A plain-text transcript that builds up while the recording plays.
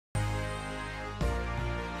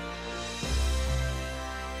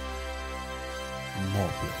more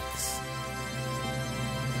plates.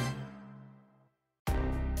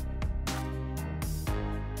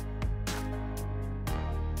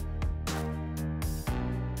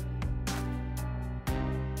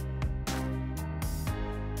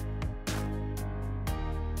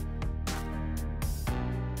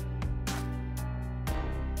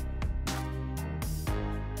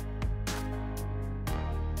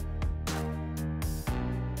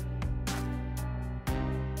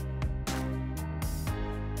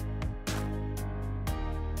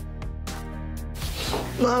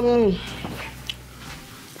 Mommy,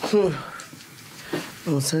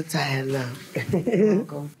 I'm so tired now.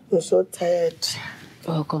 Welcome. I'm so tired.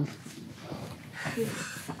 Welcome.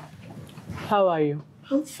 How are you?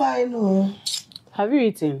 I'm fine. Oh. Have you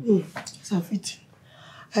eaten? Yes, I've eaten.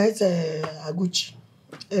 I ate aguchi,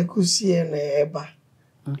 ekusi, and eba.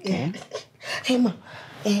 Okay. Hey, Ma,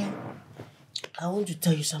 I want to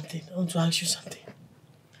tell you something. I want to ask you something.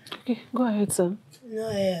 Okay, go ahead, sir. You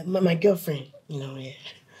know, my girlfriend,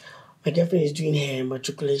 my girlfriend is doing hair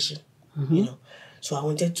matriculation, so I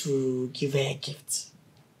wanted to give her a gift,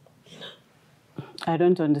 I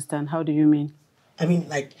don't understand. How do you mean? I mean,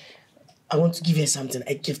 like, I want to give her something,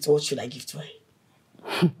 a gift. What should I give to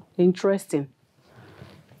her? Interesting.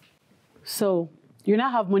 So, you now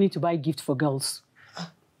have money to buy gift for girls?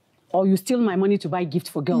 Or you steal my money to buy gift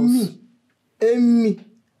for girls? Me.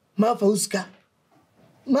 Ma Fauska.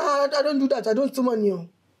 Ma, I don't do that. I don't steal money.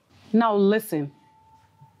 Now listen.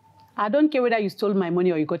 I don't care whether you stole my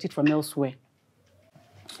money or you got it from elsewhere.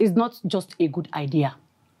 It's not just a good idea.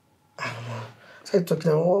 I don't know. So you're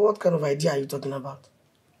talking about, what kind of idea are you talking about?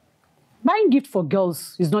 Buying gift for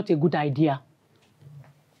girls is not a good idea.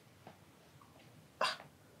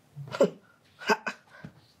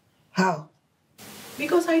 How?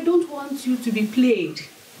 Because I don't want you to be played.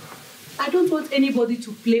 I don't want anybody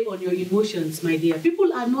to play on your emotions, my dear.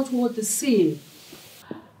 People are not worth the same.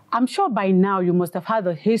 I'm sure by now you must have had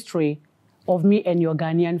a history of me and your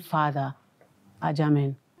Ghanaian father,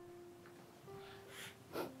 Ajamin.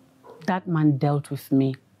 That man dealt with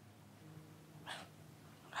me.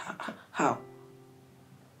 How?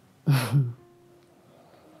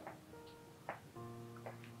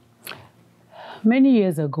 Many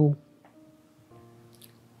years ago,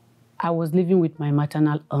 I was living with my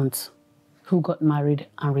maternal aunt, who got married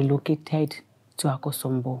and relocated to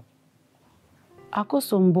Akosombo.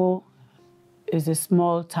 Akosombo is a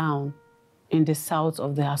small town in the south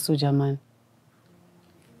of the Asujaman,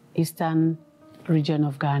 eastern region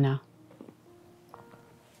of Ghana.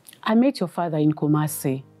 I met your father in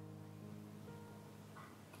Kumasi.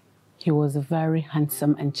 He was a very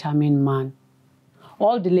handsome and charming man.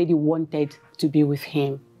 All the lady wanted to be with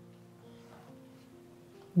him.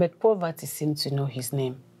 But poverty seemed to know his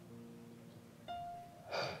name.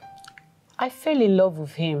 I fell in love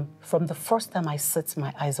with him from the first time I set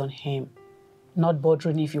my eyes on him, not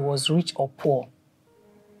bothering if he was rich or poor.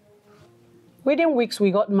 Within weeks, we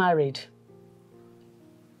got married.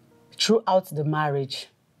 Throughout the marriage,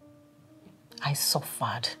 I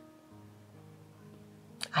suffered.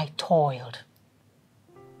 I toiled.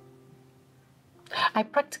 I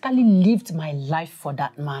practically lived my life for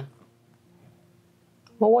that man.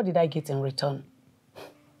 But what did I get in return?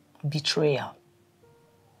 Betrayal.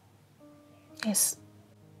 Yes,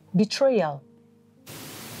 betrayal.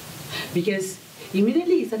 Because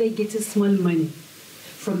immediately he started getting small money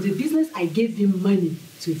from the business I gave him money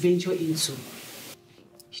to venture into.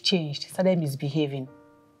 He changed, started misbehaving,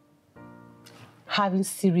 having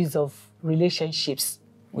series of relationships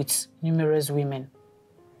with numerous women.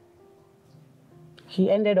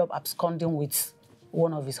 He ended up absconding with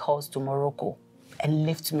one of his horses to Morocco and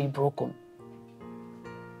left me broken.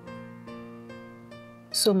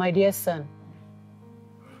 So, my dear son,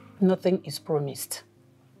 nothing is promised.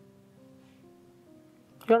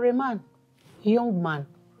 You're a man, a young man.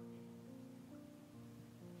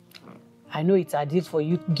 I know it's ideal for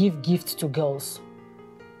you to give gifts to girls.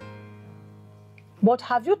 But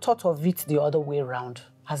have you thought of it the other way around?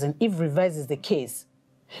 As in, if reverse is the case,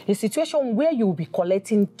 a situation where you will be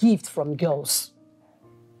collecting gifts from girls.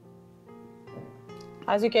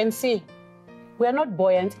 As you can see, we are not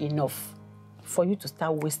buoyant enough for you to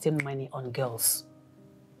start wasting money on girls.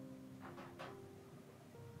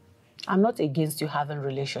 I'm not against you having a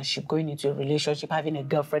relationship, going into a relationship, having a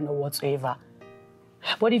girlfriend or whatsoever.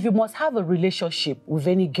 But if you must have a relationship with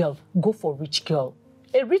any girl, go for a rich girl.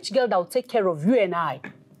 A rich girl that will take care of you and I.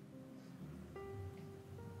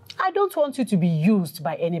 I don't want you to be used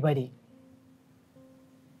by anybody.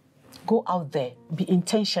 Go out there, be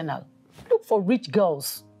intentional. Look for rich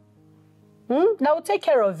girls that will take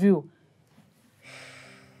care of you.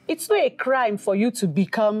 It's not a crime for you to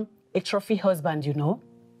become a trophy husband, you know.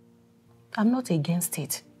 I'm not against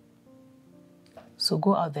it. So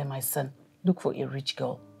go out there, my son. Look for a rich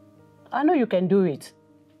girl. I know you can do it.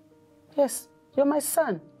 Yes, you're my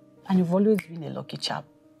son. And you've always been a lucky chap.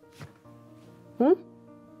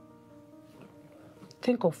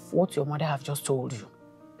 Think of what your mother have just told you.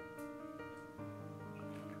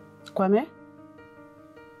 Kwame,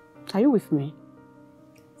 are you with me?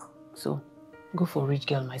 So, go for a rich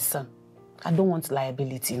girl, my son. I don't want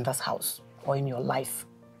liability in this house or in your life.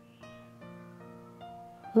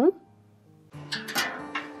 Kwame!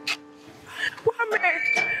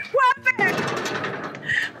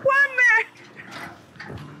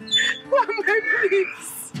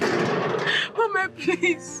 Please! Kwame,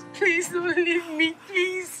 please! Please don't leave me,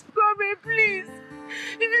 please! Kwame, please!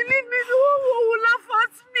 If you leave me, the whole world will laugh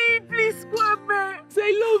at me, please, Kwame!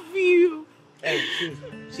 I love you! Hey,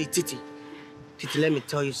 see, Titi, let me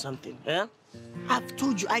tell you something, yeah? I've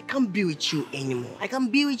told you, I can't be with you anymore.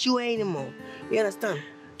 You understand?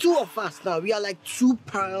 Two of us now, we are like two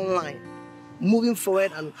parallel lines, moving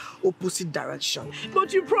forward and opposite direction.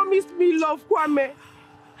 But you promised me love, Kwame.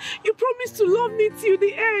 You promised to love me till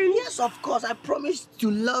the end. Yes, of course, I promised to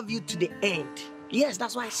love you to the end. Yes,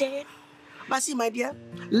 that's what I said. But see, my dear,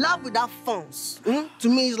 love without funds, to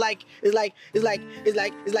me is like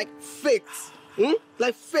faith.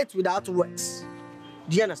 Like faith without works.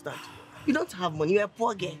 Do you understand? You don't have money, you're a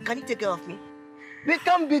poor girl. Can you take care of me? We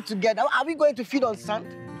can't be together. Are we going to feed on sand?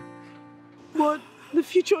 But the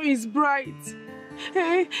future is bright.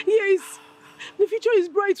 Yes, the future is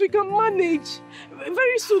bright. We can manage.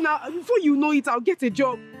 Very soon, before you know it, I'll get a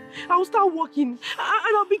job. I'll start working, and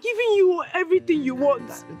I'll be giving you everything you want.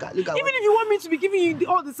 Look at Even if you want me to be giving you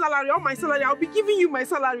all my salary, I'll be giving you my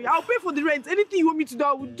salary. I'll pay for the rent. Anything you want me to do,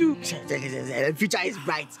 I will do. The future is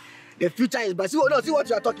bright. The future is bright. See what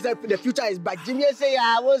you are talking about. The future is bright. Jimmy say,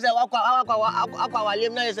 I was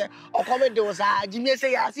Jimmy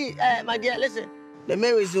say, see, my dear, listen. The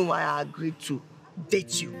main reason why I agreed to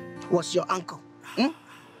date you was your uncle.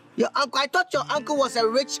 Your uncle. I thought your uncle was a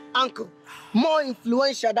rich uncle, more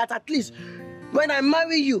influential. That at least when I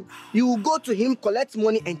marry you, you will go to him, collect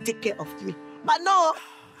money, and take care of me. But no,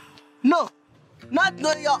 not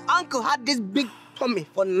knowing your uncle had this big tummy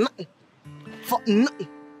for nothing.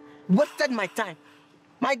 Wasted my time.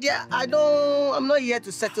 My dear, I'm not here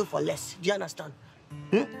to settle for less. Do you understand?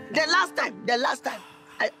 The last time,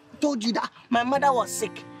 I told you that my mother was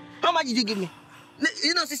sick. How much did you give me?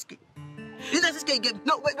 You know, Siski. Siski gave.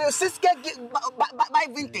 No, wait, Siski gave by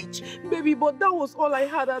vintage. Baby, but that was all I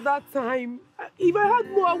had at that time. If I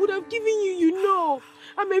had more, I would have given you, you know.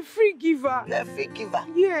 I'm a free giver. You're a free giver?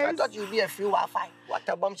 Yes. I thought you'd be a free Wi-Fi. What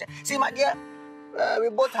a bombshell. See, my dear, we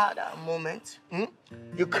both had a moment.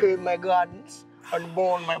 You caved my gardens and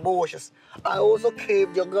born my bushes. I also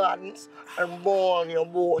caved your gardens and born your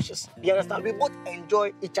bushes. You understand? We both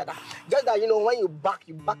enjoy each other. Just that, you know, when you bark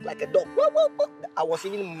like a dog. I was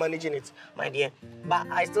even managing it, my dear. But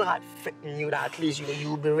I still had faith in you that at least, you know,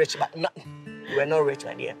 you would be rich. But no, you were not rich,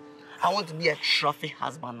 my dear. I want to be a trophy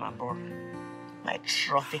husband, my bro. My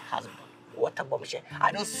trophy husband. What a bombshell.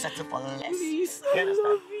 I don't settle for less. Please, I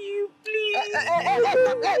love you, please.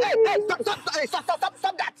 Stop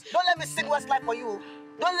that. Don't let me sing Westlife for you.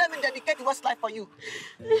 Don't let me dedicate Westlife for you.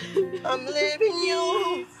 I'm leaving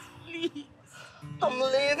you. Please. I'm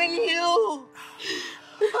leaving you.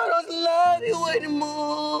 I don't love you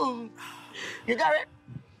anymore. You got it?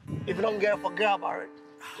 If you don't get it, forget about it.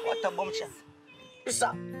 What a bombshell. Peace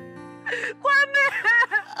out. Kwame!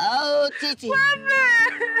 Oh, Titi. Kwame!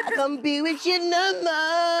 I can be with you no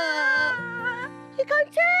more. You can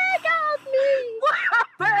take out me.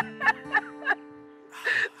 Kwame!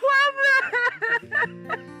 Kwame!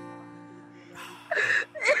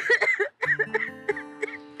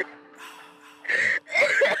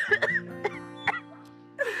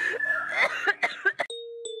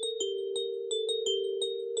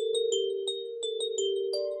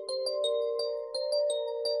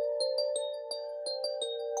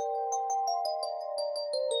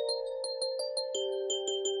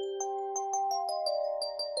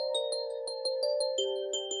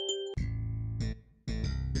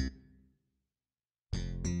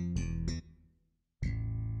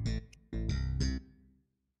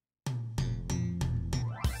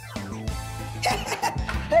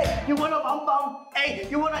 Hey, you wanna bum? Hey,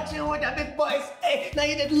 you wanna chill with the big boys? Hey, now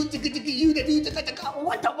you the do you the do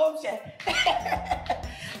what a bombshell.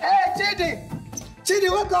 Hey, Chidi,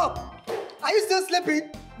 wake up. Are you still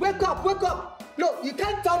sleeping? Wake up. No, you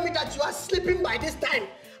can't tell me that you are sleeping by this time.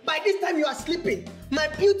 By this time you are sleeping. My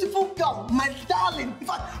beautiful girl, my darling, in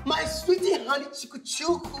fact, my sweetie honey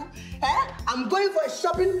chuku. I'm going for a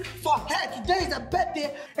shopping for her. Today is her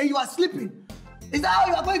birthday and you are sleeping. Is that how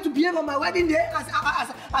you are going to behave on my wedding day as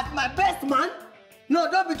my best man? No,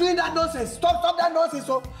 don't be doing that nonsense. Stop that nonsense.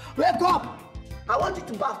 So wake up. I want you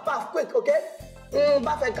to bath quick, okay?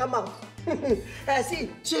 Bath and come out.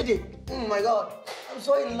 See, Chidi. Oh my God, I'm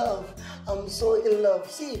so in love. I'm so in love.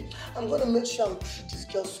 See, I'm gonna make sure I treat this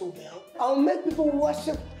girl so well. I'll make people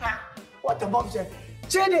worship her. What a bombshell.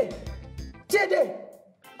 Chidi,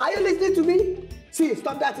 are you listening to me? See,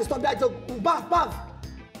 stop that joke. Bath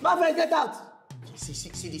and get out. See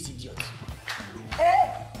this idiot.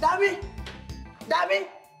 Hey, Dami,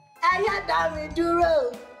 Aya Dami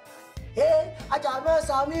Duro. Hey, Ajama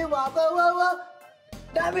Sami Waka.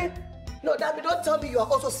 Dami, no, Dami, don't tell me you are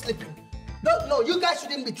also sleeping. No, you guys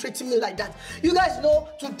shouldn't be treating me like that. You guys know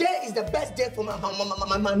today is the best day for my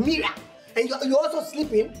Mira. And you're also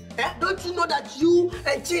sleeping. Don't you know that you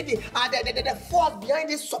and Chidi are the force behind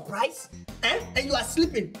this surprise? And you are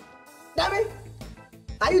sleeping. Dami,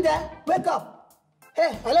 are you there? Wake up.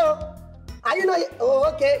 Hey, hello? Are you not? Oh,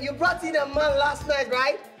 okay. You brought in a man last night,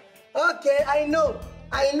 right? Okay, I know.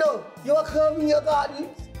 You are coming in your garden.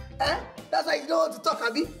 That's why you don't want to talk,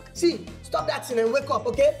 Abby. See, stop that thing and wake up,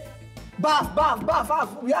 okay? Bath.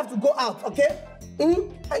 We have to go out, okay?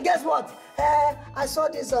 And guess what? I saw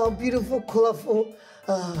this beautiful, colorful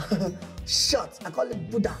shot. I call it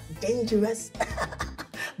Buddha. Dangerous.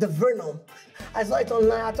 The Venom. I saw it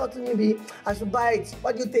online. I thought maybe I should buy it.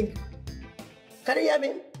 What do you think? Can you hear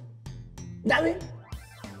me? Damn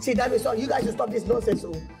See, so you guys should stop this nonsense.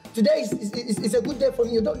 So today is a good day for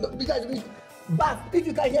me. You guys bath. If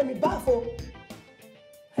you can hear me, bath.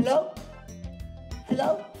 Hello?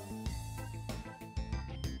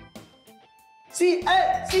 See,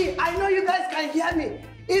 I know you guys can hear me.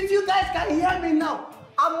 If you guys can hear me now,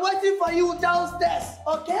 I'm waiting for you downstairs,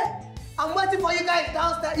 okay? I'm waiting for you guys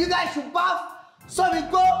downstairs. You guys should bath so we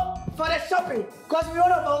go for the shopping. Because we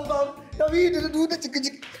want to go. We need to do the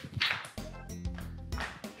chicken.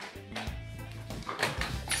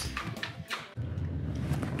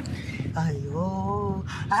 Ayo.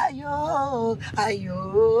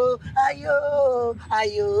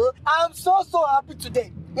 I'm so happy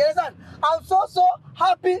today. You understand? I'm so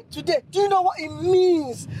happy today. Do you know what it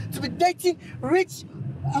means to be dating rich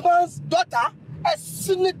man's daughter? A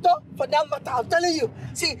senator for that matter, I'm telling you.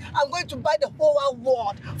 See, I'm going to buy the whole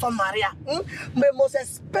world for Maria. My most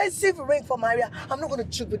expensive ring for Maria. I'm not going to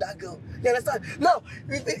cheat with that girl. You understand? Now,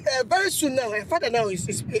 very soon now, her father now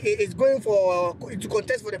is going to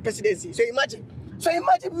contest for the presidency. So imagine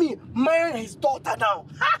me marrying his daughter now.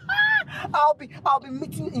 I'll be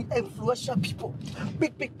meeting influential people,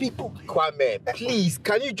 big people. Kwame, please,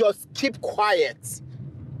 can you just keep quiet?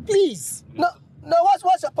 Please. No,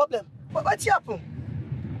 what's your problem? What's happened?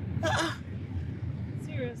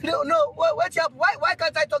 Seriously? No. What's happened? Why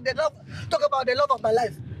can't I talk about the love of my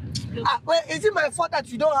life? Well, is it my fault that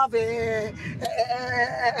you don't have a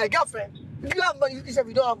girlfriend? If you have money, you say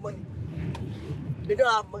you don't have money. You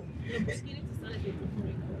don't have money. You're beginning to sound like a broken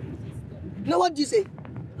record. No, what do you say?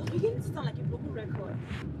 You're beginning to sound like a broken record.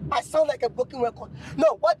 I sound like a broken record.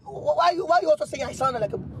 No, why you also saying I sound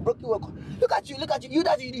like a broken record? Look at you. You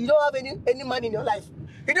don't have any man in your life.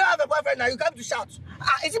 You don't have a boyfriend now. You come to shout.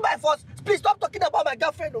 Is it my fault? Please stop talking about my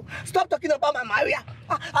girlfriend. No. Stop talking about my Maria.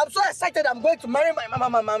 I'm so excited. I'm going to marry my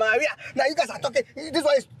Maria. Now you guys are talking. This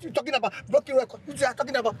one is talking about broken record. You are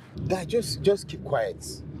talking about. Guy, just keep quiet.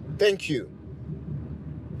 Thank you.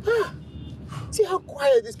 See how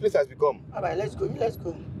quiet this place has become. All right, let's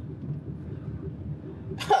go.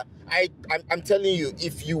 I'm telling you,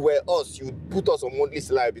 if you were us, you'd put us on monthly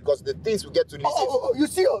salary because the things we get to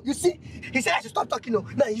listen. You see. He said I should stop talking. No,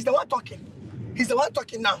 he's the one talking. He's the one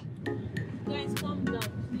talking now. Guys, calm down,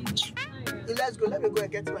 please. Let's go. Let me go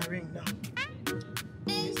and get my ring now.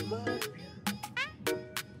 It's Maria.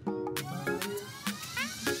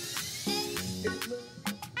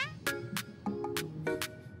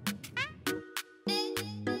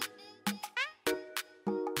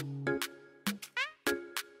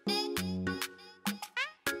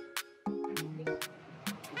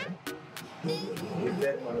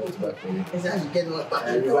 I should get one. Am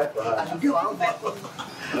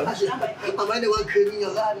I the one craving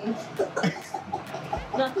your garden?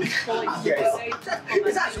 Nothing for you.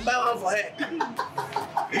 Yes. I should buy one for her.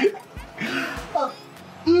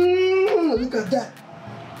 Look at that.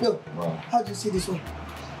 Yo, wow. How do you see this one?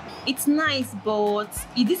 It's nice, but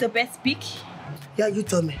is this the best pick? Yeah, you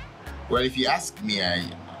tell me. Well, if you ask me,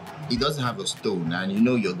 it doesn't have a stone, and you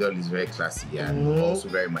know your girl is very classy and also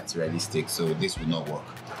very materialistic, so this will not work.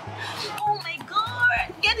 Oh my God!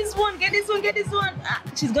 Alright, get this one, get this one, get this one. Ah,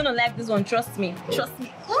 she's gonna like this one, trust me. Trust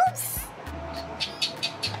me. Oops.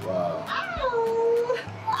 Wow. Ow.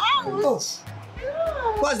 Ouch.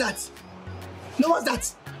 Oh. What's that? No, what's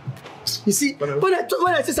that? You see, when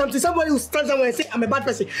I say something, somebody will stand somewhere and say I'm a bad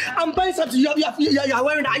person. I'm buying something. You are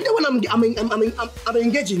wearing that. You know when I'm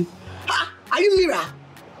engaging. Ha? Are you Mira?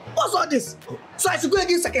 What's all this? So I should go and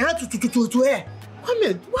give second hand to her.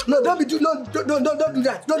 No, don't do that. Don't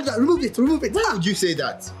do that. Remove it. Why would you say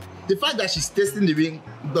that? The fact that she's testing the ring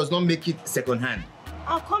does not make it second hand.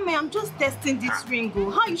 Oh, come here, I'm just testing this ring.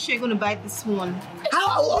 How are you sure you're gonna buy this one?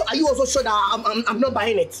 How are you also sure that I'm not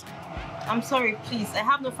buying it? I'm sorry, please. I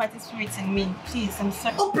have no fighting spirit in me. Please, I'm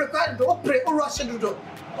sorry. No,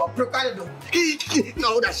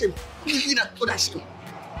 that's him.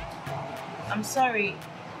 I'm sorry.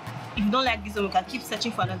 If you don't like this one, we can keep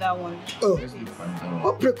searching for another one.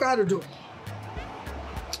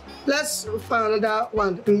 Let's find another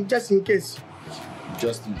one, just in case.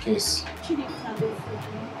 Just in case.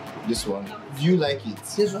 This one. Do you like it?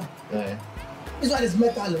 This one? Yeah. This one is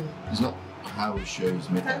metal. It's not. How we sure it's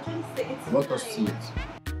metal? Let us see it.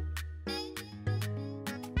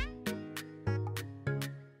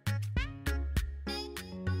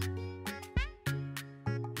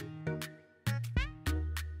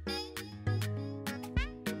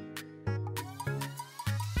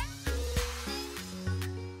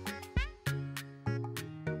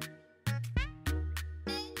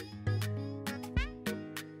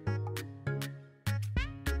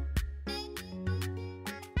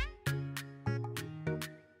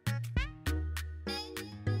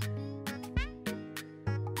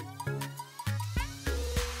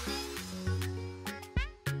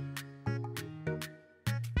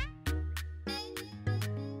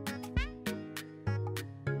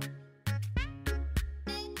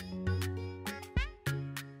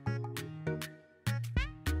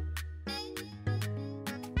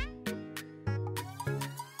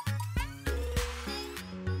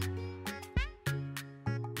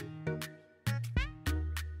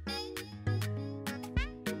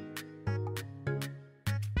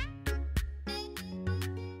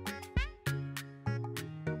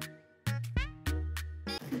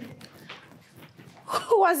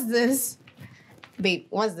 What's this? Babe,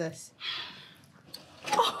 what's this?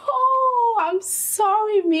 Oh, I'm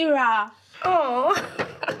sorry, Mira. Oh.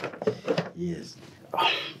 Yes. Oh,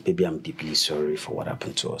 baby, I'm deeply sorry for what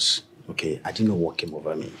happened to us. Okay, I didn't know what came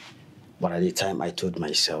over me. But at the time, I told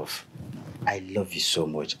myself, I love you so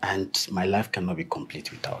much and my life cannot be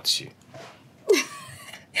complete without you.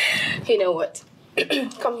 You know what?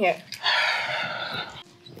 Come here.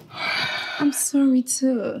 I'm sorry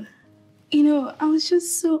too. You know, I was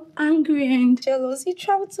just so angry and Jealous. You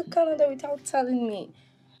traveled to Canada without telling me.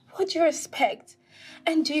 What do you expect?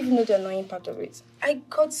 And do you even know the annoying part of it? I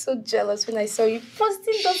got so jealous when I saw you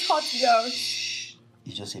posting those hot girls.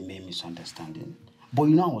 It's just a mere misunderstanding. But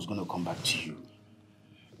you know I was going to come back to you.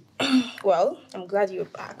 Well, I'm glad you're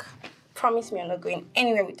back. Promise me you're not going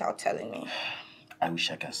anywhere without telling me. I wish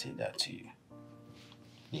I could say that to you.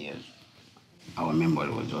 Yes. Our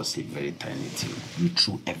memory was just a very tiny thing. You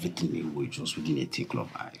threw everything away just within a tinkle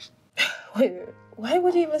of eyes. Wait, why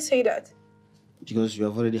would you even say that? Because you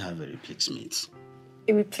have already have a replacement.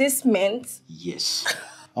 A replacement? Yes.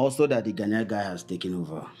 I was told that the Ghanaian guy has taken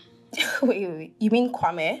over. Wait. You mean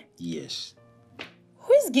Kwame? Yes.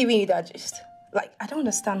 Who is giving you that gist? Like, I don't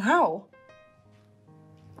understand how.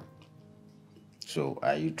 So,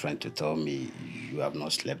 are you trying to tell me you have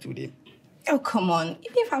not slept with him? Oh, come on.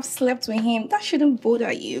 Even if I've slept with him, that shouldn't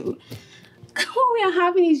bother you. What we are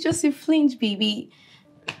having is just a flinch, baby.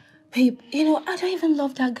 Babe, you know, I don't even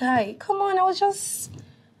love that guy. Come on, I was just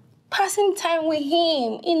passing time with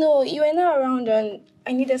him. You know, you were not around and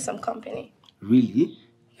I needed some company. Really?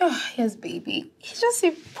 Oh, yes, baby. He's just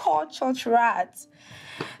a poor church rat.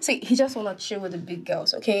 See, he just want to chill with the big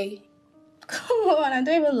girls, okay? Come on, I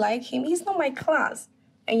don't even like him. He's not my class.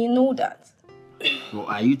 And you know that. Well,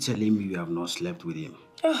 are you telling me you have not slept with him?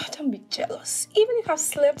 Oh, don't be jealous. Even if I've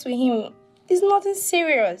slept with him, it's nothing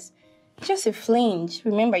serious. It's just a flinch.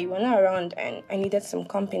 Remember, you were not around and I needed some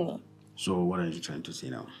company. So what are you trying to say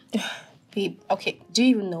now? Babe, okay, do you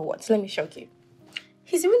even know what? Let me shock you.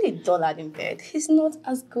 He's really dullard in bed. He's not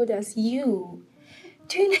as good as you.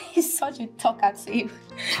 Do you know he's such a talkative?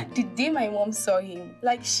 The day my mom saw him,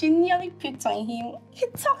 like she nearly picked on him. He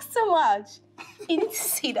talks so much. You need to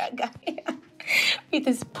see that guy. With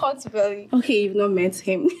his pot belly. Okay, you've not met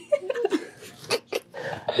him.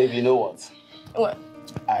 Babe, you know what? What?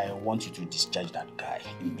 I want you to discharge that guy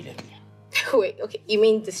immediately. Wait, okay, you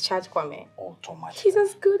mean discharge Kwame? Oh, automatic. He's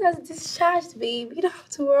as good as discharged, babe. You don't have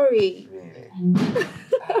to worry. Really?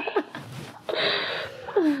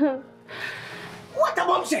 What a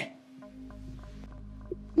bombshell!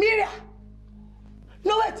 Miriam!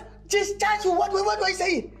 No, wait! Discharge you? What are you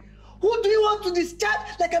saying? Who do you want to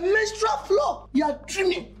discharge like a menstrual flow? You are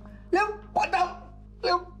dreaming. Let me put down.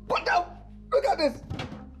 Look at this.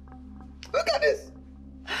 Look at this.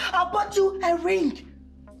 I bought you a ring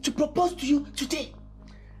to propose to you today.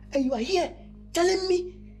 And you are here telling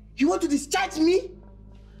me you want to discharge me?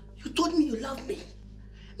 You told me you love me.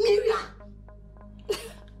 Miriam!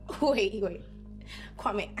 Wait.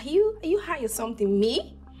 Kwame, are you high or something?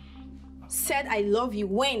 Me? Said I love you.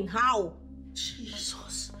 When? How?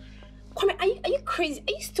 Jesus. Kwame, are you crazy?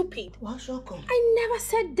 Are you stupid? What's your come? I never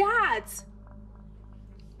said that.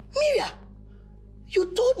 Miriam, you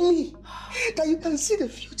told me that you can see the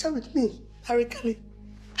future with me. Harikali.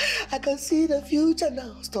 I can see the future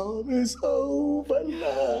now. Storm is over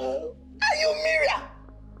now. Are you Miriam?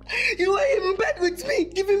 You were in bed with me,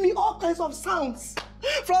 giving me all kinds of sounds.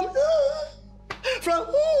 From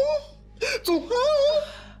to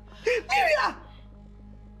Miriam!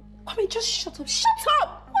 Kwame, just shut up. Shut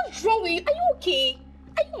up! What's wrong with you? Are you okay?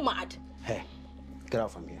 Are you mad? Hey, get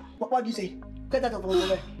out from here. What do you say? Get out of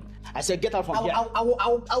here. I said get out from here. I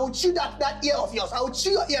will chew that ear of yours. I will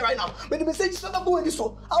chew your ear right now. But the message is not going this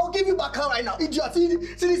one. I will give you back out right now. Idiot. See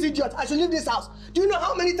this idiot. I should leave this house. Do you know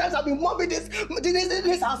how many times I've been mobbing this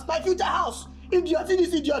house, my future house? Idiot. See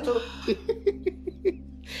this idiot.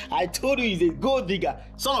 I told you he's a gold digger,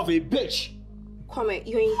 son of a bitch. Kwame,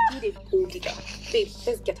 you're indeed a gold digger. Babe,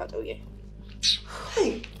 let's get out of here.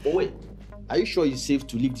 Hey. Oh wait, are you sure it's safe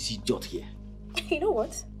to leave this idiot here? You know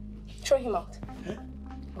what? Throw him out. Huh?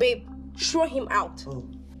 Babe, throw him out. Oh.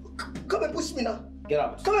 Come and push me now. Get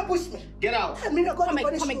out. Come and push me. Get out. Come and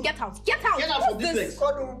get out. Get out. Get out from this place.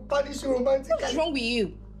 God will punish you romantically. What's wrong with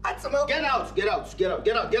you? Get out. Get out. Get out.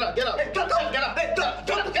 Get out. Get out. Get out. Hey, Get out. Get out. Hey, Get out.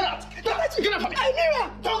 Get out. Get out. Get out from me. Hey, Miriam.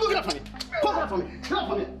 Come get out from me. Come get out from me. Get out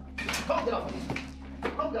from me. Come get out from me.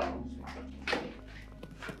 Come get out from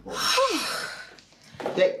me.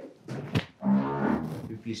 Hey.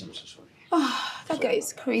 Please, I'm so sorry. That guy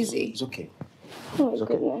is crazy. It's okay. Oh my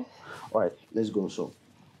goodness. All right, let's go. So,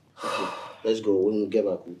 okay. Let's go. When we get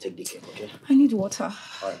back, we'll take the cake, okay? I need water.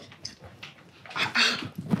 All right.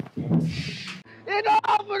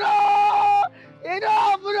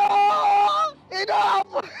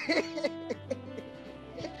 Enough!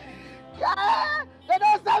 Yeah, they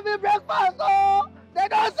don't serve me breakfast, oh! They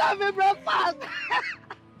don't serve me breakfast!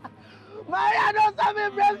 Maria don't serve me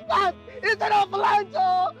breakfast! Instead of lunch,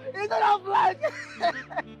 oh! Instead of lunch!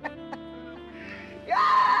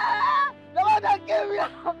 Yeah! They want to give me!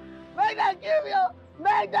 Make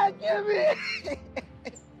them give me!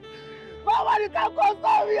 Mama, you can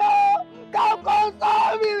console me, oh! Come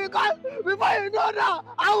console me, because before you know that,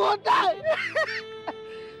 I will die!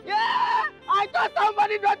 Yeah! I thought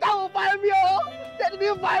somebody daughter will find me, oh! They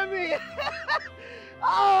didn't find me!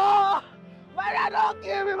 Oh! Maria, don't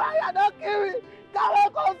kill me! Come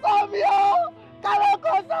and console me, oh! Come and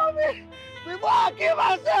console me! Before I kill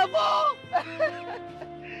myself, oh!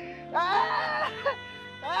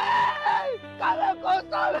 Hey! Come and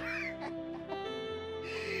console me!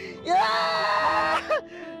 Yeah!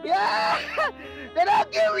 They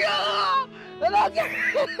don't kill me, oh! They don't kill me!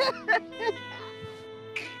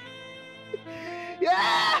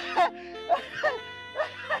 Yeah!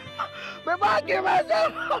 Before I kill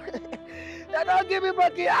myself, they don't give me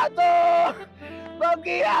macchiato!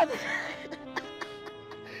 Macchiato!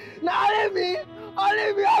 Now only I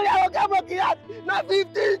will get macchiato! Now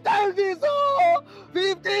 15 times this, oh!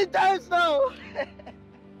 15 times now!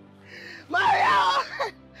 Maria!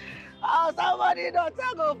 Oh, somebody don't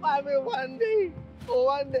go find me one day!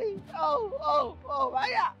 Oh,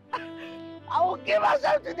 Maria! I will kill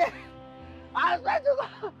myself today! I swear to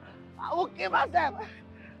God, I will kill myself.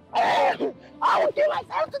 I will kill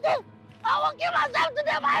myself today,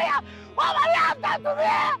 Maria. What Maria has done to me?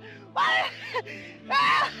 Maria,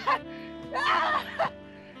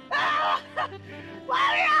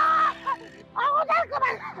 I will not kill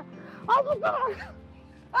myself. I will kill myself.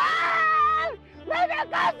 Maybe I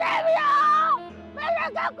can save you. Maybe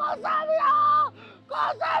I can console you.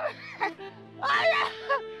 Console me. Maria,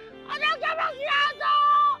 I don't get macchiato.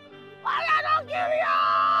 Maria, don't kill me!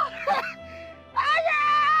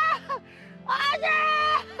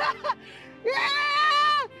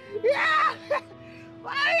 Yeah!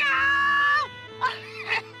 Maria!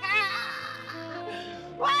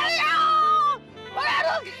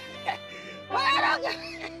 don't kill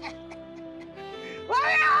me!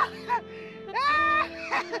 Maria!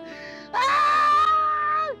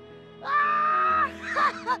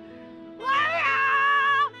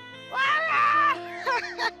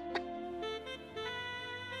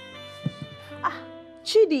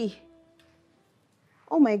 Chidi.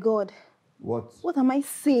 Oh my God. What? What am I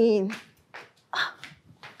saying?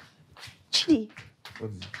 Chidi.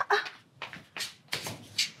 What is it?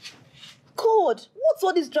 Code. What's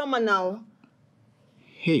all this drama now?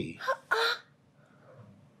 Hey.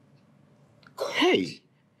 Hey.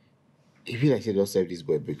 I feel like I just serve this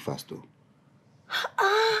boy breakfast though.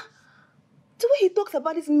 The way he talks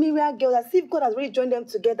about this Miriam girl as if God has already joined them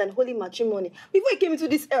together in holy matrimony before he came into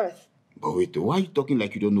this earth. But wait, why are you talking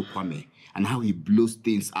like you don't know Kwame and how he blows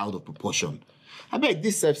things out of proportion? I beg,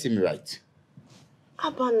 this serves him right.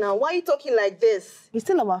 Abba now, why are you talking like this? He's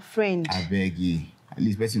still our friend. I beg you. At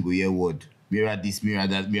least person go hear word. Mirror this, mirror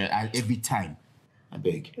that, mirror every time. I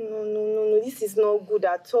beg. No. This is not good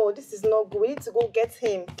at all. This is not good. We need to go get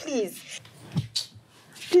him, please.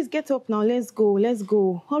 Please get up now. Let's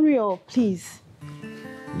go. Hurry up, please.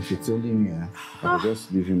 If you're telling me, I'll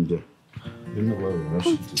just leave him there. You know why we're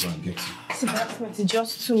rushing to go and get him. This embarrassment is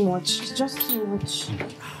just too much. It's just too much.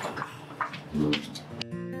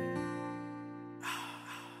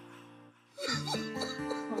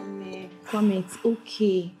 Kwame, it's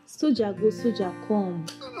okay. Soldier go, soldier come.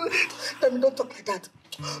 Don't talk like that.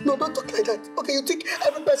 No, don't talk like that. Okay, you think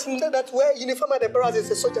every person that wear uniform at the barracks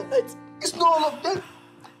is a soldier, right? It's not all of them.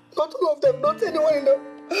 Not all of them. Not anyone in the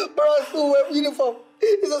barracks who wear uniform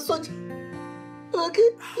is a soldier. Okay?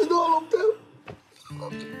 It's not all of them.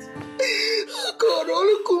 God,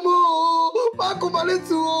 only Kuma, let's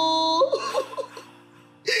go.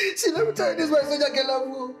 See, let me tell you, this is my soldier girl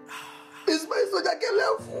level. This is my soldier girl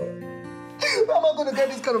level. How am I going to get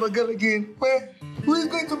this kind of a girl again? Who is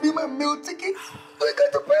going to be my meal ticket? Who is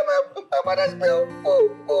going to pay my mother's bill?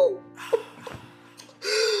 Oh.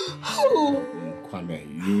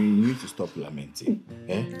 Kwame, you need to stop lamenting.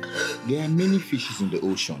 Eh? There are many fishes in the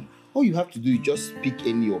ocean. All you have to do is just pick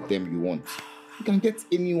any of them you want. You can get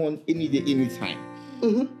anyone, any day, anytime.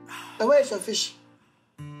 And where is your fish?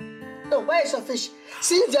 No, where is your fish?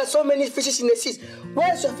 Since there are so many fishes in the seas,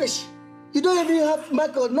 where is your fish? You don't even have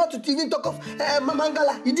mackerel, not to even talk of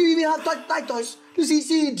mangala. You don't even have tortoise. You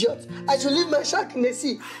see, idiot. I should leave my shark in the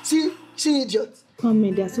sea. See, idiot.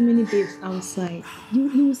 Kwame, there are so many babes outside. You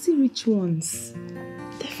will see rich ones.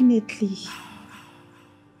 Definitely.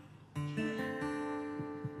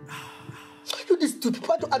 You these two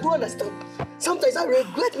people, I don't understand. Sometimes I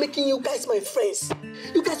regret making you guys my friends.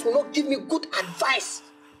 You guys will not give me good advice.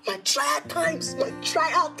 My trial times.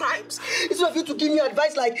 Instead of you to give me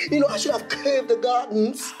advice like, I should have caved the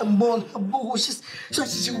gardens and born her bushes so that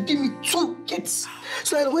she will give me 2 kids.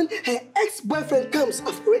 So that when her ex-boyfriend comes,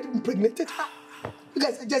 I've already impregnated her. You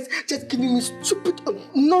guys are just giving me stupid and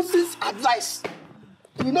nonsense advice.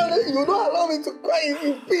 You not allow me to cry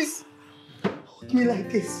in peace. Hold me like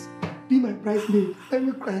this. Be my bridesmaid. Let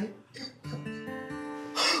me cry.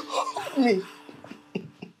 Hold me.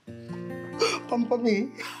 Pamper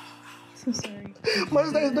me. So sorry.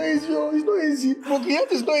 Master, it's not easy. It's not easy. Broken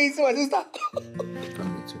heart is not easy, my sister.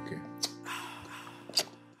 Kwame, it's okay.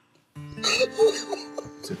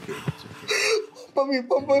 It's okay. Pamper me.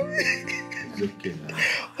 It's okay now.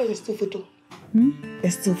 Where's the still photo?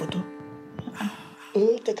 There's still photo.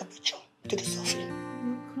 Take a picture. Take a selfie.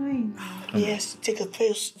 You're crying. Yes, take a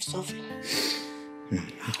selfie.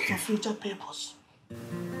 Okay. For future purpose.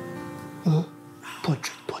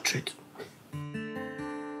 Portrait.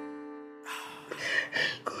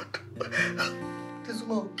 God, this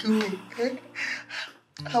woman will kill me. Eh?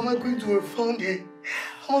 How am I going to refund her?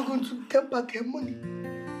 How am I going to get back her money?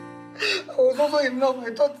 I was also in love.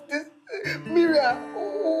 I thought this Miriam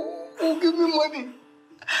will give me money.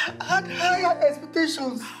 I had higher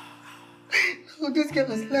expectations. Now this girl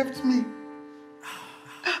has left me.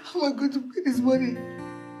 How am I going to pay this money?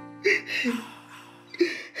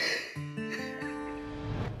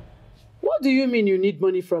 What do you mean you need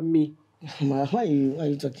money from me? Ma, why are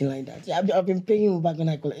you talking like that? I've been paying you back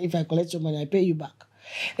if I collect your money, I pay you back.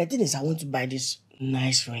 The thing is, I want to buy this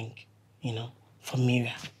nice ring, for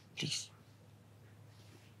Miriam, please.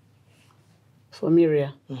 For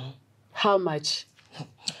Miriam? How much?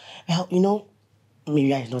 Well,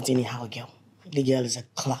 Miriam is not anyhow girl. The girl is a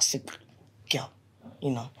classic girl,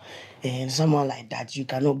 And someone like that, you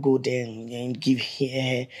cannot go there and give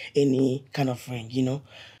her any kind of ring,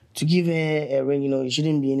 To give her a ring, it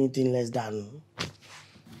shouldn't be anything less than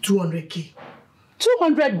 200K.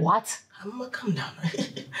 200 what? Mama, calm down.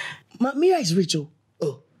 Miriam is rich,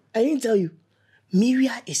 Oh, I didn't tell you.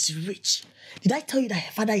 Miriam is rich. Did I tell you that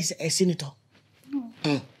her father is a senator? No.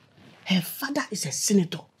 Her father is a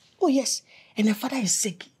senator. Oh, yes. And her father is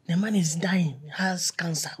sick. The man is dying. Has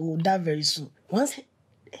cancer. He will die very soon. Once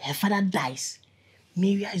her father dies,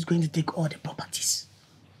 Miriam is going to take all the properties.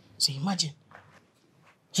 So imagine.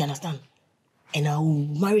 Do you understand? And I will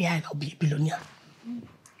marry her and I'll be a billionaire.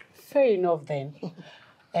 Fair enough then.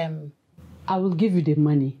 I will give you the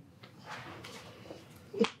money.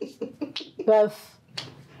 But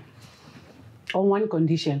on one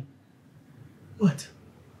condition. What?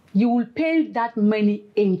 You will pay that money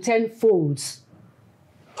in 10 folds.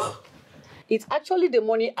 It's actually the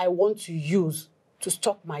money I want to use to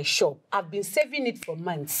stock my shop. I've been saving it for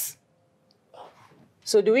months.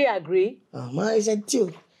 So do we agree? Ma, it's a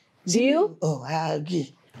deal. Deal? Oh, I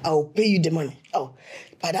agree. I'll pay you the money. Oh,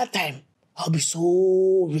 by that time, I'll be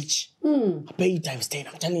so rich. I'll pay you times 10,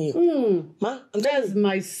 I'm telling you. Ma, That's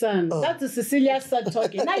my son. That is Cecilia's son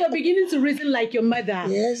talking. Now you're beginning to reason like your mother.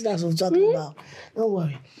 Yes, that's what I'm talking about. Don't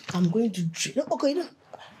worry. I'm going to treat. No, okay, no.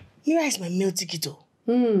 Mira is my meal ticket.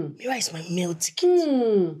 Mira is my meal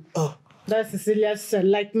ticket. Oh. That's Cecilia's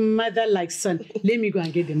son. Like mother, like son. Let me go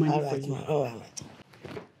and get the money All for right, you. ma. All right.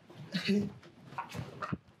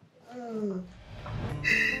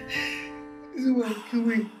 This is what kill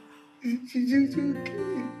me. She just kill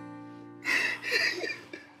me.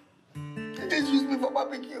 She just used me for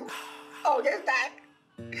barbecue. Oh, get that.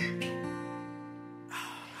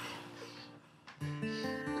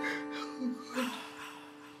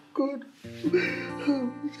 God.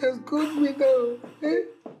 It has got me now.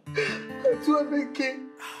 200K.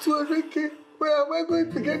 200K. Where am I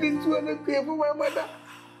going to get this 200K for my mother?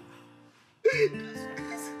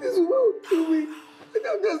 This will kill me.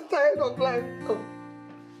 I'm just tired of life.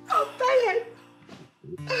 I'm tired.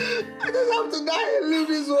 I just have to die and leave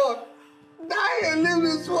this world. Die and leave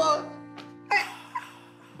this world. I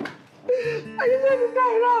just have to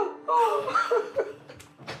die now. Oh.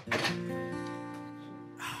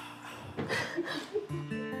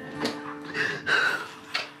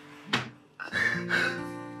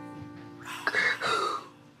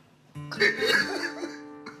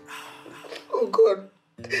 Oh God,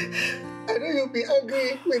 I know you'll be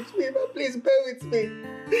angry with me, but please bear with me.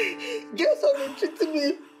 Girls have been treating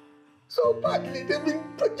me so badly. They've been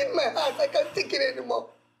breaking my heart. I can't take it anymore.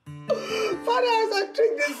 Father, as I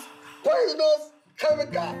drink this poisonous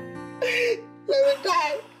chemical, let me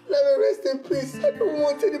die. Let me rest in peace. I don't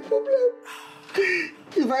want any problem.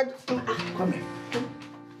 If I... Come here.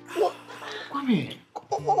 What? Come here.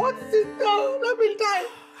 What is it now? Let me die.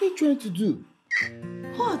 What are you trying to do?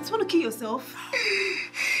 What? Want to kill yourself?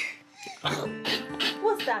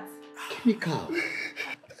 What's that? Chemical.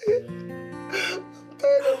 I'm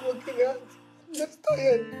tired of working out. I'm just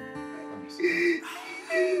tired.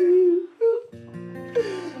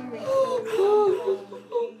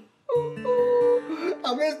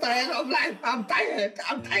 I'm just tired of life. I'm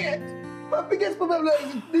tired. My biggest problem now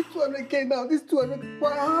is this 200K now. This 200K.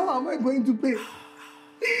 How am I going to pay?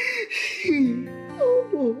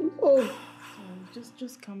 Oh.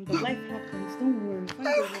 Just calm down. Life happens. Don't worry. Find a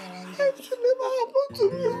way around it. It should never happen to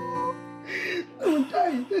me. Let me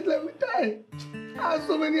die. Just let me die. I have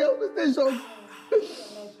so many expectations.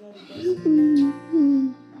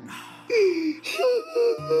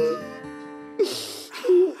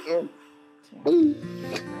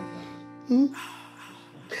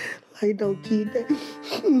 Lie down, kid.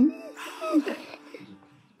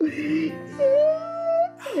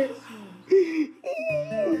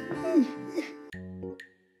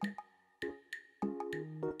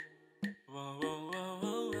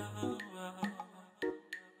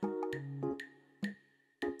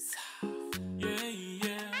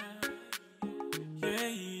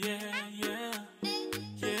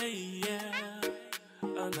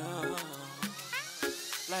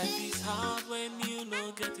 Life is hard when you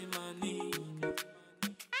know getting money,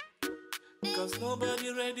 'cause nobody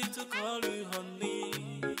ready to call you honey.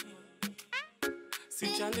 See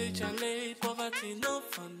chale, poverty no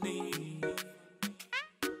funny.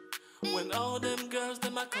 When all them girls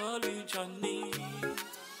them a call you Johnny.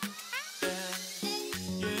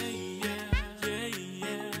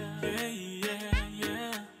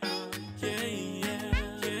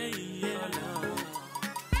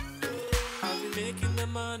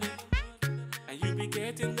 Money, and you be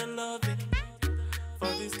getting the loving.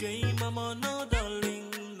 For this game I'm on, no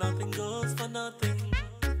darling. Nothing goes for nothing.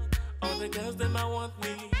 All the girls them I want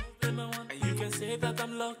me, and you can say that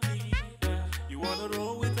I'm lucky. Yeah. You wanna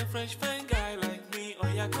roll with a fresh fine guy like me, or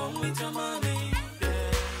yeah, come with your money.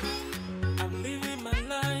 Yeah. I'm living my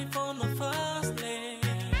life on the fast lane.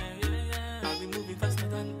 Yeah. I'll be moving faster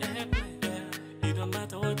than airplane. Yeah. It don't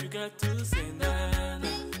matter what you got to say, nah.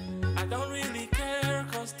 I don't really care,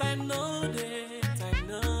 'cause time no day.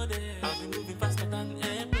 I'll be moving faster than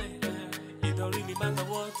airplane. It don't really matter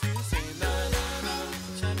what you say,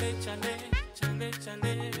 Chale.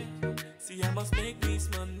 See, I must make this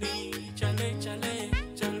money. Chale.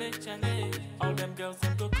 girls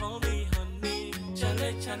them go call me honey.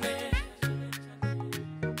 Chale, chale.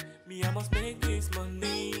 Me, I must make this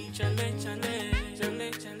money. Chale, chale,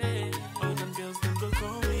 chale, chale. All them girls them go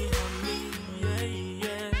call me honey. Yeah,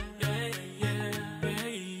 yeah, yeah, yeah, yeah,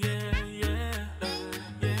 yeah, yeah,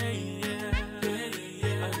 yeah, yeah,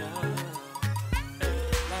 yeah.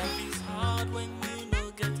 Life is hard when you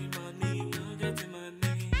no getting money,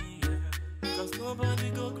 yeah. Cause nobody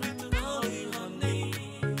go quick to call you honey.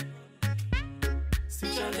 See,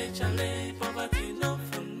 chale, chale, poverty no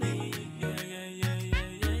funny. Yeah, yeah, yeah, yeah,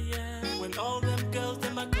 yeah, yeah. When all them girls,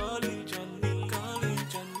 them I call you Johnny,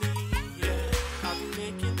 yeah. I'll be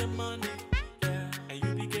making the money, yeah, and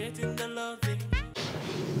you be getting the loving.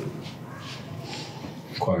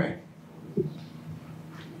 Kwame,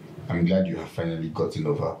 I'm glad you have finally gotten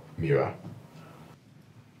over Mira.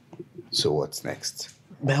 So what's next?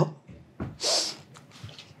 Well,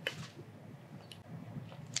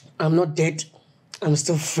 I'm not dead. I'm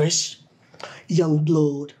still fresh, young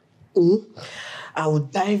blood. I will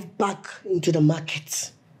dive back into the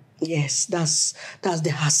market. Yes, that's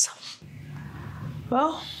the hustle.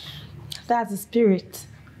 Well, that's the spirit.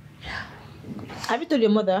 Have you told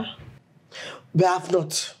your mother? But I've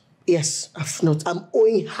not. Yes, I've not. I'm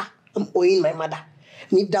owing her. I'm owing my mother.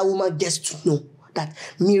 And if that woman gets to know that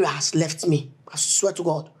Mira has left me, I swear to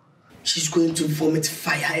God, she's going to vomit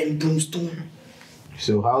fire and brimstone.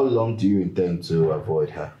 So how long do you intend to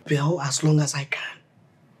avoid her? Well, as long as I can.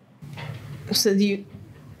 So do you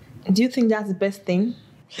think that's the best thing?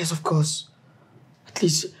 Yes, of course. At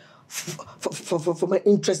least for my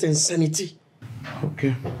interest and sanity.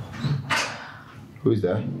 Okay. Who is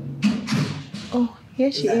that? Oh,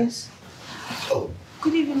 here she is. Oh.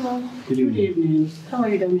 Good evening, Mom. Good evening. How are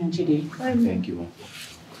you, Dami and Chidi? Thank you, Mom.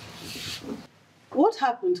 What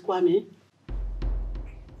happened, Kwame?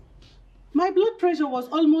 My blood pressure was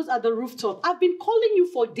almost at the rooftop. I've been calling you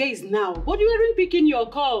for days now, but you weren't picking your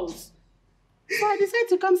calls. So I decided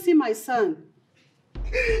to come see my son.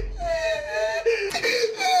 Did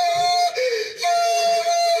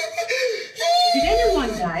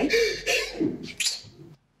anyone die?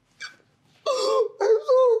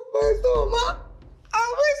 My son, ma. I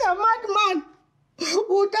wish a madman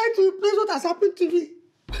would die to replace what has happened to me.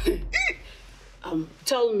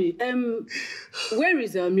 Tell me, where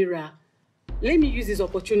is Mira? Let me use this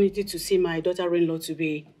opportunity to see my daughter-in-law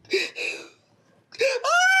today. Talk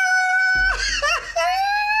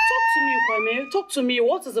to me, Kwame. Talk to me.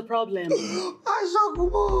 What is the problem? Ma,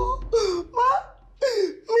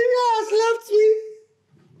 Mira has left me.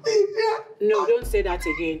 Mira. No, don't say that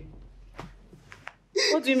again.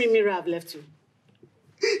 What do you mean Mira have left you?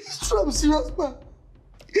 It's true, I'm serious, ma.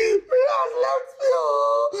 Mira has left me,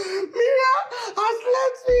 oh. Mira has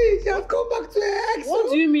left me. She has come back to her ex. What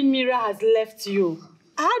do you mean Mira has left you?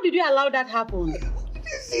 How did you allow that happen? I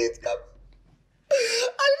didn't see it coming.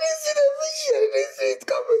 I didn't see the vision. I didn't see it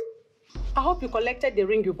coming. I hope you collected the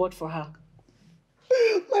ring you bought for her.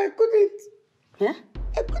 I couldn't. Huh?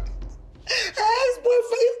 I couldn't. Her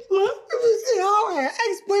ex-boyfriend, ma, if you see how her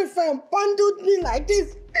ex-boyfriend bundled me like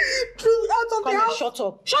this, threw me out of the house. Shut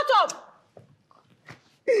up. Shut up!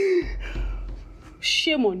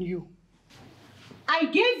 Shame on you. I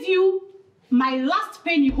gave you my last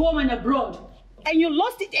penny home and abroad, and you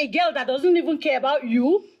lost it a girl that doesn't even care about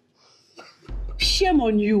you? Shame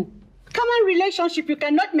on you. Common relationship you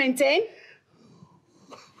cannot maintain?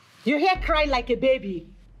 Your hair cry like a baby.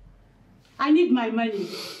 I need my money.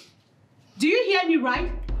 Do you hear me right?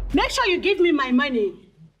 Make sure you give me my money.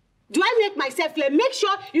 Do I make myself clear? Make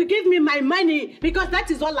sure you give me my money, because that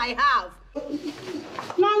is all I have.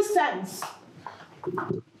 Nonsense.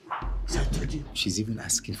 So I told you. She's even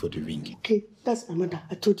asking for the ring. Okay, that's my mother.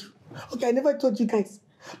 I told you. Okay, I never told you guys.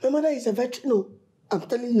 My mother is a veteran. No, I'm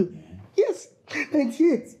telling you. Yes,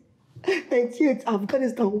 98,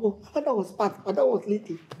 Afghanistan war. My mother was fat. My mother was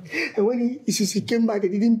lady. And when she came back, they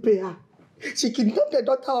didn't pay her. She kidnapped the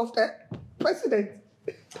daughter of the president.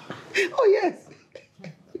 Oh, yes.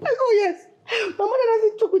 Oh, yes. My mother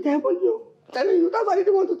doesn't joke with her on you. I'm telling you, that's why I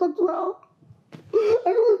didn't want to talk to her. I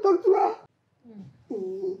don't want to talk to her.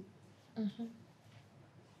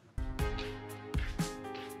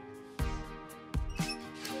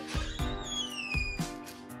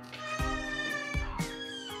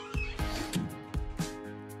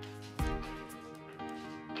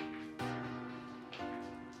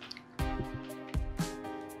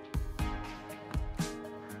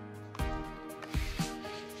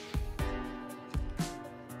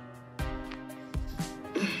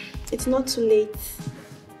 It's not too late.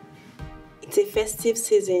 It's a festive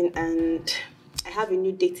season and I have a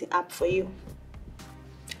new dating app for you.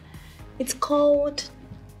 It's called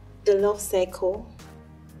The Love Circle.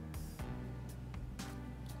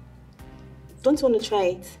 Don't you want to try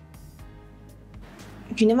it?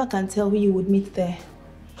 You never can tell who you would meet there.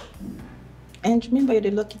 And remember, you're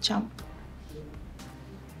the lucky champ.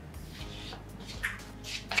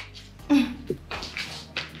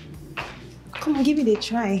 Come on, give it a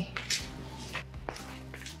try.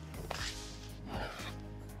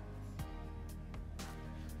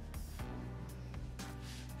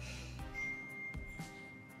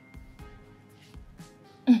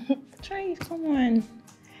 Try it, come on.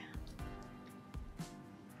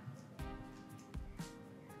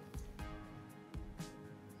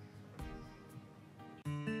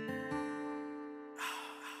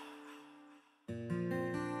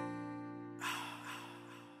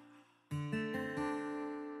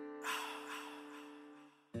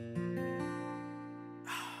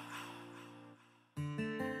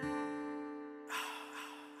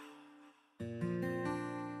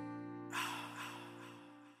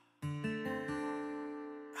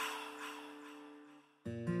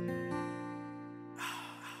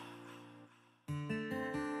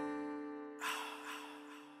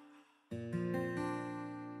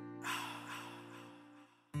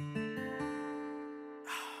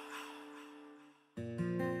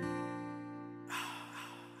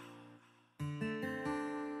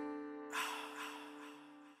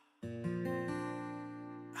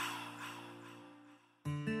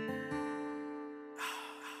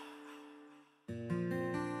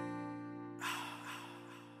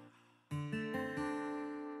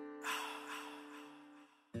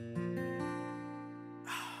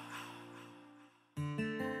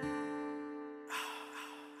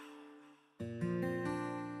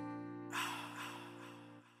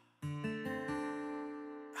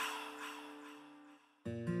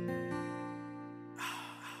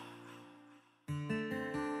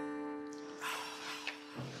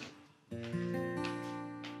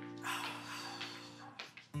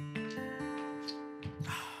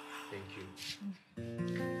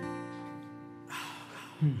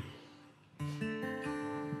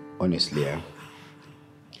 Honestly,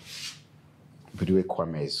 with the way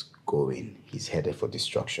Kwame is going, he's headed for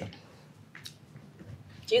destruction.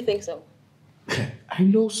 Do you think so? I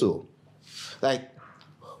know so. Like,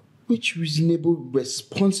 which reasonable,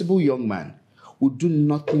 responsible young man would do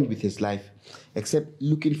nothing with his life except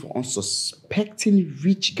looking for unsuspecting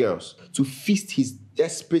rich girls to feast his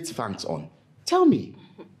desperate fangs on? Tell me.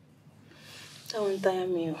 Don't tire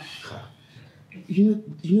me. You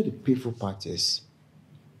know the painful part is,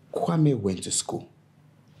 Kwame went to school.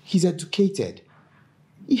 He's educated.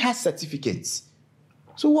 He has certificates.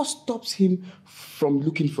 So what stops him from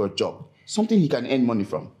looking for a job? Something he can earn money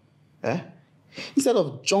from. Instead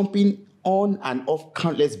of jumping on and off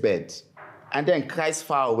countless beds and then cries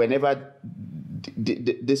foul whenever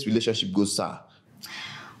this relationship goes sour.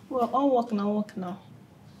 Well, all work now.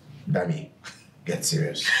 Dami, get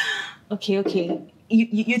serious. Okay.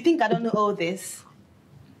 You think I don't know all this?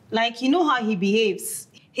 Like, you know how he behaves.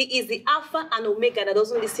 He is the alpha and omega that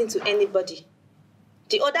doesn't listen to anybody.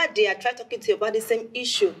 The other day, I tried talking to you about the same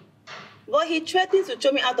issue. But he threatened to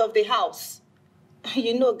throw me out of the house.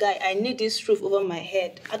 You know, guy, I need this roof over my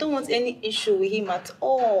head. I don't want any issue with him at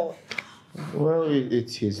all. Well,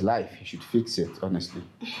 it's his life. He should fix it, honestly.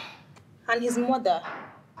 And his mother,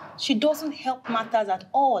 she doesn't help matters at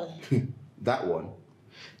all. That one.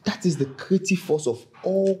 That is the creative force of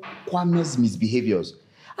all Kwame's misbehaviors.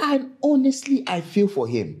 And honestly, I feel for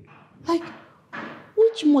him. Like,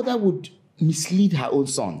 which mother would mislead her own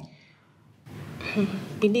son?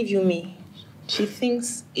 Believe you me, she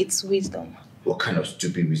thinks it's wisdom. What kind of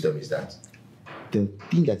stupid wisdom is that? The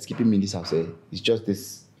thing that's keeping me in this house is just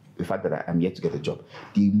the fact that I'm yet to get a job.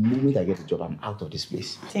 The moment I get a job, I'm out of this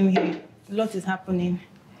place. Same here. A lot is happening.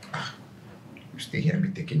 You stay here and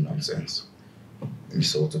be taking nonsense.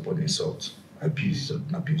 Insult upon insult. Abuses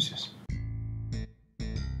upon abuses.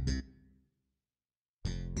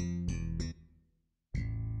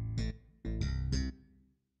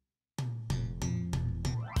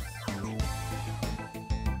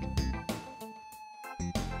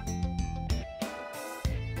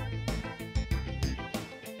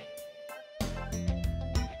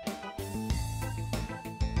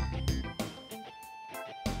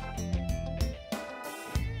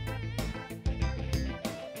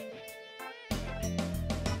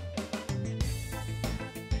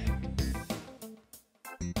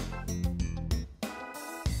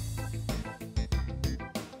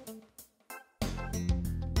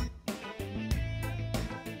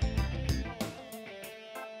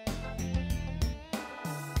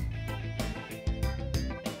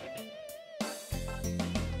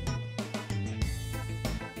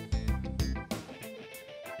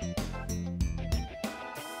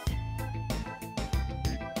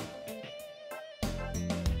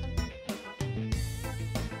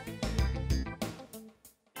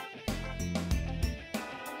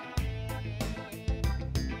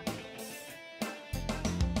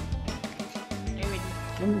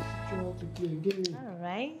 Let me show you how to play. Give me. All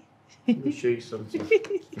right. Let me show you something.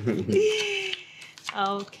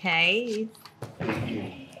 Okay.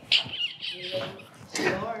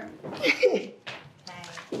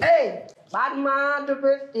 Hey, bad man to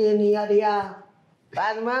put in the area.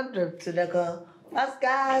 Bad man to the car.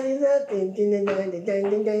 Pascal is a thing.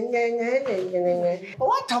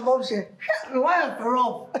 What a bombshell. Why a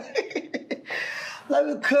rough? Let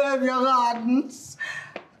me curve your gardens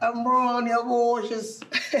and brown your bushes.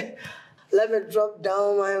 Let me drop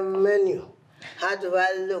down my menu. How do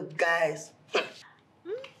I look, guys?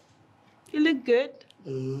 You look good.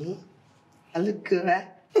 I look good, right?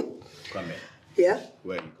 Come here. Yeah?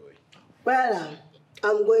 Where are you going? Well,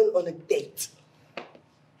 I'm going on a date.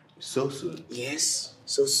 So soon? Yes,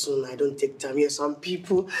 so soon. I don't take time. Yes, some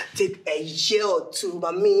people take a year or two,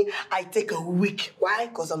 but me, I take a week. Why?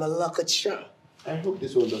 Because I'm a lucky charm. I hope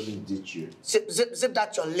this one doesn't ditch you. Zip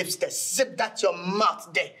that your lips there. Zip that your mouth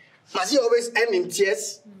there. Must you always end in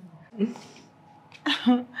tears?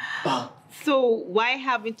 So why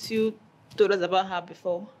haven't you told us about her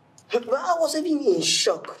before? Well, I was even in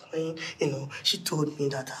shock. She told me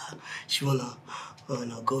that she wanna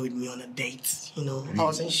go with me on a date. Really? I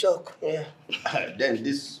was in shock. Yeah. Then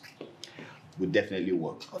this would definitely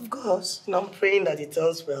work. Of course. I'm praying that it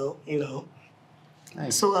turns well.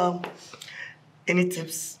 Nice. So, any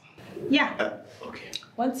tips? Yeah. Okay.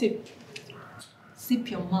 One tip. Sip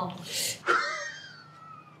your mouth.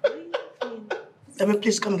 Let me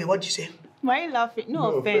please come again. What did you say? Why are you laughing?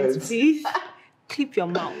 No offense, please. Clip your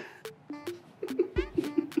mouth.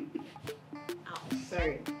 Oh,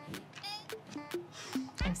 sorry.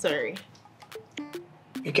 I'm sorry.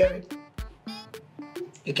 You get it?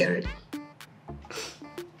 You get it?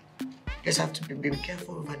 Just have to be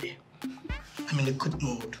careful over there. I'm in a good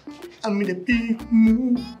mood. I'm in a big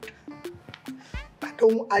mood.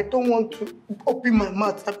 I don't want to open my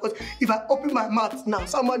mouth because if I open my mouth now,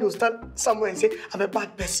 somebody will stand somewhere and say, I'm a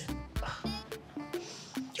bad person.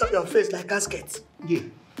 Your face like casket. Yeah.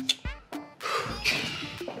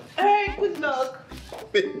 Hey, good luck.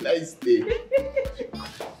 Nice day.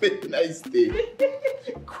 Nice day.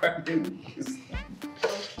 Crying.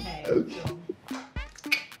 Okay.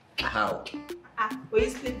 Okay. How? Were you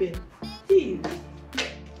sleeping? Please.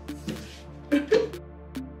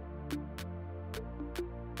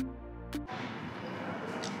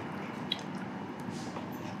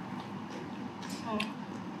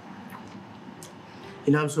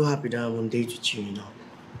 I'm so happy that I'm on date with you,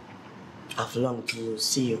 I've longed to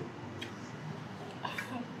see you.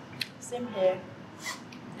 Same here.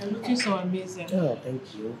 You're looking so amazing. Oh,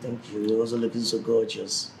 thank you. Thank you. You're also looking so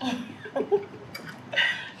gorgeous.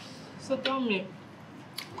 So tell me,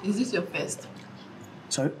 is this your first?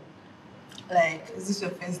 Sorry? Like, is this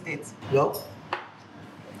your first date? No.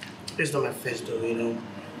 It's not my first though,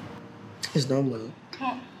 It's normal.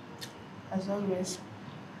 As always,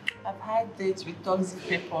 I've had dates with toxic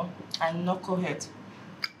people and knuckleheads.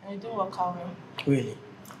 And it didn't work out well. Really?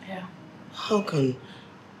 Yeah. How can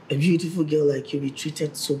a beautiful girl like you be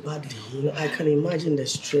treated so badly? I can imagine the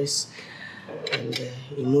stress and the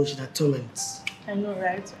emotional torments. I know,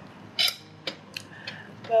 right?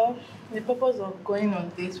 Well, the purpose of going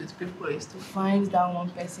on dates with people is to find that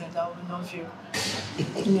one person that will love you.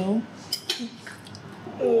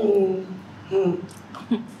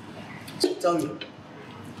 So tell me,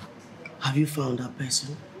 have you found that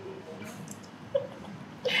person?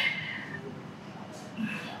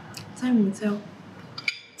 Time will tell.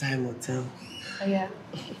 Time will tell. Oh, yeah.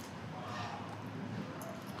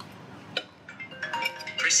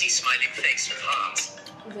 Pretty smiling face with hearts.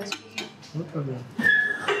 No problem.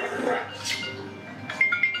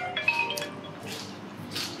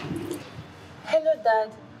 Hello, Dad.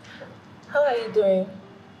 How are you doing?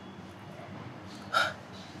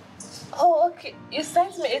 Oh, okay. You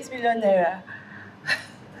sent me 8 million naira.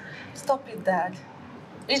 Stop it, Dad.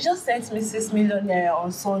 You just sent me 6 million naira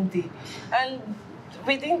on Sunday. And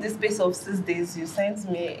within the space of 6 days, you sent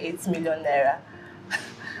me 8 million naira.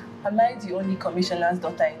 Am I the only commissioner's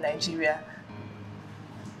daughter in Nigeria?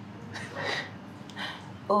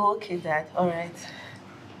 Oh, okay, Dad. All right.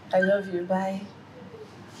 I love you. Bye.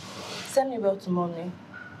 Send me well to mommy.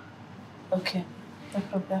 Okay. No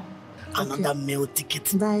problem. Another meal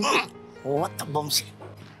ticket. Bye. What a bombshell.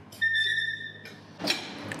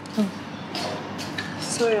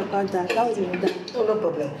 Sorry about that. That was my dad. No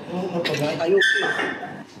problem. No problem. Are you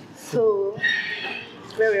okay? So,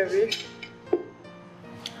 where were we?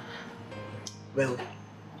 Well,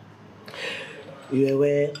 you were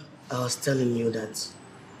where I was telling you that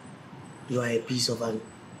you are a piece of an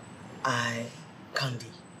eye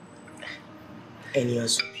candy. And you are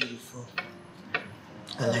so beautiful.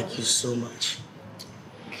 I like you so much.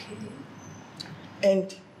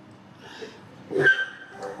 And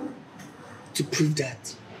to prove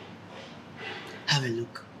that, have a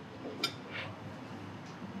look.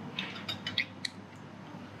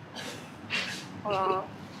 Wow,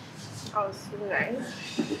 that was so nice.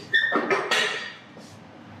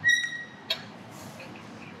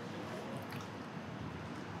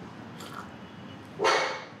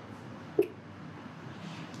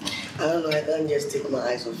 I don't know, I can't just take my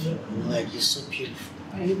eyes off you. Like, you're so beautiful.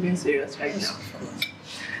 Are you being serious right now? Of course.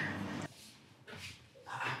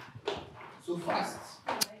 So fast.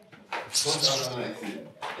 1,019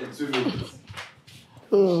 in 2 minutes.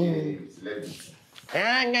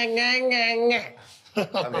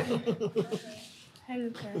 Hello,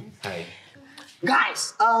 guys. Hi.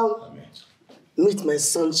 Guys, meet my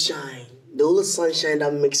sunshine. The only sunshine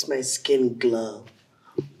that makes my skin glow.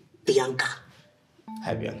 Bianca.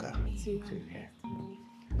 Hi, Bianca.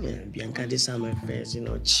 Yeah, Bianca, these are my friends, you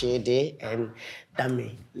know, Chidi and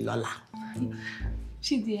Dami Lola.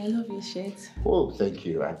 Chidi, I love your shirt. Oh, thank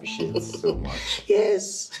you. I appreciate it so much.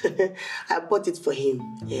 Yes, I bought it for him.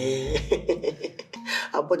 Yeah.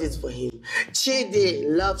 I bought it for him. Chidi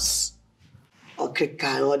loves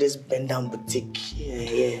Okrika and all this bend down boutique.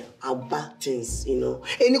 Yeah. I'll buy things, you know.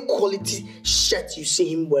 Any quality shirt you see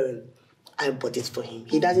him wearing, I bought it for him.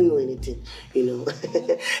 He doesn't know anything, you know.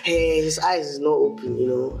 His eyes is not open, you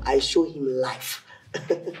know. I show him life.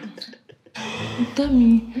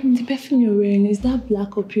 Dami, the perfume you're wearing, is that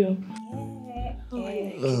black opium?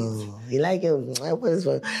 Oh, you like him? I bought it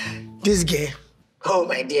for this girl. Oh,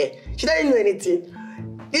 my dear. She doesn't know anything.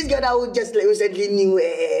 This girl that who just recently knew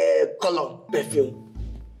cologne perfume.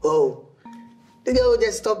 Oh. This girl who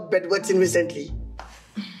just stopped bedwetting recently.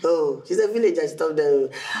 Oh, she's a villager. Stopped there.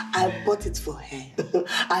 I bought it for her.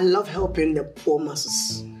 I love helping the poor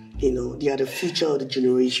masses. You know, they are the future of the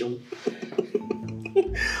generation.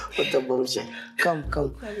 What a bombshell. Come.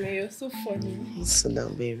 Dami, you're so funny. Sit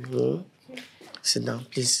down, baby. Sit down,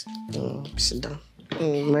 please. Sit down.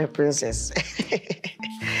 My princess.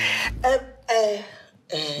 Are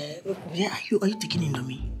you taking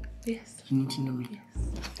Indomie? Yes. You need Indomie?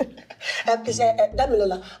 Yes. Please,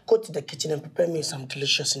 Damilola, go to the kitchen and prepare me some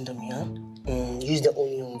delicious Indomie, huh? Use the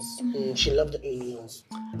onions. She loves the onions.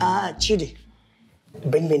 Chidi,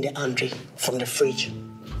 bring me the Andre from the fridge.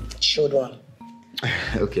 Chilled one.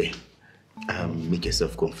 Okay. Make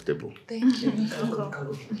yourself comfortable. Thank you.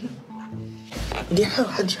 Yeah,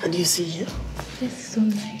 how do you see you? This is so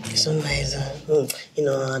nice. It's so nice. You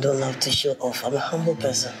know, I don't love to show off. I'm a humble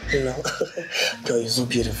person, you know. Girl, you're so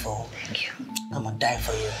beautiful. Thank you. I'm gonna die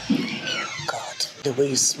for you. Thank you. God, the way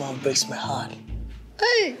you smile breaks my heart.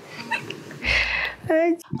 Hey!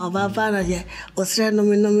 Hey! Oh, Papa, yeah. What's that? No,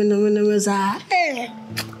 Hey!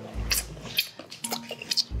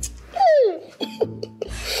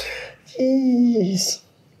 Jeez.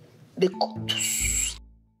 The cactus.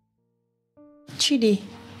 Chidi,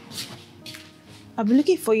 I've been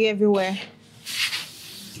looking for you everywhere.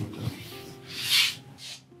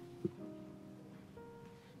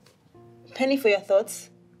 Penny for your thoughts?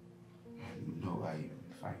 No, I'm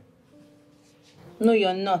fine. No,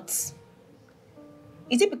 you're not.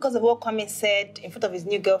 Is it because of what Kwame said in front of his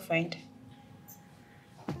new girlfriend?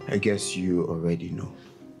 I guess you already know.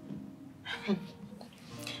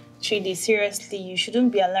 Chidi, seriously, you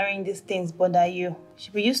shouldn't be allowing these things bother you. You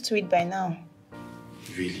should be used to it by now.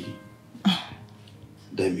 Really?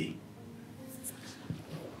 Demi.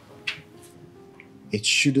 It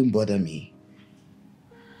shouldn't bother me.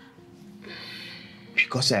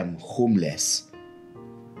 Because I'm homeless.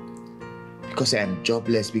 Because I'm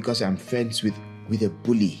jobless. Because I'm friends with a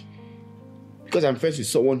bully. Because I'm friends with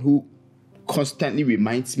someone who constantly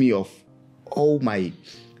reminds me of all my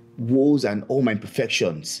woes and all my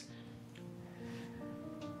imperfections.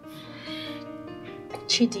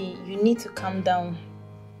 Chidi, you need to calm down.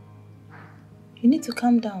 You need to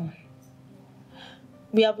calm down.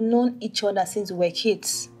 We have known each other since we were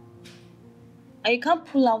kids. And you can't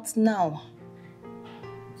pull out now.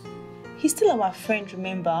 He's still our friend,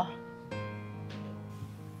 remember?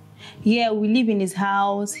 Yeah, we live in his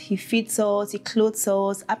house, he feeds us, he clothes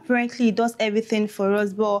us. Apparently, he does everything for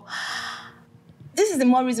us, but this is the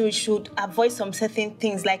more reason we should avoid some certain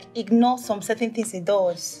things, like ignore some certain things he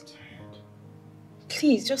does.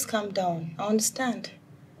 Please, just calm down. I understand.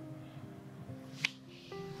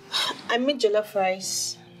 I made jollof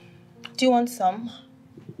rice. Do you want some?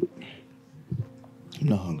 I'm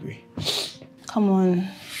not hungry. Come on,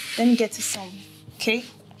 let me get you some, okay?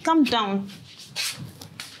 Calm down.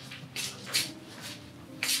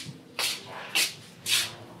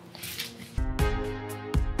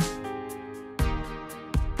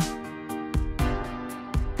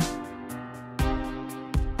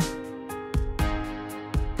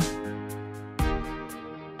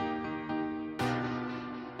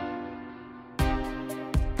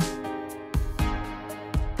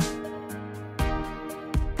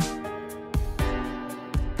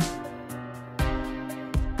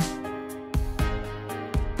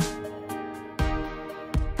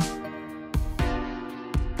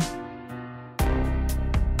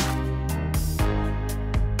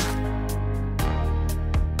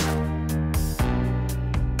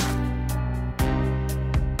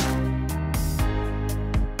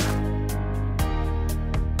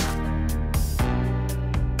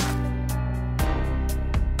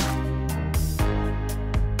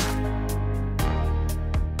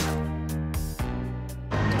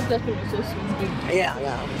 looking so sweet, baby. Yeah.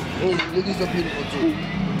 You're looking so beautiful too.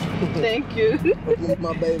 Thank you. This is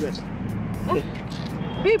my baby.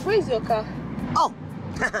 Babe, where's your car? Oh,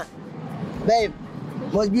 babe,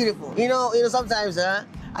 most beautiful. You know, sometimes I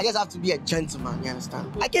just have to be a gentleman, you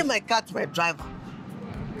understand? I gave my car to my driver.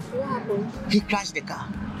 What happened? He crashed the car.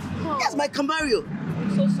 Oh. Yes, my Camaro.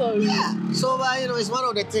 I'm so sorry. Yeah. So, it's one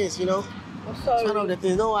of the things, I'm sorry. It's one of the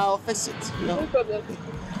things. No, I'll fix it, No problem.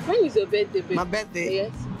 When is your birthday, babe? My birthday?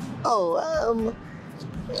 Yes. Oh,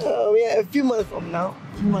 a few months from now.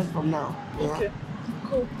 Yeah. Okay.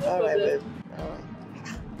 Cool. No All right, problem. babe. All right.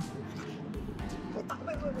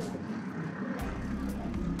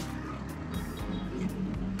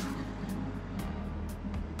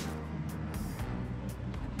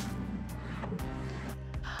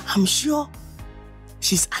 I'm sure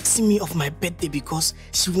she's asking me of my birthday because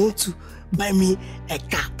she wants to buy me a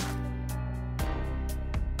car.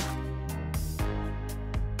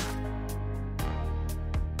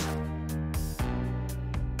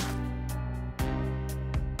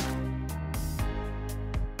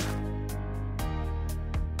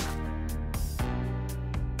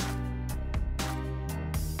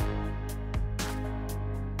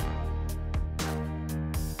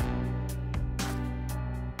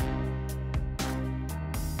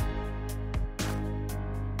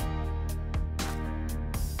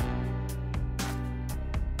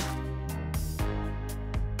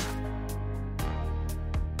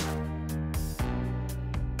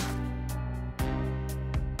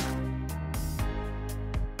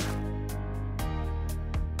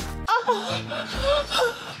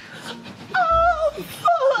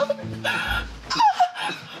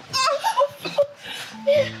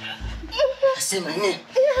 Say my name.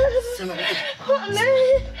 Say my name.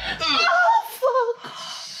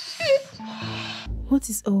 What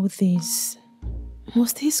is all this?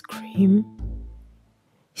 Must he scream?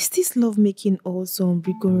 Is this lovemaking also on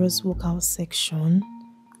rigorous workout section?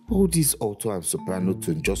 All this alto and soprano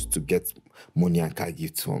tone just to get money and car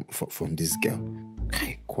gifts from this girl.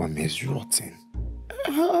 Kai Kwame is rotten.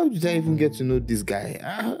 How did I even get to know this guy?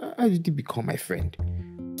 How did he become my friend?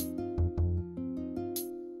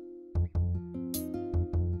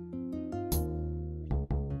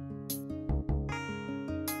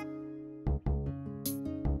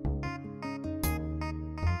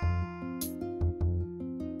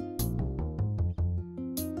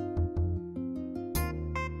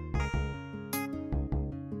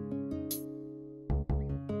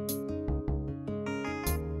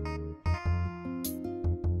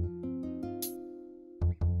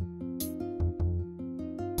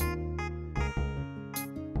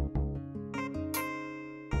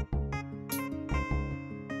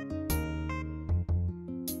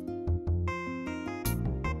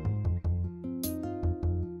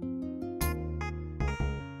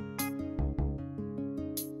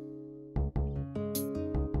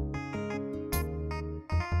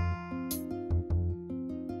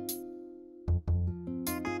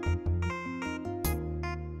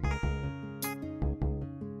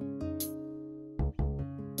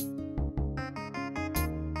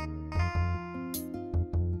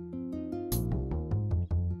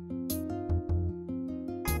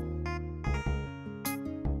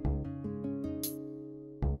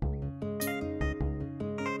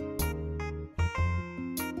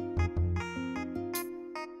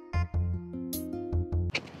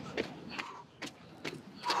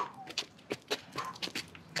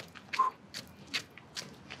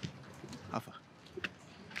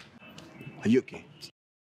 Are you okay?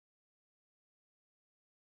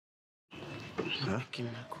 Huh? Give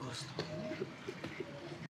me a course.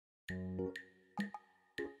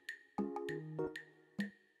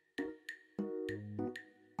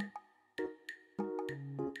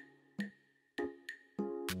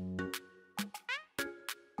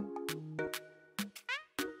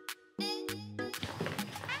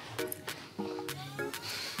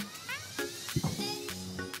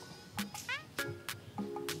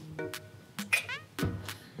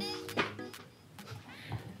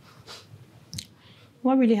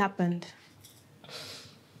 What really happened?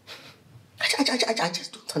 I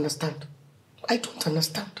just don't understand. I don't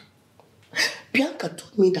understand. Bianca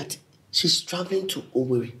told me that she's traveling to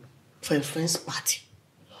Owerri for a friend's party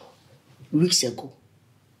weeks ago.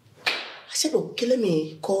 I said, okay, let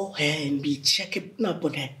me call her and be checking up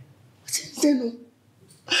on her. I said, no.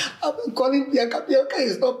 I've been calling Bianca. Bianca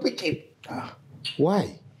is not picking.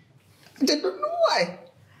 Why? I don't know why.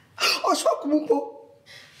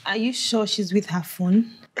 Are you sure she's with her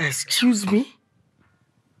phone? Excuse me?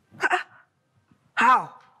 How?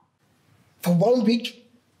 For 1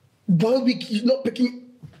 week? 1 week, you're not picking...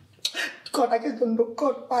 God, I just don't know.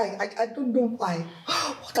 God, why? I don't know why.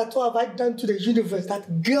 What at all have I done to the universe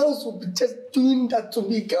that girls will be just doing that to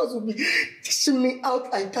me? Girls will be dishing me out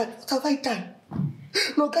like that. What have I done?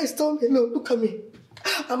 No, guys, tell me. No, look at me.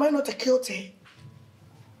 Am I not a cutie?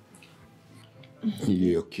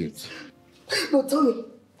 You're cute. No, tell me.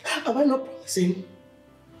 Am I not promising?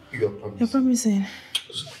 You're promising. You're promising.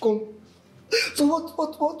 Come. So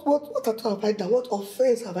what at all have I done? What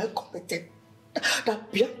offense have I committed?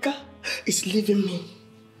 That Bianca is leaving me.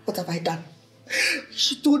 What have I done?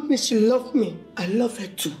 She told me she loved me. I love her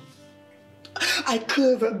too. I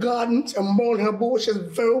curve her gardens and mourn her bushes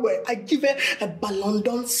very well. I give her a ballon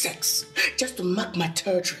d'or sex just to mark my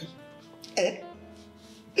territory. Eh?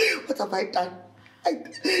 What have I done?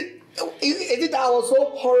 Is it that I was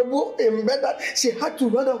so horrible in bed that she had to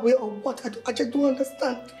run away or what? I just don't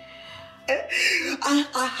understand.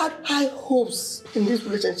 I had high hopes in this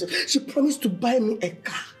relationship. She promised to buy me a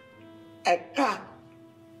car. A car.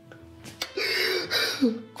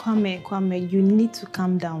 Kwame, you need to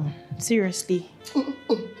calm down. Seriously.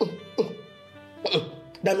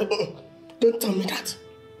 Damn it, don't tell me that.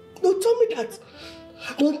 Don't tell me that.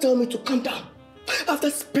 Don't tell me to calm down. After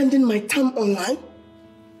spending my time online,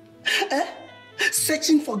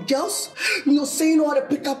 searching for girls, saying all the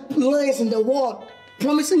pickup lines in the world,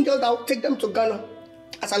 promising girls that I'll take them to Ghana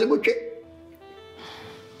as a little kid.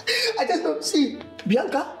 I just don't see.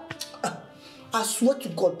 Bianca, I swear to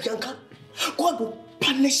God, Bianca, God will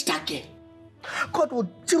punish that girl. God will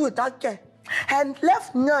deal with that girl. Her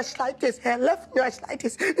left nurse like this,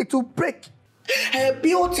 it will break. Her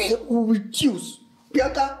beauty will reduce.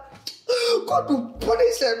 Bianca, God will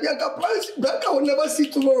punish her. Bianca will never see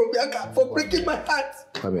tomorrow, Bianca, for breaking my heart.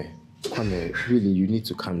 Kwame, really, you need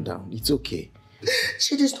to calm down. It's okay.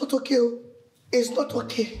 Shit is not okay. It's not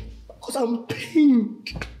okay. Because I'm pained.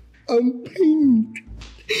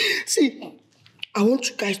 See, I want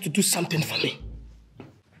you guys to do something for me.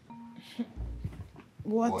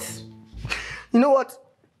 What? You know what?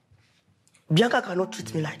 Bianca cannot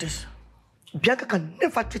treat me like this. Bianca can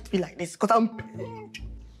never treat me like this because I'm pained.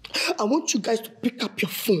 I want you guys to pick up your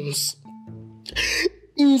phones.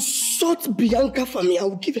 Insult Bianca for me. I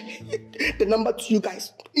will give the number to you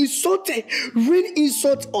guys. Insult her. Rain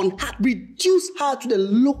insult on her. Reduce her to the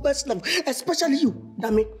lowest level. Especially you,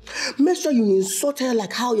 Dami. Make sure you insult her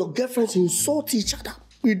like how your girlfriends insult each other.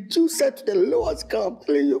 Reduce her to the lowest level. I'm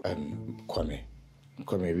telling you.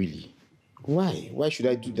 Kwame, really? Why? Why should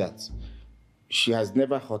I do that? She has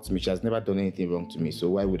never hurt me. She has never done anything wrong to me. So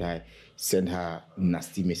why would I send her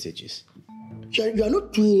nasty messages? You are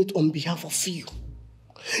not doing it on behalf of you.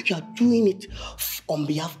 You are doing it on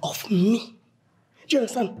behalf of me. Do you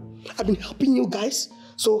understand? I've been helping you guys.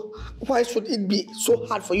 So why should it be so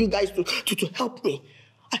hard for you guys to help me?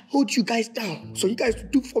 I hold you guys down so you guys to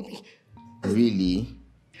do for me. Really?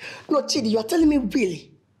 No, Chidi, you are telling me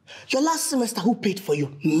really? Your last semester, who paid for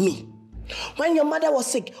you? Me. When your mother was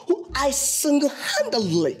sick, who I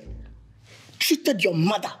single-handedly treated your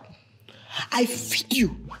mother. I feed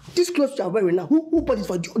you. This clothes you are wearing now, who bought it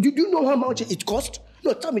for you? Do you know how much it cost?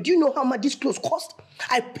 No, tell me, do you know how much this clothes cost?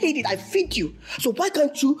 I paid it, I feed you. So why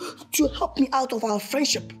can't you help me out of our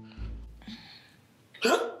friendship?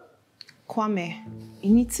 Huh? Kwame,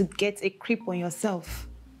 you need to get a grip on yourself.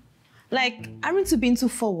 Like, aren't you being too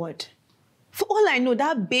forward? For all I know,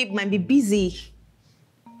 that babe might be busy.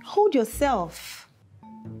 Hold yourself.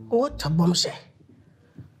 What a bombshell.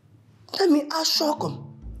 Let me ask Shokum.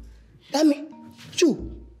 Let me,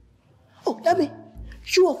 you. Oh, let me,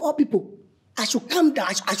 you of all people. I should calm down.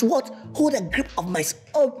 I should what? Hold a grip of myself.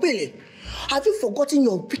 Oh, really? Have you forgotten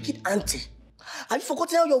your wicked auntie? Have you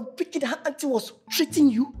forgotten how your wicked auntie was treating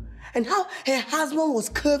you? And how her husband was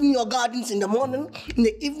curving your gardens in the morning, in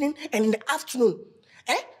the evening, and in the afternoon?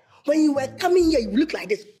 When you were coming here, you look like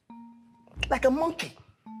this. Like a monkey.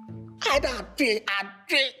 Now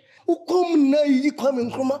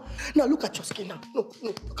look at your skin now. No,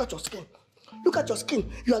 look at your skin. Look at your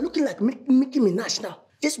skin. You are looking like Mickey Minaj now.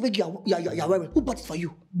 This wig you are wearing, who bought it for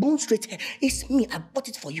you? Bone straight hair. It's me, I bought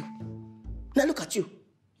it for you. Now look at you.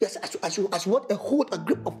 Yes, I should hold a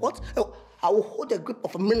grip of what? I will hold a grip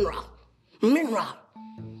of a mineral. Mineral.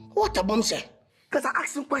 What a bombshell. Because I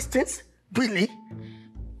asked some questions. Really?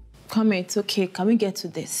 Come here, it's okay. Can we get to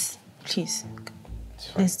this? Please.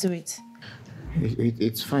 Let's do it.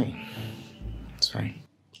 It's fine. It's fine.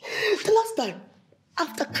 The last time,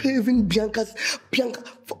 after craving Bianca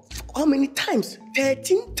for how many times?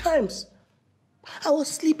 13 times. I was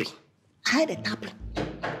sleeping. I had a tapping.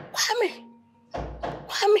 Kwame.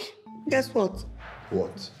 Guess what?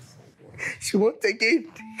 What? She won't again.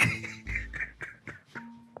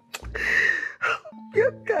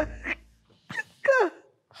 Bianca.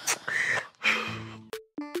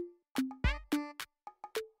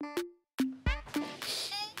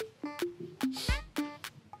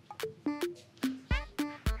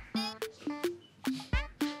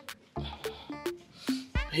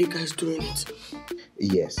 Are you guys doing it?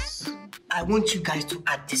 Yes. I want you guys to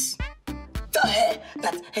add this. Tell her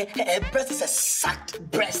that her breast is a sacked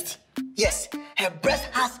breast. Yes, her breast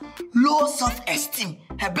has low self-esteem.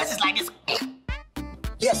 Her breast is like this.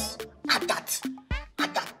 Yes, add that.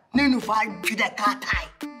 Add that. No, no, if I do the car tie.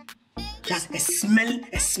 She has a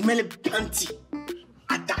smelly panty.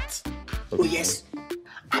 Add that. Okay. Oh yes.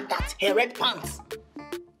 Add that. Her red pants.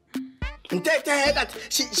 And tell her that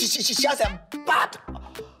she has a bad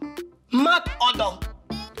mad odor.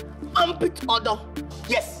 Armpit odor.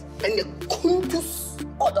 Yes. And the kuntus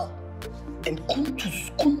odor. And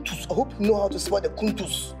kuntus. I hope you know how to spell the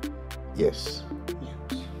kuntus. Yes.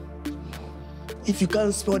 If you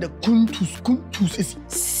can't spell the kuntus is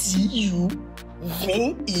C-U-V-E-X.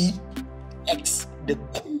 The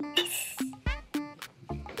kuntus.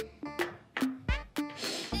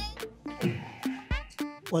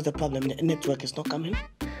 What's the problem? The network is not coming?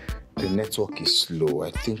 The network is slow.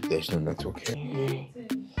 I think there's no network here.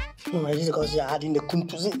 No, it's because you're adding the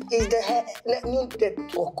kuntus. It's the new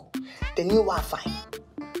network, the new Wi-Fi.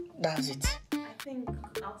 That's it. I think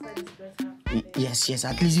outside is better. Yes.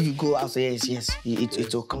 At least if you go outside, yes.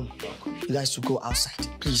 It will come. You guys should go outside,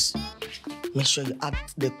 please. Make sure you add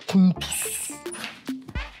the kuntus.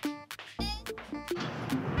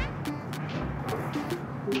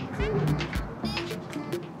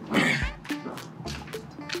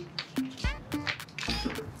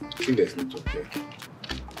 I think there's network here.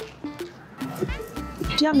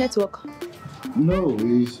 Do you have network? No,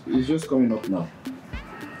 it's just coming up now.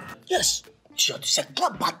 Yes, sure. It's a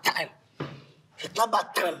club bad time. It's a club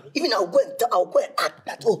bad time. Even I'll go and add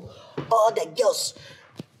that. Oh, all the girls,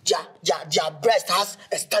 their breast has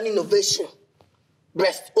a standing ovation.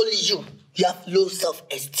 Breast, only you. You have low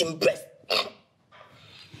self-esteem breast.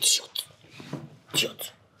 Shut.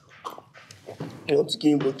 You want to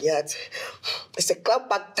give me broken heart? It's a club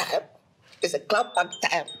bad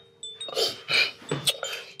time.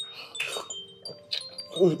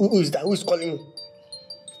 Who is that? Who is calling me?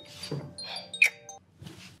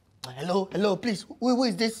 Hello, please. Who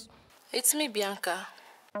is this? It's me, Bianca.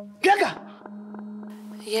 Bianca!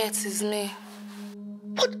 Yes, it's me.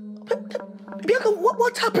 What? Bianca,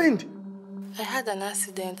 what happened? I had an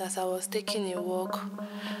accident as I was taking a walk.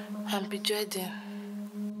 I'm bedridden.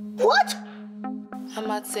 What?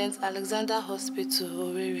 I'm at St. Alexander Hospital,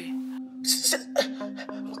 Owerri.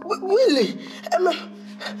 Really?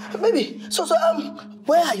 Maybe. So,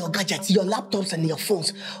 where are your gadgets, your laptops and your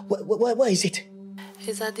phones? Where is it?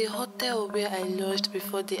 It's at the hotel where I lodged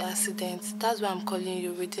before the accident. That's why I'm calling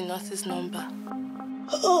you with the nurse's number.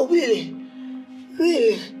 Oh, really?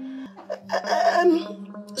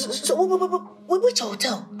 So, which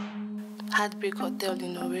hotel? Heartbreak Hotel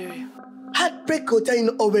in Owerri. Heartbreak Hotel in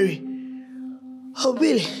Owerri? Oh,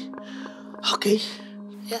 really? Okay.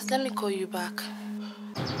 Yes, let me call you back.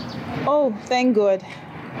 Oh, thank God.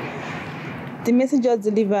 The message was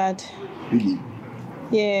delivered. Really?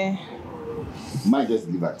 Yeah. Mine just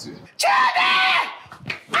delivered too. Hey!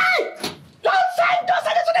 Don't send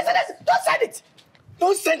it!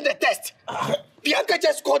 Don't send the test. Bianca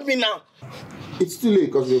just called me now. It's too late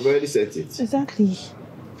because we've already sent it. Exactly.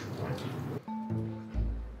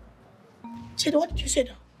 Said, what did you say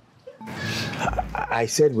now? I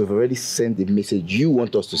said we've already sent the message you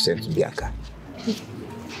want us to send to Bianca.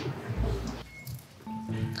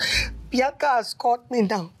 Bianca has called me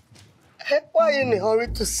now. Why are you in a hurry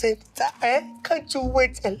to send it? Can't you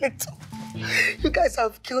wait a little? You guys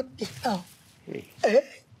have killed me now.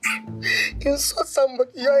 You saw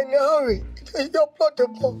somebody, you're in a hurry. You're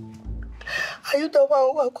applaudable. Are you the one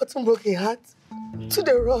who got a broken heart? To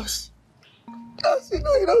the rush. That's, you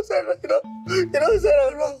don't say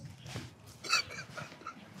that wrong.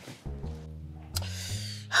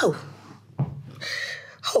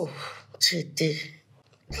 Oh, Chidi.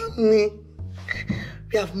 Me.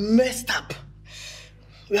 We have messed up.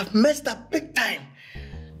 We have messed up big time.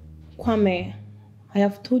 Kwame, I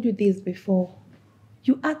have told you this before.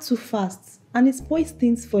 You act too fast, and it spoils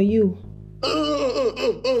things for you.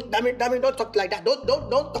 Damn it, don't talk like that. Don't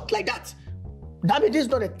talk like that. Damn it, this is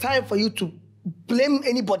not a time for you to blame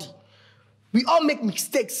anybody. We all make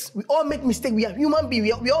mistakes. We are human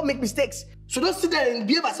beings. We all make mistakes. So don't sit there and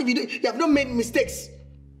behave as if you have not made mistakes.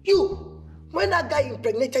 You, when that guy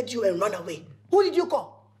impregnated you and ran away, who did you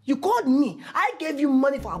call? You called me. I gave you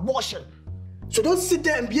money for abortion. So don't sit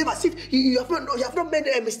there and behave as if you have not made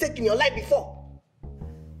a mistake in your life before.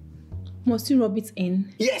 Must you rub it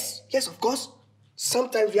in? Yes, of course.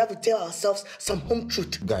 Sometimes we have to tell ourselves some home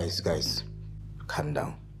truth. Guys, calm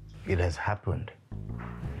down. It has happened.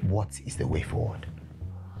 What is the way forward?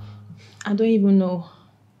 I don't even know.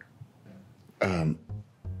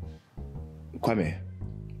 Kwame,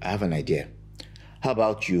 I have an idea. How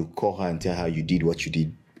about you call her and tell her you did what you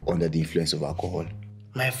did under the influence of alcohol?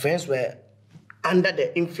 My friends were under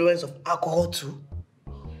the influence of alcohol too?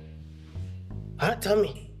 Huh? Tell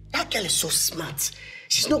me. That girl is so smart.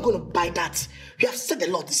 She's not going to buy that. We have said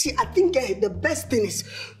a lot. See, I think the best thing is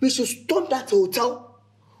we should stop that hotel,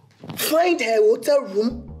 find her hotel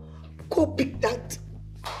room, go pick that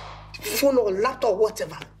phone or laptop or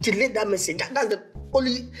whatever, delete that message. That's the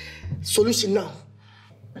only solution now.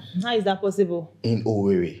 How is that possible? In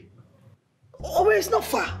Owerri. Owerri is not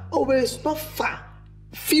far. Owerri is not far.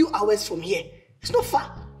 Few hours from here. It's not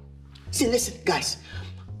far. See, listen, guys.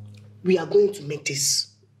 We are going to make this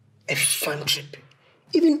a fun trip.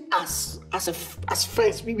 Even as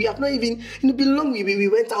friends, we have not even, been long we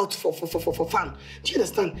went out for fun. Do you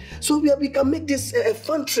understand? So we can make this a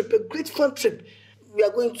fun trip, a great fun trip. We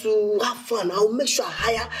are going to have fun. I'll make sure I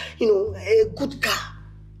hire, a good car.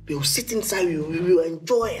 We will sit inside, we will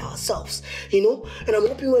enjoy ourselves, And I'm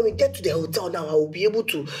hoping when we get to the hotel now, I will be able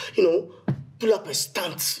to, pull up a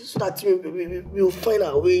stand so that we will find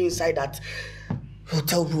our way inside that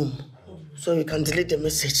hotel room. So you can delete the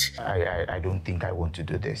message. I don't think I want to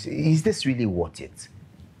do this. Is this really worth it?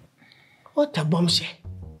 What a bombshell.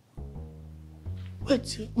 Wait,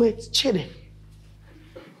 Chidi.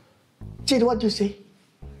 Chidi, what do you say?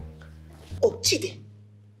 Oh, Chidi,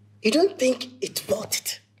 you don't think it's worth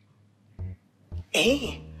it?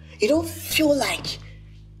 You don't feel like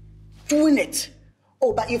doing it.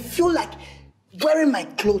 Oh, but you feel like wearing my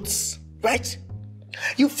clothes, right?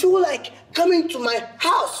 You feel like coming to my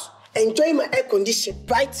house, enjoying my air condition,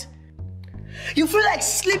 right? You feel like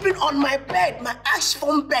sleeping on my bed, my ash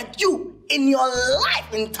foam bed. You, in your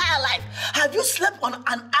life, entire life, have you slept on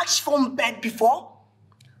an ash foam bed before?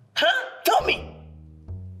 Huh? Tell me.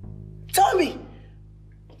 Tell me.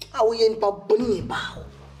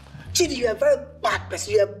 Chidi, you're a very bad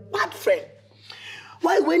person. You're a bad friend.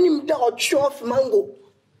 Why when you down off mango?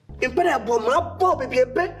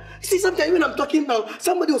 See, sometimes when I'm talking now,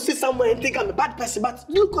 somebody will sit somewhere and think I'm a bad person. But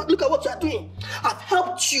look at what you are doing. I've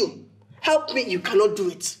helped you. Help me, you cannot do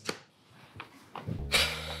it.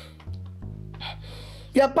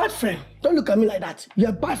 You're a bad friend. Don't look at me like that.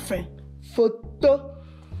 You're a bad friend. Photo.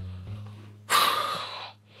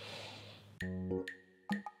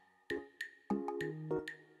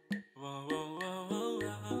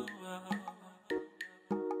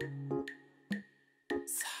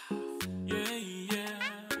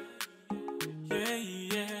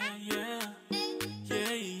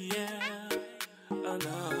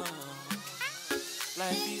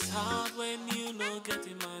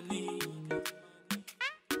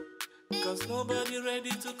 Nobody ready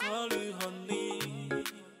to call you honey.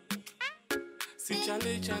 See,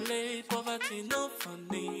 chale, poverty no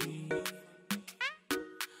funny.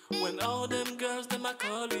 When all them girls, them I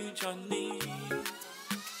call you Johnny.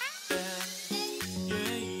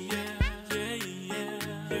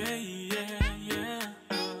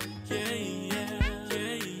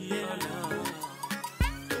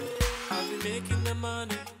 I'll be making the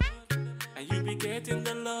money, and you be getting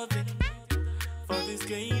the loving. For this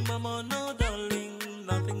game, I'm on no darling.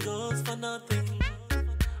 Nothing goes for nothing.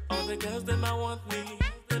 All the girls, them I want me.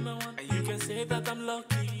 And you can say that I'm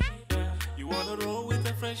lucky. Yeah. You wanna roll with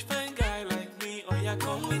a fresh fine guy like me? Oh yeah,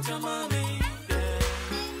 come with your money. Yeah.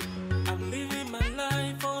 I'm living my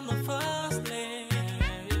life on the fast lane.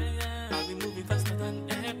 Yeah. I'll be moving faster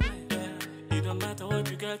than airplane. Yeah. It don't matter what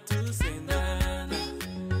you got to say, nah.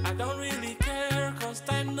 I don't really care, cause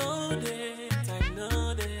time no day.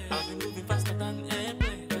 I'll be moving faster than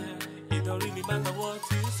airplane. It don't really matter what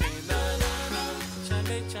you say, nah.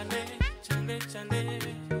 Chale.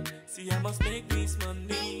 See, I must make this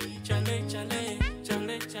money. Chale.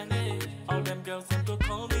 All them girls, them go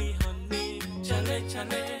call me honey.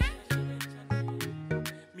 Chale.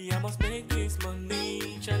 Me, I must make this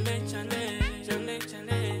money. Chale.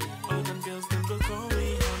 All them girls, them go call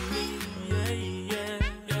me honey. Yeah.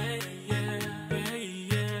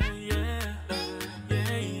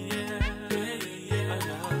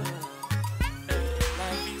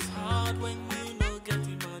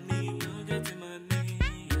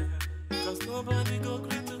 Nobody go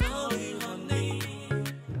quick to call you honey.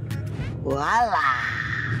 Voila!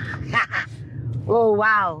 Oh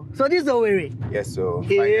wow! So this is Owerri. Yes, so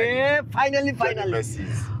Finally.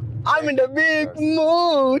 I'm in the big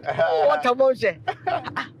mood. What a bombshell!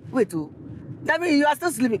 Wait, that means you are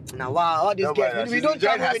still sleeping. Now, wow, all these guests. We don't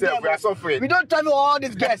travel with them. We are suffering. We don't travel with all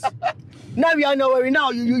these guests. Now we are in Owerri.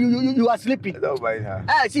 Now you are sleeping. Don't mind her.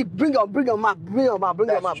 See, bring your map.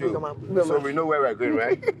 So we know where we're going,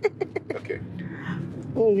 right? Okay.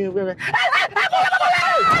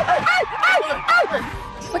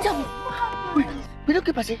 What's up? Wait, we don't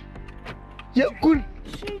keep passing. Yeah, good.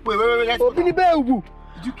 Wait. Open the bell. Did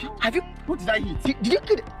you kill? Have you? What did I hit? Did you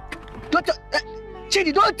kill it? Don't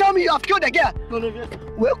Chidi, don't tell me you have killed the girl. No, yes.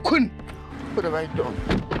 Well, couldn't. What have I done?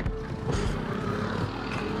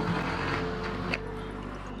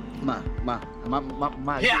 Ma.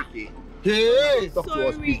 Yeah. Okay. Hey, Talk to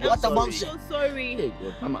us, please. What a bombshell. So sorry. Hey,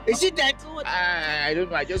 God, Mama. Is she dead? I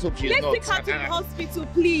don't know. I just hope she's Let's not. take her to the hospital,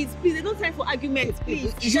 please. Please, there's no time for arguments,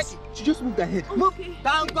 please. She just moved her head. Okay.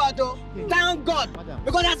 Thank God, though. Thank God. Madam.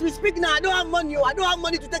 Because as we speak now, I don't have money. I don't have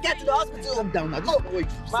money to take her to the hospital. Calm down now. This is not what you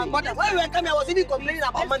My say. mother, when we were coming, I was even complaining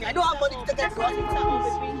about money. I don't have money to take her to the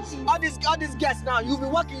hospital. All these guests now, you'll be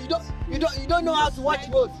working. You don't know how to watch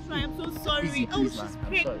roads. I'm so sorry. Please, She's man. I'm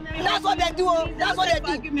pregnant. sorry. That's what they do. That's what they do.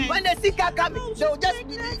 Argument. When they see car coming, they'll just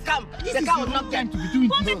come. This The is car the will wrong knock time them. to be doing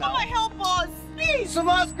Mommy, this come now. and help us, please.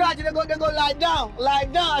 Small scratch, they go lie down.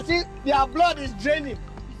 I see their blood is draining.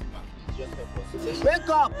 Wake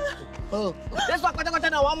up. Oh, that's what I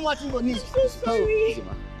now. One more thing on this. So sorry.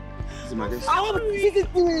 I hope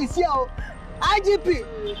CCTV is here. IGP,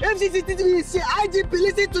 if CCTV is here, IGP,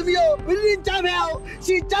 listen to me. We didn't jam her.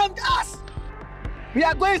 She jammed us. We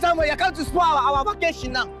are going somewhere. You come to spoil our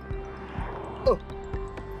vacation now. Oh.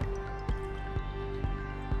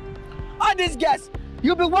 All these guys,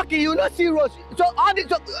 you'll be walking, you'll not see roads. So all this,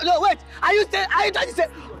 no, wait. Are you trying to say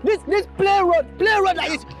this play road like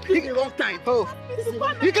this? This is the wrong time. Oh,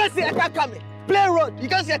 you can't see a car coming. Play road, you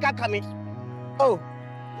can't see a car coming. Oh,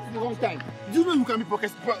 This is the wrong time. Do you know you can be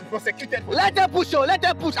prosecuted for let her push, oh, let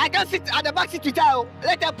her push. I can't sit at the back seat with her. Oh.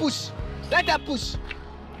 Let her push. Let her push.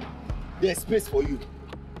 There's space for you.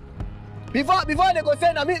 Before they go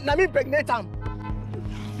say, na me pregnant am.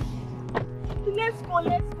 Let's go,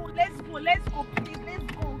 please, let's go.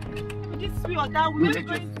 This way or that way, we're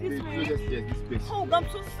going this way. Yes, this place. Oh, I'm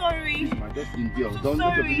so sorry. Ma, just endure. So Don't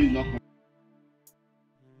let your sorry. baby knock.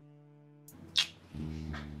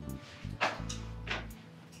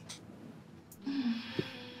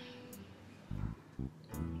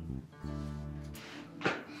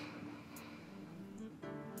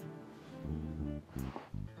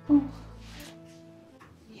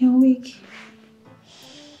 You're weak.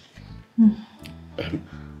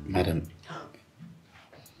 Madam,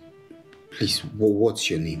 please, what's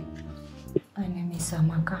your name? My name is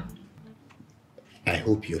Amaka. I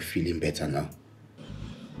hope you're feeling better now.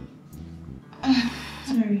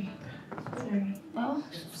 Sorry. Oh,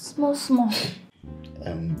 small.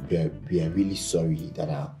 We are really sorry that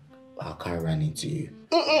our car ran into you.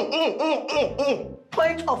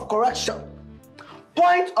 Point of correction.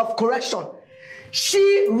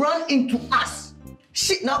 She ran into us.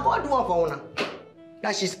 Now God do one for her.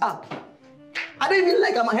 That she's up. I don't even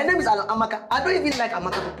like Amaka. Her name is Amaka. I don't even like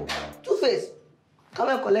Amaka people. Two-Face. Come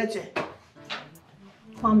and collect her.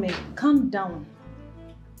 Kwame, calm down.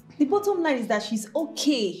 The bottom line is that she's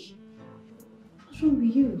okay. What's wrong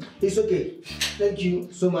with you? It's okay. Thank you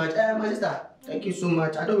so much. My sister, thank you so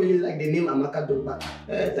much. I don't really like the name Amaka though, but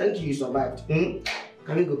thank you survived. Can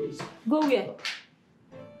we go, please? Go where?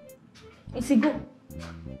 Isi, go.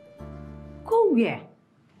 Go where?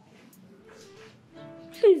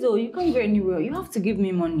 Please, oh, you can't go anywhere. You have to give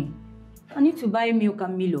me money. I need to buy milk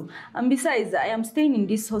and Milo. And besides, I am staying in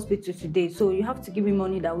this hospital today, so you have to give me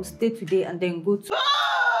money that will stay today and then go to...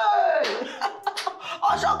 Hey!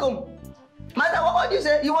 Oh, Shokum! Madam, what do you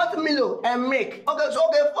say? You want Milo and milk?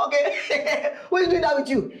 Okay. Who is doing that with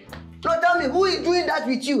you? No, tell me, who is doing that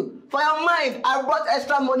with you? For your mind, I brought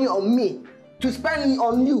extra money on me to spend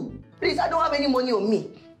on you. Please, I don't have any money on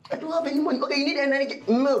me. I don't have any money. Okay, you need energy,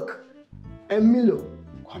 milk and Milo.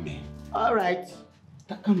 Kwame. All right.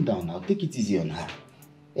 Calm down now. Take it easy on her.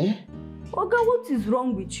 Eh? Oga, what is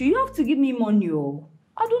wrong with you? You have to give me money, oh.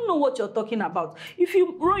 I don't know what you're talking about. If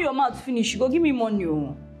you run your mouth finish, you go give me money,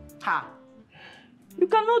 oh. Ha. You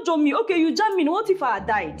cannot join me. Okay, you jam me. What if I had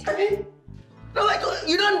died? No, wait,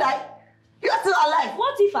 you don't die. You are still alive.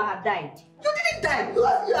 What if I had died? You didn't die. You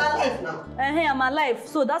are alive now. Hey, I'm alive.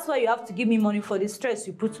 So that's why you have to give me money for the stress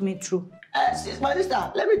you put me through. My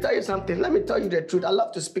sister, let me tell you something. Let me tell you the truth. I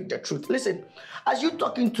love to speak the truth. Listen, as you're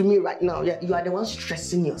talking to me right now, you are the one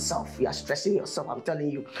stressing yourself. You are stressing yourself, I'm telling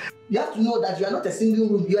you. You have to know that you are not a single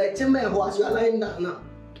room. You are a team member as you are lying down now.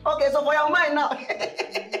 Okay, so for your mind now.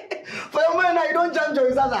 For your mind now, you don't jump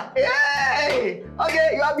your Zaza. Hey!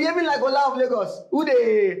 Okay, you are behaving like Ola of Lagos. Who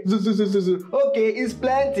they? Okay, it's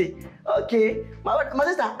plenty. Okay. My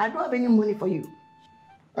sister, I don't have any money for you.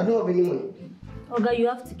 I don't have any money. Oga, you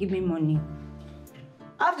have to give me money.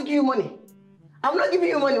 I have to give you money. I'm not giving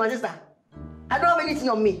you money, my sister. I don't have anything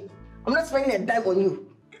on me. I'm not spending a dime on you.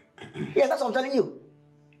 Yes, that's what I'm telling you.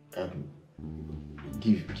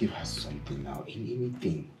 Give her something now.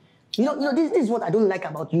 Anything. You know, this is what I don't like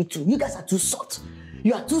about you two. You guys are too soft.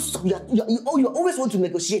 You are too soft. You always want to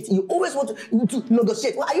negotiate. You always want to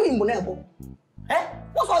negotiate. Why are you in Bonebo? Eh?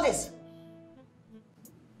 What's all this?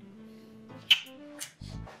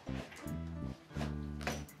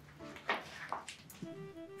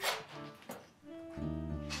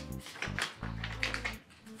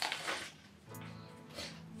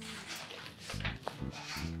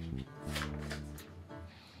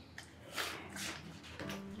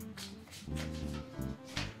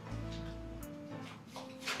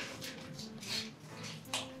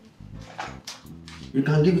 You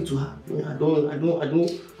can give it to her.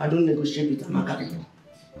 I don't negotiate with Amaka people.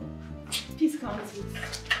 Please come with me.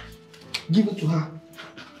 Give it to her.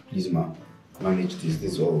 Please, ma. Manage this.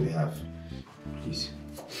 This is all we have. Please.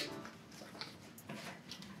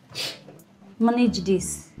 Manage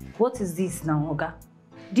this. What is this now, Oga?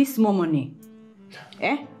 This more money.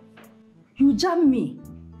 Eh? You jam me.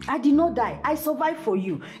 I did not die. I survived for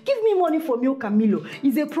you. Give me money for Mio Camilo.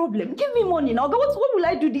 It's a problem. Give me money now. What will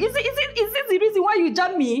I do? Is this the reason why you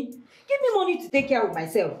jam me? Give me money to take care of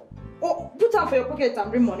myself. Or put out for your pocket and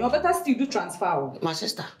bring money. Or better still do transfer. My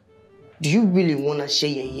sister, do you really want to share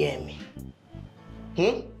and hear me?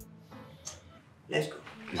 Let's go.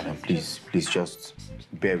 Please, just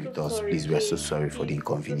bear with us. Sorry, please, we are so sorry for the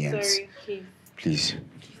inconvenience. Sorry, please.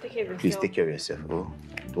 Take care of yourself. Please take care of yourself. Oh,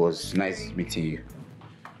 it was nice meeting you.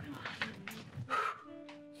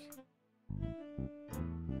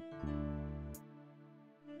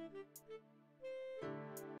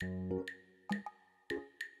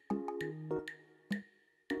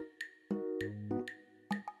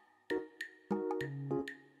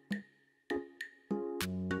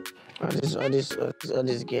 All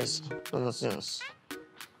these guests, nonsense.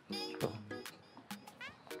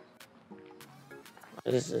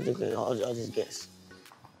 All these guests.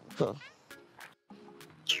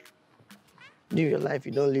 Live your life.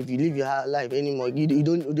 You don't live. You live your life anymore. You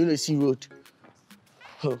don't see road.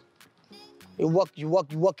 You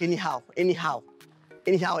walk anyhow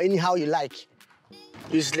you like.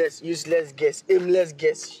 Useless guess, aimless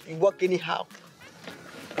guess. You walk anyhow.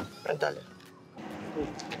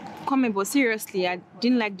 Come on, but seriously, I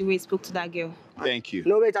didn't like the way you spoke to that girl. Thank you.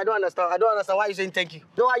 No, wait, I don't understand. Why you saying thank you.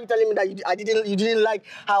 No, why are you telling me that you didn't like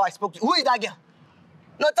how I spoke to you? Who is that girl?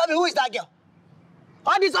 No, tell me, who is that girl?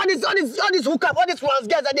 All these hookup, all these girls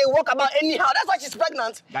that they walk about anyhow. That's why she's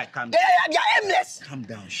pregnant. Guy, calm down. They're aimless. Calm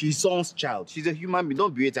down. She's someone's child. She's a human being.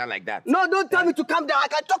 Don't berate her like that. No, don't tell me to calm down. I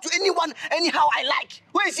can talk to anyone anyhow I like.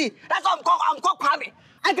 Where is she? That's why I'm called Kwame.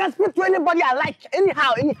 I can speak to anybody I like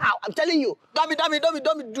anyhow. I'm telling you. Don't be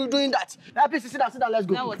doing that. Please sit down. Let's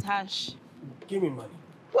go. That was harsh. Give me money.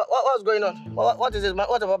 What's going on? What is this?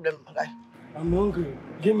 What's the problem, guy? I'm hungry.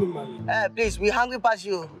 Give me money. Please, we hungry past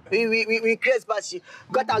you. We crazy past you.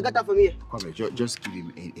 Got out from here. Come here, just give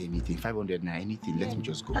him anything. 500 now, anything. Let him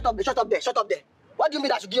just go. Shut up there. What do you mean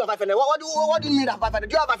that I should give you 500? What do you mean that 500?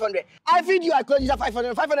 Do you have 500? I feed you, I clothe you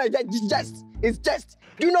 500. 500 is it's just.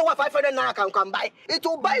 Do you know what 500 now can buy? It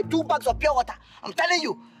will buy 2 bags of pure water. I'm telling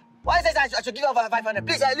you. Why is it I should give you 500?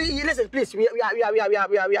 Please, listen, please. We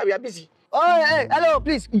are busy. Oh, hey, hello,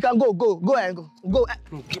 please. You can go and go.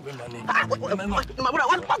 Give me money. What's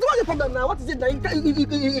the problem now? What is it now? You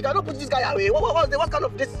cannot put this guy away. What kind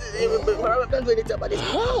of this? Can't do anything about this.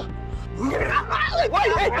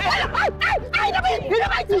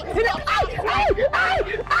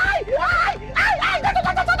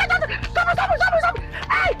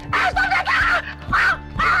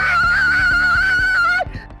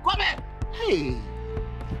 Hey.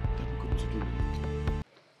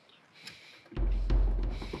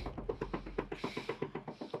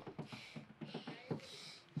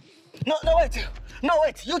 No,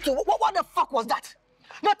 wait. You two, what the fuck was that?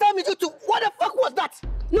 No, tell me, you two, what the fuck was that?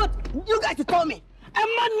 Not you guys to tell me. A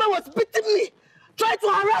madman was beating me, trying to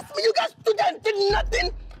harass me. You guys stood there and did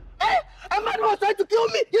nothing. Eh? A madman was trying to kill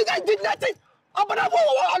me. You guys did nothing.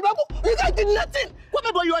 You guys did nothing.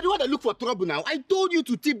 But you are the one that look for trouble now. I told you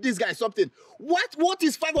to tip this guy something. What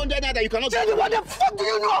is 500 now that you cannot... Tell me, what the fuck do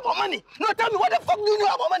you know about money? No, tell me, what the fuck do you know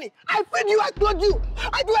about money? I feed you, I clothe you.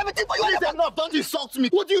 I do everything for you. That's enough. Don't insult me.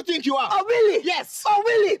 Who do you think you are? Oh, really? Yes. Oh,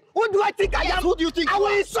 really? Who do I think I am? Who do you think I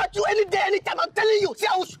will insult you any day, anytime. I'm telling you. See,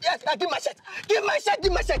 yes, give my shirt. Give my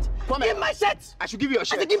shirt. Come give my shirt. I should give you a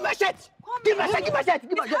shirt. I said, give my shirt. Give my shirt.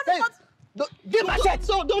 Give my shirt.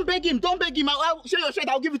 Don't beg him. Don't beg him. I'll share your shirt.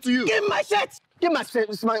 I'll give it to you. Give my shirt. Give my space.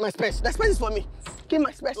 It's my space. The space is for me. Give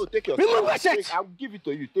my space. Oh, take your Remove my shirt. I'll give it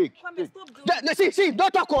to you. Take. See,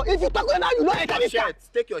 don't talk. If you talk now, you know enter this car.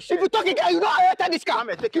 Take your shirt. If you talk again, you know enter this car.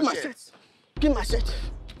 Give my shirt. Give my shirt.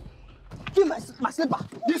 Give my slipper.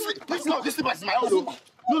 This slipper is my own.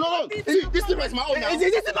 No. See, this slipper is my own now.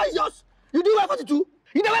 This slipper is yours. You do wear 42.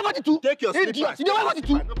 You don't wear 42. Take your slipper. You don't wear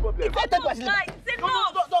 42. No problem. If I take my slipper.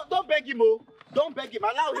 Don't beg him, oh. Don't beg him.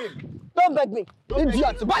 Allow him. Don't beg me.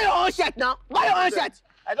 Idiot. Buy your own shirt now. Buy your own shirt.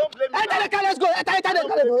 I don't blame you. Enter the car. Let's go. Enter the car.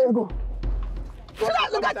 Let's go.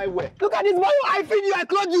 Look at this boy. I feed you. I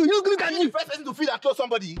clothe you. Look at you. The first person to feed and clothe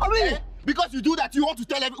somebody. Oh really? Because you do that, you want to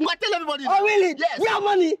tell everybody. Tell everybody. Oh really? Yes. You have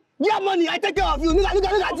money. You have money. I take care of you. Look at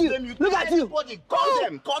you. Look at you.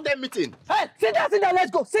 Call them meeting. Hey, sit down.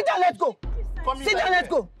 Let's go. Sit down. Let's go. Sit down. Let's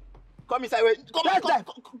go. Come inside. Wait. Let's drive.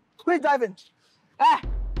 Who's driving?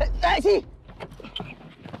 Hey, see.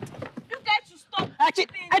 You guys should stop.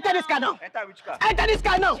 Enter this car now. Enter which car? Enter this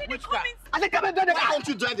car now. Which car? I said come and drive the car. Why don't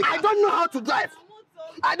you drive the car? I don't know how to drive.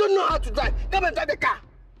 I don't know how to drive. Come and drive the car.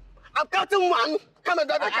 I'm counting 1. Come and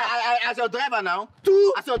drive the car. As your driver now?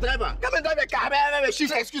 2. As your driver? Come and drive the car.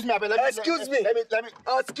 Excuse me. Excuse me. Excuse me.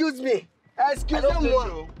 Excuse me. I don't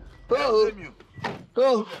blame you.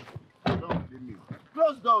 Go. I don't blame you.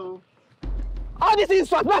 Close door. All these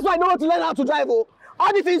insults. That's why I don't want to learn how to drive. Oh.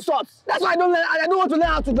 All these insults. That's why I don't want to learn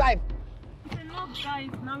how to drive. It's enough, guys.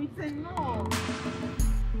 Now it's enough.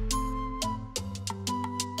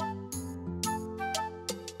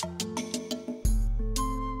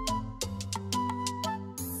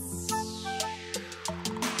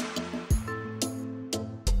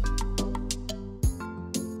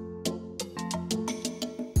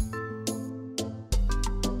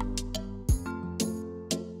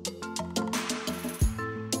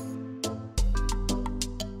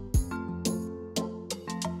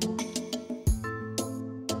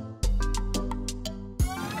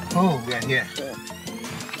 Oh, we are here.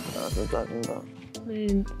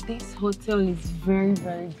 Man, this hotel is very,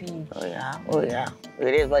 very big. Oh yeah.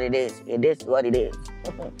 It is what it is.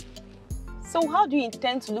 So how do you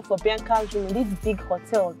intend to look for Bianca's room in this big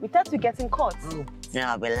hotel without you getting caught?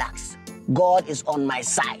 Yeah, relax. God is on my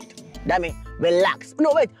side. That means relax.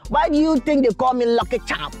 No, wait. Why do you think they call me Lucky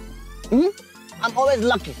Charm? I'm always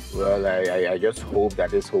lucky. Well, I just hope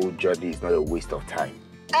that this whole journey is not a waste of time.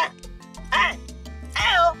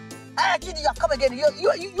 Kid, you have come again. You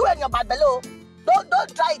and your bad below.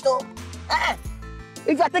 Don't try it, oh.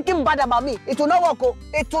 If you're thinking bad about me, it will not work, oh.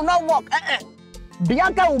 It will not work.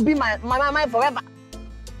 Bianca will be my mind forever.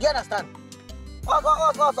 You understand?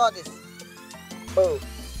 What's all this? Oh.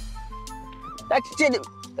 That's it.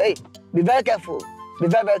 Hey, be very careful. Be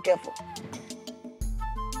very, very careful.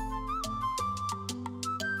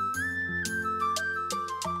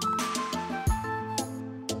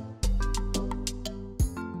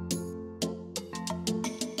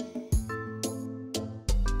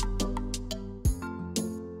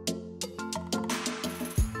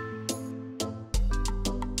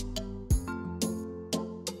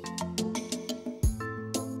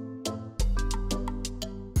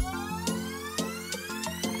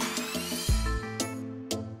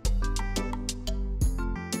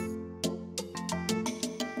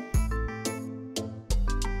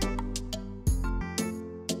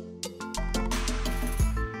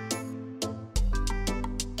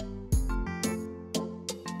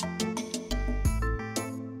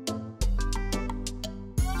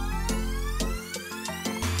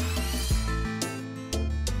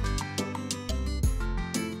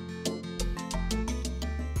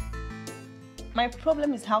 My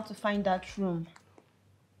problem is how to find that room.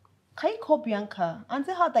 Can you call Bianca and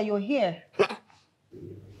tell her that you're here?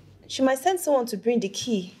 She might send someone to bring the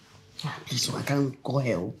key. Please, so I can't call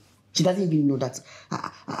her. She doesn't even know that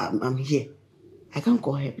I'm here. I can't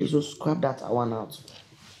call her. Please, just scrap that one out.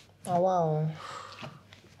 Oh, wow.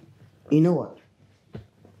 You know what?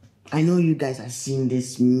 I know you guys are seeing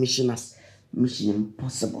this mission as mission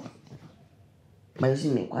impossible. But you see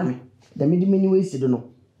me, Kwame, there may be many ways you don't know.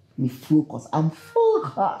 Me focus. I'm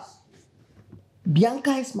focused.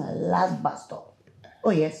 Bianca is my last bus stop.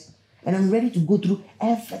 Oh yes. And I'm ready to go through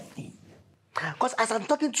everything. Because as I'm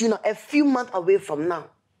talking to you now, a few months away from now,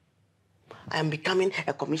 I am becoming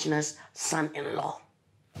a commissioner's son-in-law.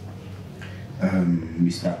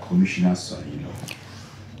 Mr. Commissioner's son-in-law,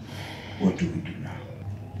 what do we do now?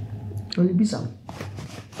 Only be some.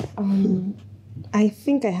 I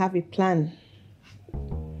think I have a plan.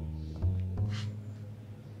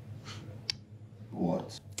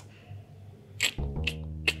 What?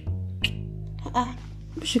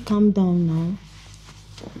 You should calm down now.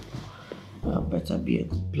 better be a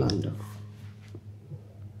good plan though.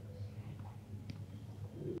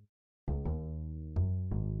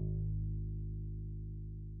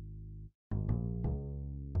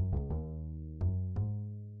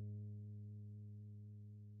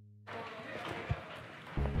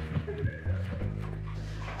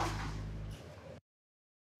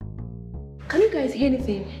 Can you guys hear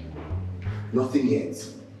anything? Nothing yet.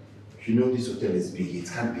 You know this hotel is big, it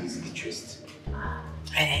can't be easily traced.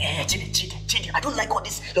 Hey, Chidi, I don't like all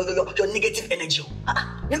this, your negative energy.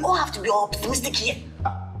 We all have to be optimistic here.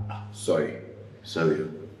 Sorry.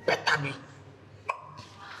 Better be.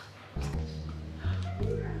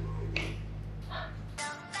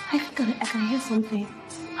 I think I can hear something.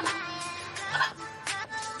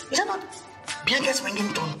 Is that not Bianca's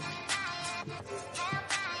ringing tone?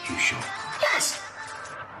 You sure? Yes.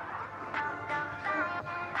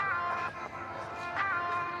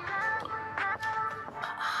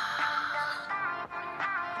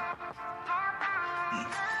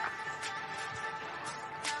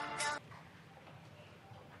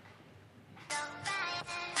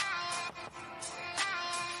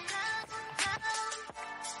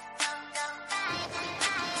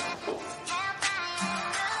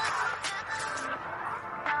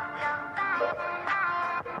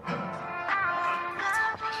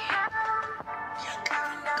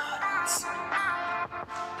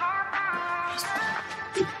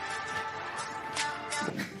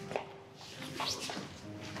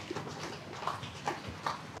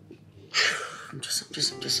 I'm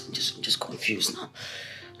just confused now.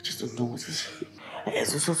 I just don't know what is.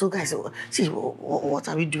 So guys, see, what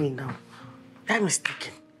are we doing now? I'm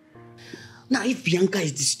mistaken. Now, if Bianca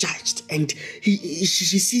is discharged and she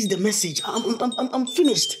sees the message, I'm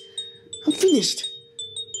finished. I'm finished.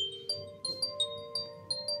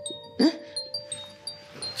 Huh?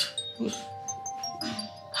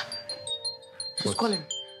 She's calling.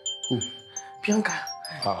 Who? Bianca.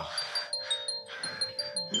 Ah.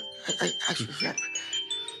 I should flag.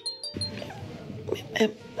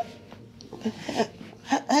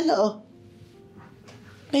 Hello.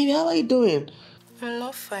 Baby, how are you doing? I'm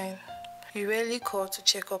not fine. You rarely call to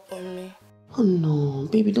check up on me. Oh no,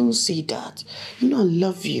 baby, don't say that. You know I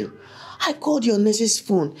love you. I called your nurse's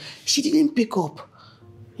phone. She didn't pick up.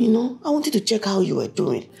 You know, I wanted to check how you were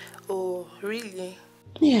doing. Oh, really?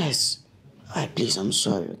 Yes. Alright, please, I'm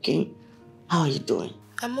sorry, okay? How are you doing?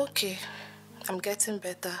 I'm okay. I'm getting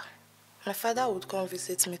better. My father would come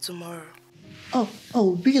visit me tomorrow.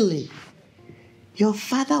 Oh, really? Your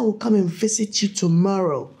father will come and visit you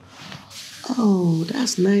tomorrow. Oh,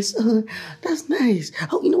 that's nice. That's nice.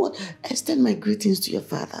 Oh, you know what? Extend my greetings to your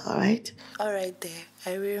father, all right? All right, there.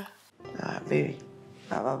 I will. Baby.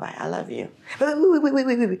 Bye. I love you.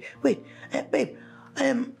 Wait. Babe,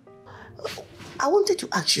 I wanted to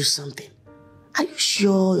ask you something. Are you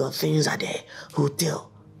sure your things at the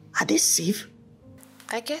hotel, are they safe?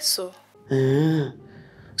 I guess so.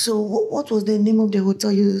 So what was the name of the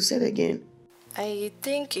hotel you said again? I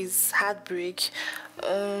think it's Heartbreak.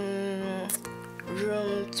 Room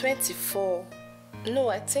 24. No,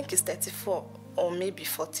 I think it's 34 or maybe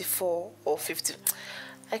 44 or 50.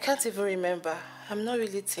 I can't even remember. I'm not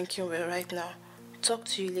really thinking well right now. Talk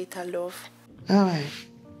to you later, love. All right.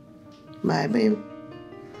 Bye, babe.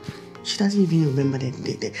 She doesn't even remember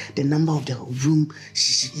the number of the room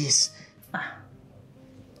she is.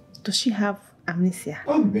 Does she have amnesia?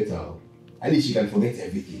 Oh, better. At least she can forget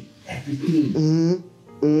everything.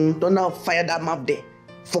 Don't now fire that map there.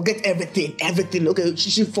 Forget everything. Okay, she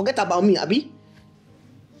should forget about me, Abby.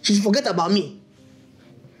 She should forget about me.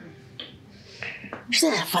 She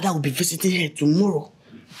said her father will be visiting her tomorrow.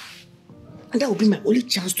 And that will be my only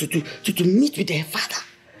chance to meet with her father.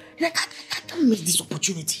 And I can't miss this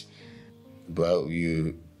opportunity. Well,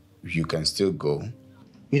 you can still go.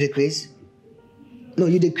 You the craze? No,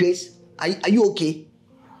 you the craze? Are you okay?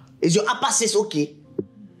 Is your upper sis okay?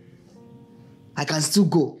 I can still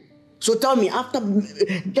go. So tell me, after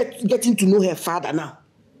getting to know her father now,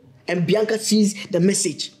 and Bianca sees the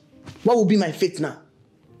message, what will be my fate now?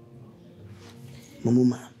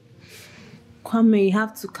 Mamuma. Kwame, you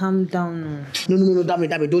have to calm down. No, damn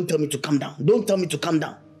it, don't tell me to calm down. Don't tell me to calm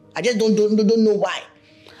down. I just don't know why.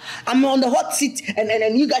 I'm on the hot seat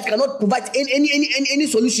and you guys cannot provide any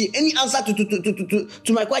solution, any answer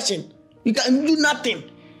to my question. You can do nothing.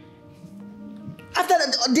 After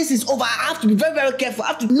this is over, I have to be very, very careful. I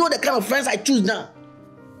have to know the kind of friends I choose now.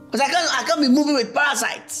 Because I can't be moving with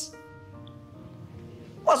parasites.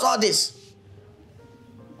 What's all this?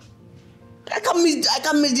 I can't miss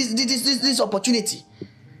this opportunity.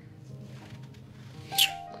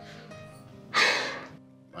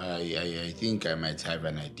 I think I might have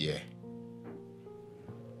an idea.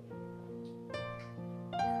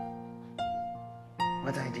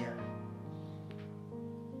 What idea?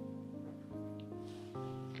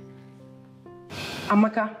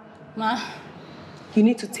 Amaka. Ma. You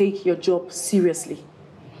need to take your job seriously.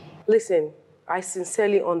 Listen, I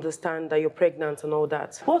sincerely understand that you're pregnant and all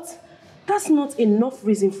that, but that's not enough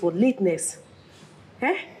reason for lateness.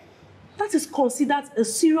 Eh? That is considered a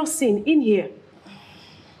serious sin in here.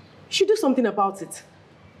 You should do something about it.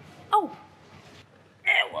 Oh.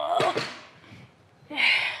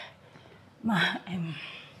 Ma,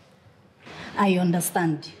 I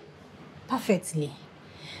understand perfectly.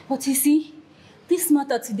 But you see, this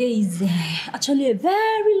matter today is actually a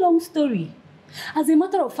very long story. As a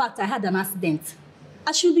matter of fact, I had an accident.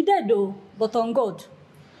 I should be dead though, but on God.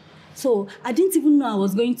 So I didn't even know I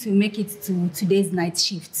was going to make it to today's night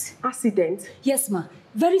shift. Accident? Yes, ma.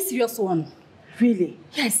 Very serious one. Really?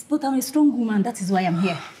 Yes, but I'm a strong woman. That is why I'm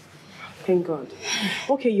here. Thank God.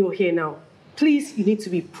 Okay, you're here now. Please, you need to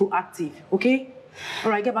be proactive, okay?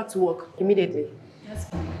 All right, get back to work immediately.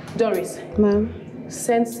 Yes, ma'am. Doris. Ma'am.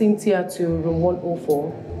 Send Cynthia to room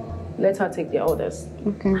 104. Let her take the orders.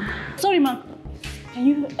 Okay. Sorry, ma'am. Can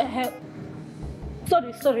you help?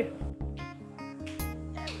 Sorry.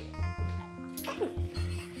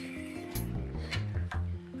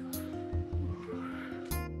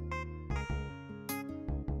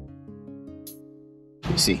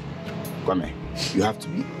 See, Kwame, you have to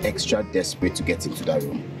be extra desperate to get into that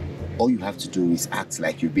room. All you have to do is act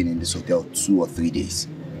like you've been in this hotel 2 or 3 days.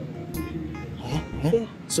 Yeah.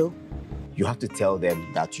 So, you have to tell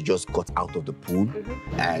them that you just got out of the pool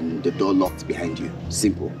and the door locked behind you.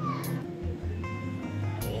 Simple.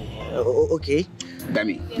 Okay.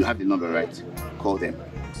 Dami, you have the number, right? Call them.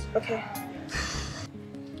 Okay.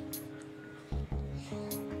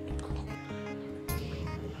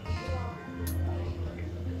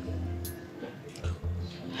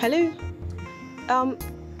 Hello?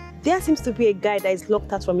 There seems to be a guy that is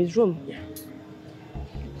locked out from his room. Yeah.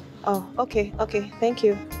 Oh, okay, thank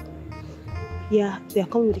you. Yeah, they are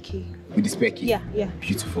coming with the key. With the spare key? Yeah.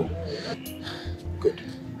 Beautiful. Good.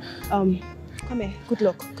 Come here. Good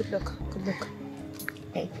luck.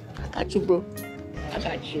 Hey, I got you, bro. I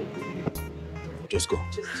got you. Just go.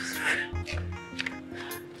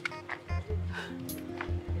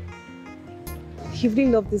 You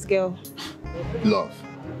really love this girl. Love.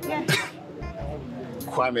 Yeah.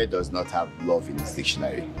 Kwame does not have love in his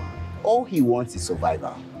dictionary. All he wants is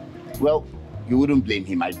survival. Well, you wouldn't blame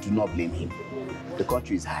him. I do not blame him. The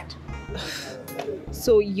country is hard.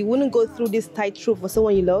 So you wouldn't go through this tightrope for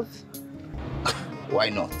someone you love? Why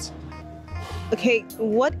not? Okay,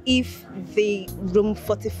 what if the room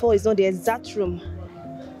 44 is not the exact room?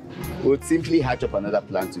 We'll simply hatch up another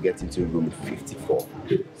plan to get into room 54.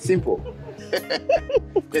 Simple.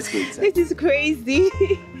 Let's go inside. This is crazy.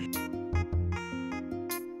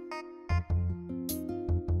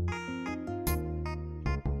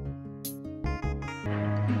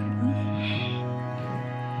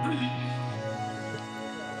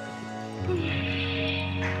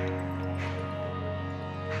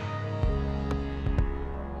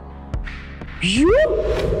 You?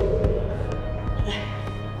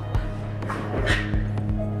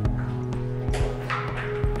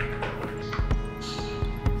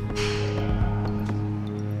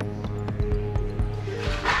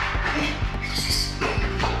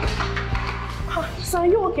 So are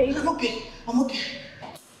you okay?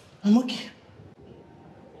 I'm okay.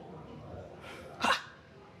 Ha!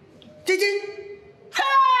 Titi! Hey!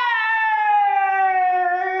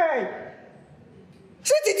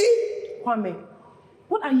 See, Titi? Kwame,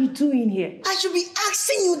 what are you doing here? I should be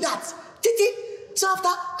asking you that. Titi, so after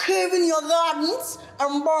curving your gardens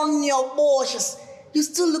and burning your bushes, you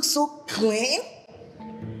still look so clean?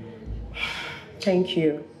 Thank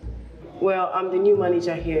you. Well, I'm the new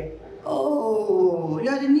manager here. Oh,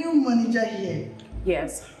 you're the new manager here.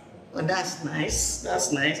 Yes. Oh, that's nice.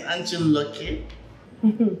 Aren't you lucky?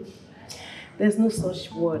 There's no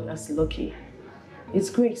such word as lucky. It's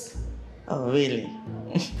grace. Oh, really?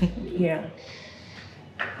 Yeah.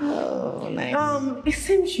 Oh, nice. It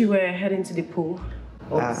seems you were heading to the pool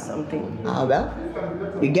or something. Well,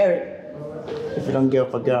 you get it. If you don't get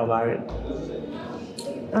up, forget about it.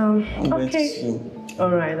 Okay. All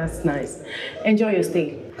right, that's nice. Enjoy your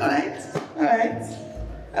stay. All right.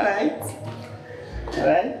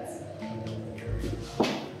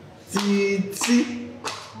 Titi.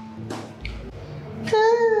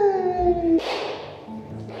 Hey.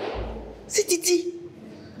 See, Titi,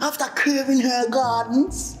 after curving her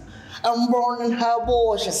gardens and burning her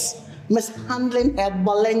bushes, mishandling her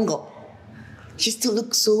balengo, she still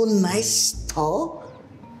looks so nice, tall.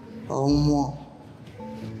 Oh, more.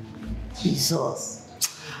 Jesus.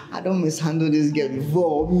 I don't mishandle this girl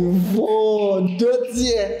before.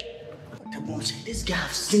 Dirty. This guy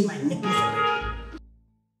have seen my nipples already.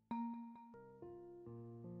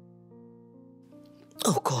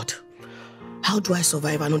 Oh God, how do I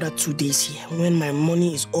survive another 2 days here when my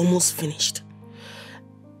money is almost finished?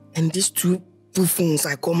 And these two phones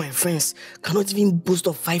I call my friends cannot even boast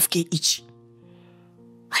of 5K each.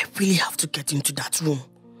 I really have to get into that room.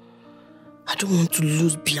 I don't want to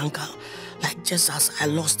lose Bianca, like just as I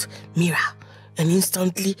lost Mira and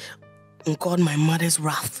instantly incurred my mother's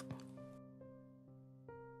wrath.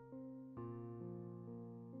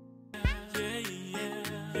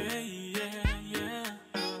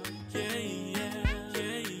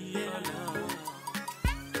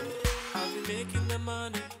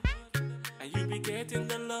 Getting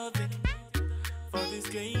the loving for this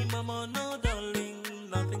game. I'm on, no darling.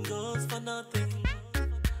 Nothing goes for nothing.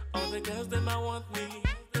 All the girls they might want me,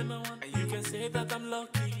 and you can say that I'm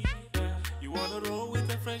lucky. Yeah. You wanna roll with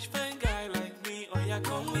a fresh fine guy like me, or yeah,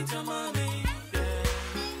 come with your money. Yeah.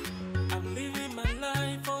 I'm living my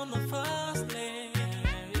life on the fast lane.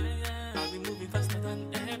 Yeah. I'll be moving faster than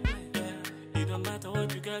airplane. Yeah. It don't matter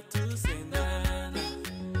what you got to say. Nah.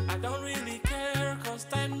 I don't really care, cause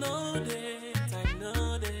time no day.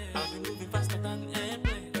 I'll be moving faster than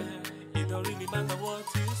airplane. It don't really matter what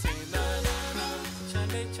you say. Nah, nah, nah.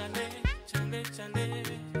 Chale, chale, chale, chale.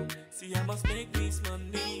 See, I must make this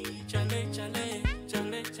money. Chale, chale,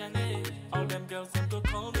 chale, chale. All them girls them go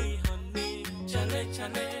call me honey. Chale,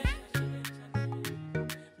 chale.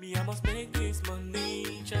 Me, I must make this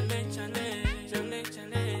money. Chale, chale, chale,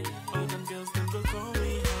 chale. All them girls them go call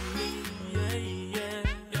me honey. Yeah,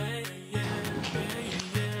 yeah, yeah, yeah, yeah,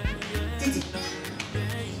 yeah. Titi.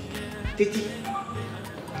 Titi.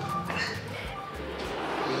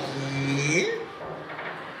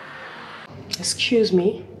 Excuse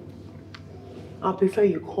me. I prefer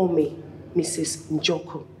you call me Mrs.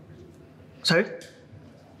 Njoko. Sorry?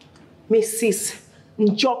 Mrs.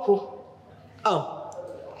 Njoko. Oh.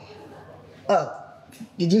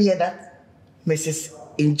 Did you hear that? Mrs.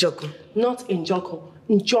 Njoko. Not Njoko.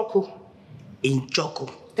 Njoko. Njoko.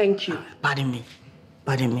 Thank you. Pardon me.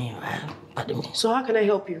 Pardon me. Pardon me. So how can I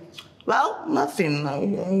help you? Well, nothing.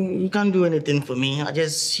 You can't do anything for me. I'm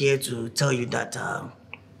just here to tell you that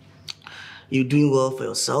you're doing well for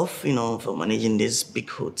yourself, you know, for managing this big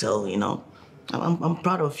hotel, you know. I'm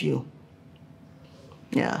proud of you.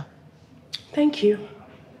 Yeah. Thank you.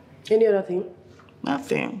 Any other thing?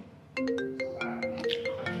 Nothing.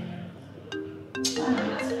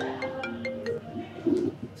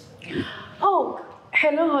 Oh,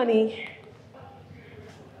 hello, honey.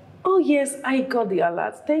 Oh, yes, I got the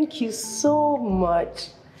alert. Thank you so much.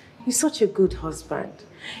 You're such a good husband.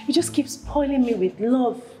 You just keep spoiling me with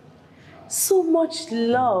love. So much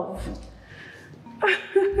love.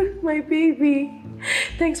 My baby.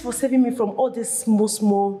 Thanks for saving me from all these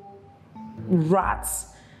small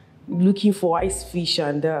rats looking for ice fish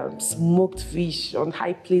and smoked fish on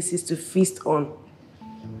high places to feast on.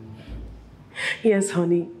 Yes,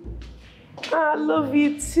 honey. I love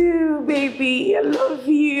you too, baby. I love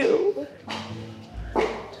you.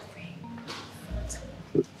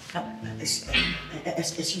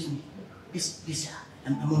 Excuse me. Please, a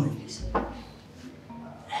moment, please.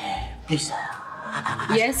 Please.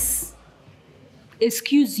 Yes?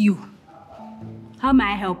 Excuse you. How may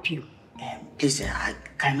I help you? Please,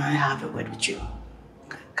 can I have a word with you?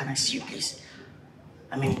 Can I see you, please?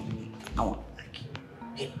 I mean, I want,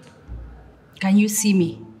 hey. Can you see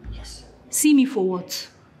me? Yes. See me for what?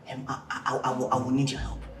 I will need your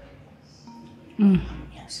help.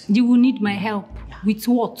 Yes. You will need my help. Yeah. With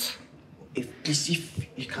what? Please, if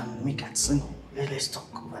you can make it simple, let's talk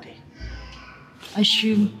over there.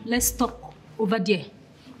 Assume, let's talk over there.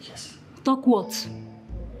 Yes. Talk what?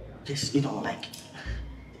 Just, you know, like,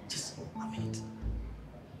 just a minute.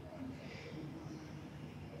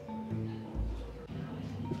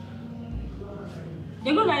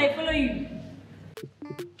 They're going to follow you.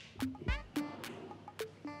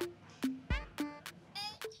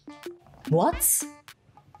 What?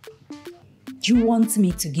 You want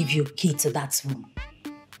me to give you a key to that room?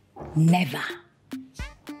 Never.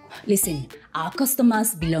 Listen, our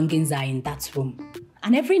customers' belongings are in that room.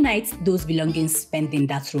 And every night those belongings spent in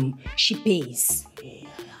that room, she pays. Yeah,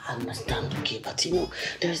 I understand, okay, but you know,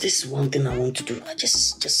 there's this one thing I want to do.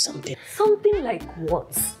 Just something. Something like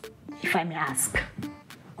what, if I may ask?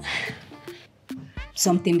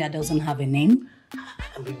 Something that doesn't have a name?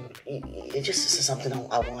 I mean, it's just something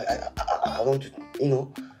I want to, you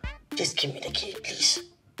know, just give me the key, please.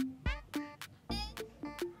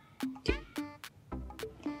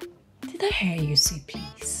 Did I hear you say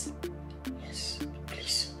please? Yes,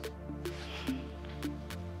 please.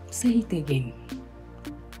 Say it again.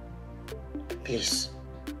 Please.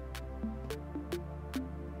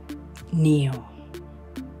 Kneel.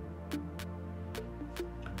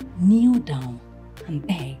 Kneel down and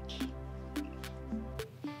beg.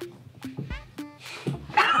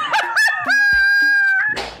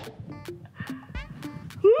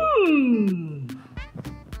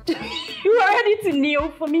 You are ready to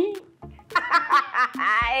kneel for me?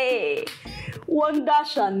 Wonder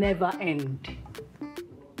shall never end.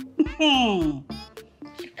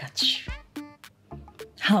 Look at you.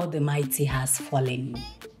 How the mighty has fallen.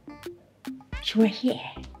 You were here,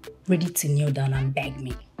 ready to kneel down and beg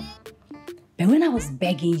me. But when I was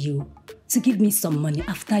begging you to give me some money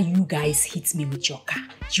after you guys hit me with your car,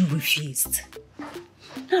 you refused.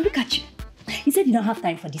 Now look at you. You said you don't have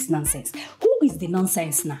time for this nonsense. Who is the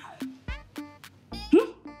nonsense now?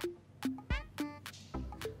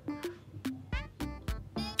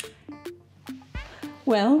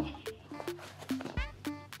 Well,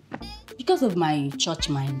 because of my church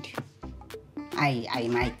mind, I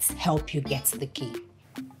might help you get the key.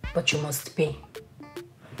 But you must pay.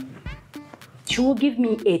 You will give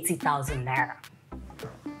me 80,000 naira.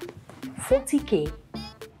 40K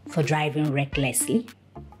for driving recklessly.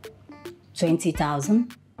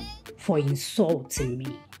 20,000 for insulting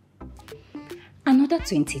me. Another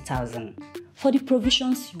 20,000 for the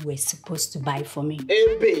provisions you were supposed to buy for me.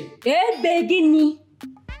 Ebe. Ebe, Guinea.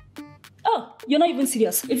 Oh, you're not even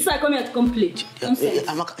serious. It's like coming here to complain.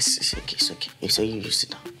 Amaka, it's okay, it's okay. So you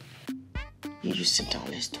sit down. You just sit down,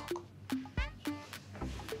 let's talk.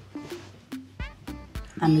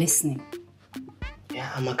 I'm listening.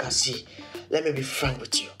 Yeah, Amaka, see, let me be frank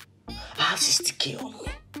with you. I have 60K on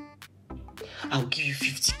me. I'll give you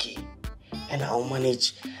 50K and I'll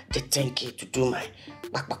manage the 10K to do my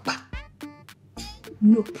back.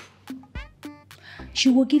 Nope. She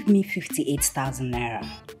will give me 58,000 naira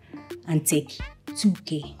and take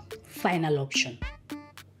 2K, final option.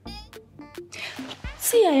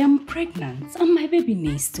 See, I am pregnant and my baby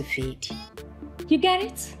needs to feed. You get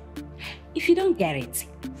it? If you don't get it,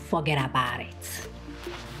 forget about it.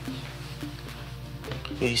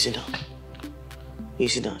 Yeah, you sit down. You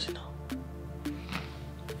sit down.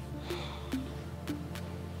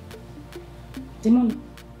 Demon.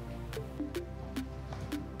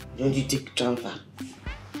 Don't you take transfer?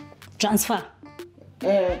 Transfer?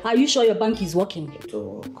 Are you sure your bank is working? It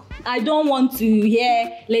will work. I don't want to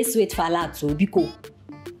hear, let's wait for that to Biko.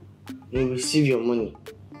 You receive your money.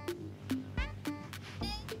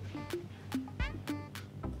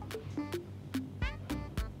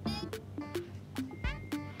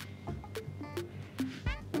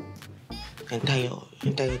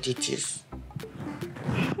 Enter your details.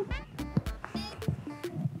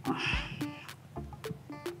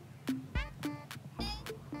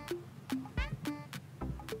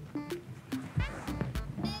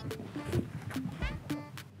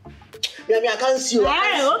 I can't see you.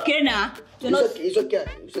 Okay now. It's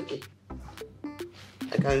okay.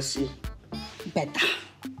 I can't see. Better.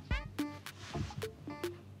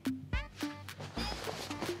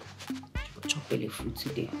 Chop belly food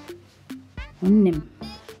today.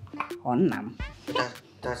 Onam.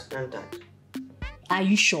 That's that. Are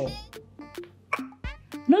you sure?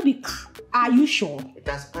 No, are you sure?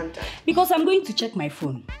 That's that. Because I'm going to check my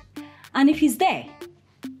phone. And if he's there,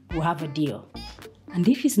 we'll have a deal. And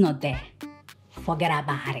if he's not there, forget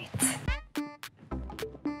about it.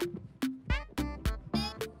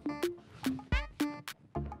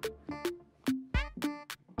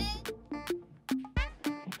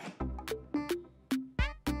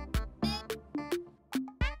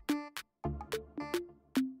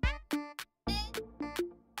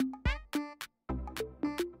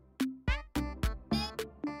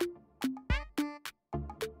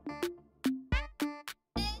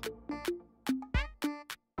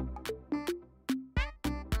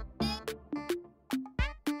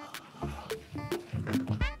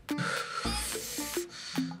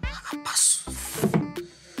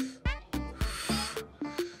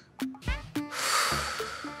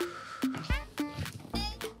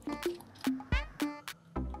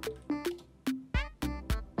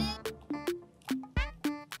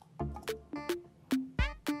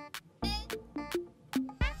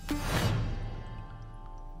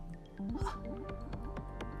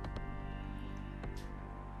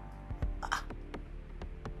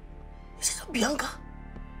 Bianca?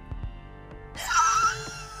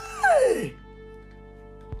 Hey!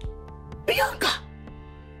 Bianca!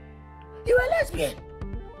 You are a lesbian?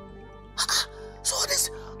 So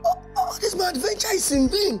this my adventure is in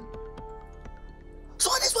vain. So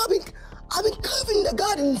this why I've been curving the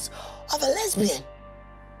gardens of a lesbian.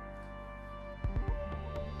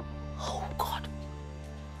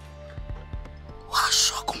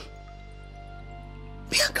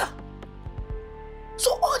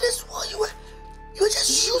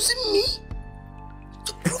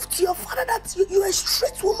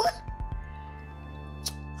 Sweet woman.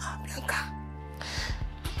 Ah, Bianca.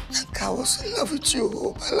 Bianca, I was in love with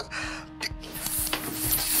you.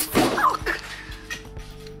 Fuck.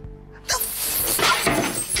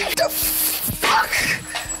 The fuck?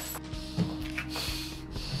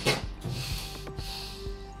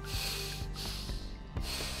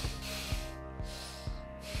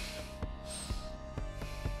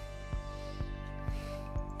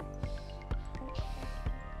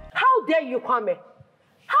 How dare you, Kwame?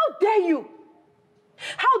 How dare you?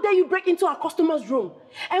 How dare you break into our customer's room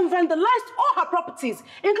and vandalize all her properties,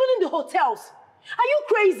 including the hotels? Are you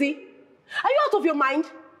crazy? Are you out of your mind?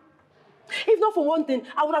 If not for one thing,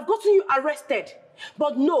 I would have gotten you arrested.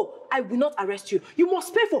 But no, I will not arrest you. You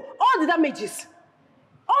must pay for all the damages.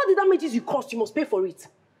 All the damages you caused, you must pay for it.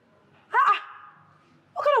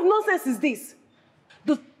 What kind of nonsense is this?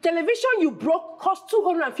 The television you broke cost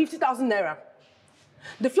 250,000 naira.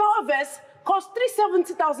 The flower vase cost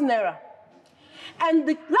 370,000 naira. And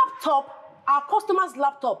the laptop, our customer's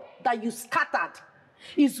laptop that you scattered,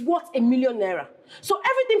 is worth 1 million naira. So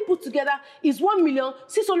everything put together is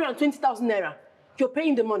 1,620,000 naira. You're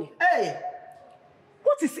paying the money. Hey!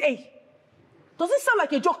 What is A? Does it sound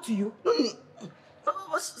like a joke to you?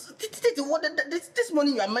 This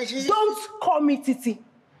money you are mentioning... Don't call me Titi.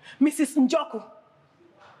 Mrs. Njoku.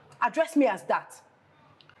 Address me as that.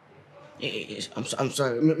 Yes, I'm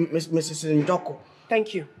sorry, Mrs. Ndoko.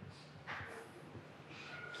 Thank you.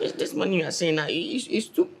 This money you are saying now is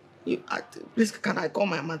too... please, can I call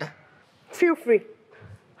my mother? Feel free.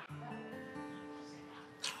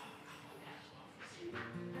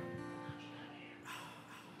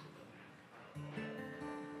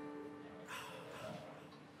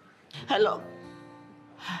 Hello?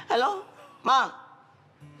 Hello? Ma?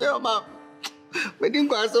 Yo, ma. Please,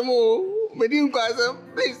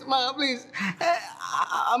 ma, please.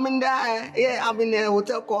 I'm in I'm in a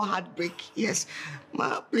hotel called Heartbreak. Yes.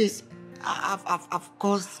 Ma, please. I've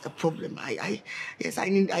caused a problem. Yes, I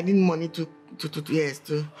need money to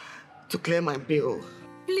clear my bill.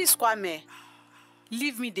 Please, Kwame,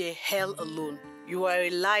 leave me the hell alone. You are a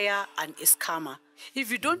liar and a scammer. If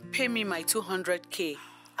you don't pay me my 200K,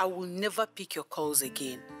 I will never pick your calls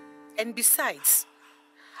again. And besides,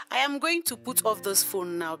 I am going to put off this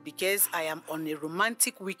phone now because I am on a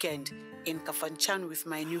romantic weekend in Kafanchan with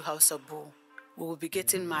my new house abu. We will be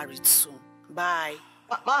getting married soon. Bye.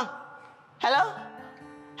 Ma? Hello?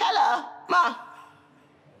 Hello? Ma?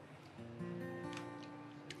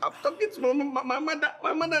 I'm talking to my mother.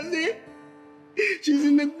 My mother say she's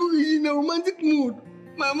in a romantic mood.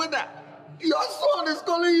 My mother, your son is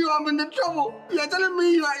calling you. I'm in the trouble. You are telling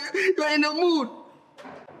me you are in a mood.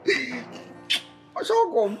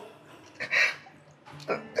 So come.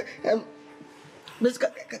 Miss,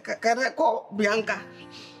 can I call Bianca?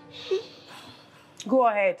 Go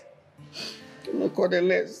ahead. Let me call the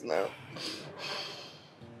nurse now.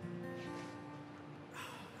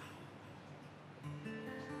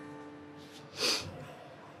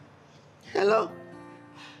 Hello?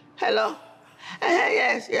 Hello?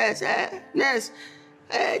 Yes. Nurse.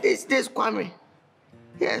 This is Kwame.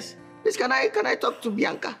 Yes. Please, can I talk to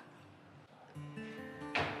Bianca?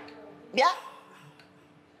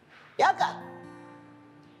 Bianca?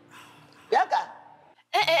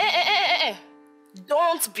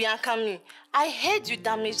 Don't Bianca me. I heard you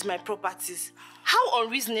damaged my properties. How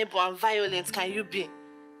unreasonable and violent can you be?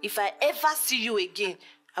 If I ever see you again,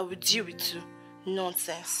 I will deal with you.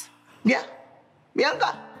 Nonsense. Yeah.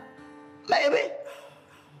 Bianca, baby.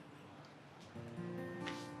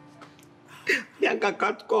 Bianca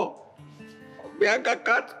can't go. Bianca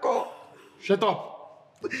can't go. Shut up.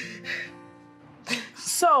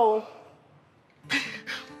 So,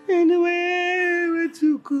 anywhere that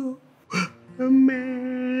you go,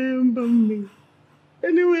 remember me.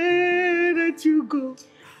 Anywhere that you go.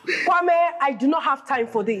 Kwame, I do not have time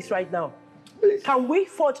for this right now. Please. Can we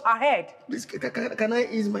forge ahead? Please, can I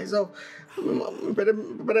ease myself? You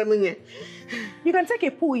can take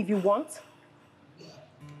a poo if you want.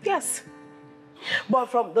 Yes.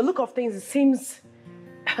 But from the look of things, it seems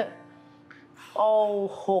all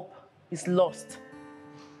hope is lost.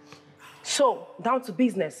 So, down to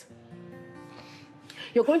business.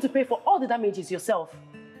 You're going to pay for all the damages yourself.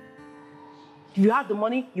 If you have the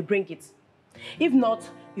money, you bring it. If not,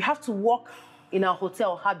 you have to work in our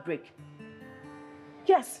hotel, Heartbreak.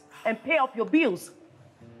 Yes, and pay up your bills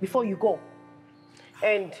before you go.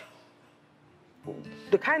 And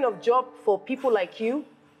the kind of job for people like you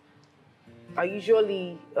are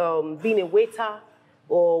usually being a waiter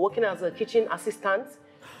or working as a kitchen assistant.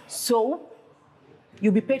 So,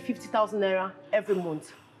 you'll be paid 50,000 naira every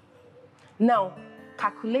month. Now,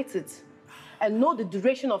 calculate it and know the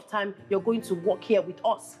duration of time you're going to work here with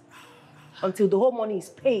us until the whole money is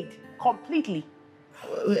paid completely.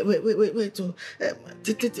 Wait.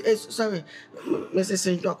 Sorry,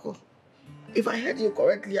 Mrs. Darko. If I heard you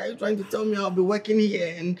correctly, are you trying to tell me I'll be working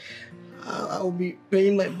here and I'll be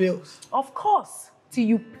paying my bills? Of course, till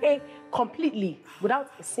you pay completely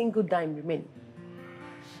without a single dime remaining.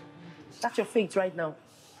 That's your fate right now.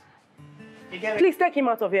 Please take him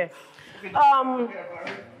out of here.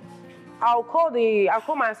 I'll call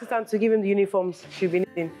my assistant to give him the uniforms she'll be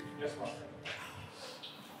needing. Yes, ma'am.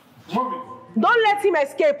 Move it. Don't let him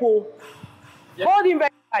escape, oh. Yes. Hold him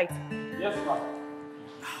very tight. Yes, ma'am.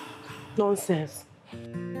 Nonsense.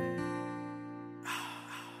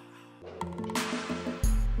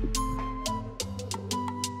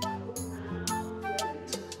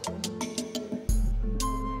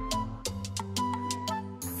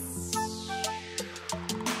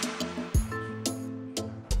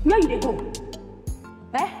 Where you dey go?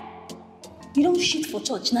 Eh? You don't shit for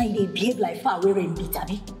church, now you behave like far away and beat,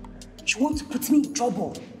 abi? You want to put me in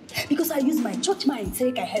trouble because I use my church mind so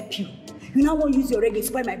I can help you. You now want to use your reggae to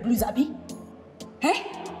spoil my blues, abi? Eh?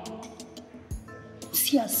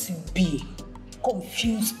 See as you be,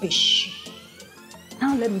 confused bitch.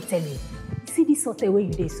 Now let me tell you, see this sort of way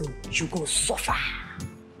you did so, you go suffer.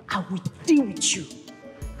 I will deal with you.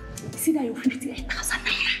 See that you're 58,000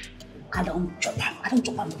 naira. I don't chop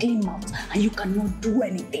am clean mouth, and you cannot do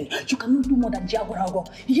anything. You cannot do more than jagorago.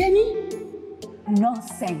 You hear me?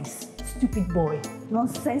 Nonsense, stupid boy.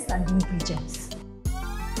 Nonsense and negligence.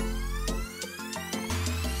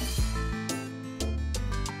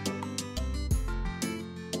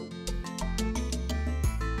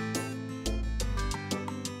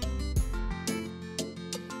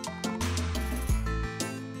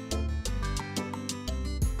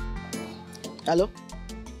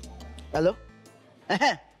 Hello?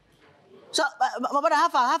 So, my brother,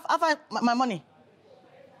 have my money?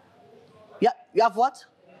 Yeah, you have what?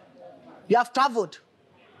 You have traveled?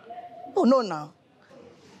 Oh, no, now.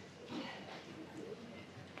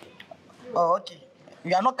 Oh, okay.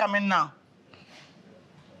 You are not coming now.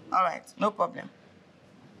 All right, no problem.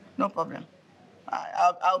 No problem.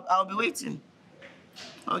 I'll be waiting.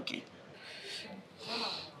 Okay.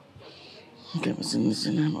 Okay, listen.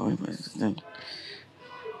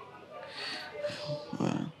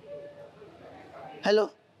 Hello?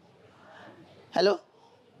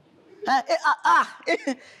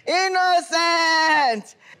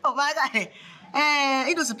 Innocent! Oh my God.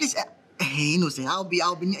 Innocent, please. Innocent, I'll be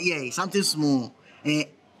yeah, something small.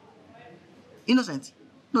 Innocent.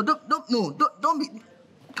 No, don't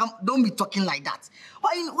be talking like that.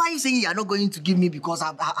 Why are you saying you are not going to give me because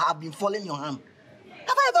I've been following your hand?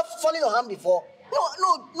 Have I ever fallen your hand before?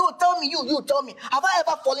 No, tell me, you tell me. Have I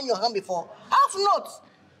ever fallen your hand before? I have not.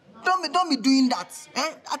 Don't be doing that.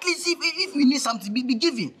 Eh? At least if we need something, be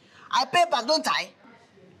giving. I pay back, don't I?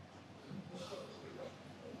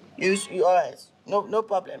 You all right? No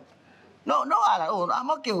problem. No, I'm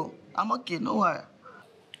okay. I'm okay. No worry.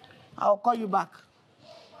 I'll call you back.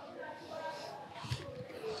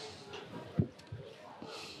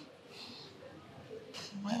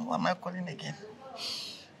 Why am I calling again?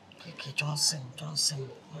 Okay, Johnson.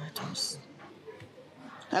 Where Johnson?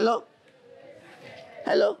 Hello?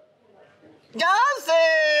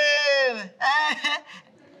 Johnson!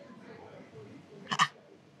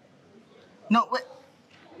 No, wait.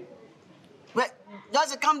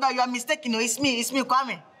 Johnson, calm down. You are mistaken. No, it's me,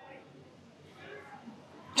 Kwame.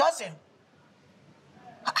 Johnson.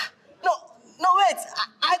 No, wait.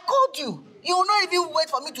 I called you. You will not even wait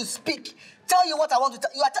for me to speak. Tell you what I want to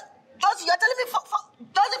tell you. Johnson, you are telling me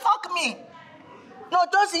Johnson, fuck me. No,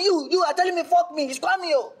 Johnson, you are telling me fuck me. It's Kwame,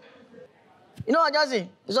 yo. You know what, Johnson?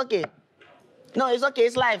 It's okay. No, it's okay.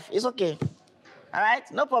 It's life. It's okay. All right?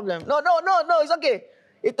 No problem. No. It's okay.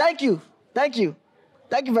 Thank you. Thank you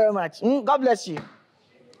very much. God bless you.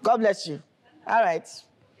 God bless you. All right.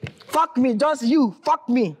 Fuck me, Johnson. You. Fuck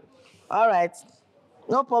me. All right.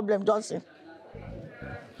 No problem, Johnson.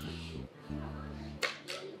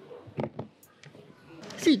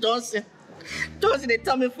 See, Johnson, they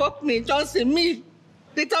tell me fuck me. Johnson, me.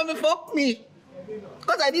 They tell me fuck me.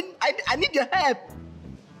 Because I need your help.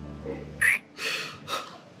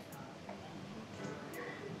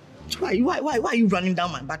 Why are you running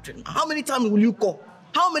down my battery now? How many times will you call?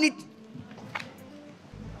 How many?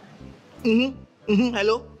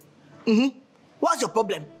 Hello? What's your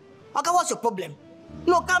problem? Okay, what's your problem?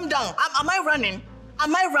 No, calm down. Am I running?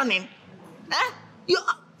 Eh?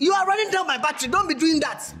 You are running down my battery. Don't be doing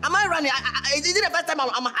that. Am I running? Is it the first time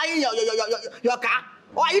I'm hiring your car?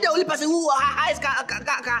 Or are you the only person who hires car?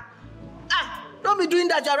 Don't be doing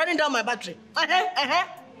that. You're running down my battery. Huh?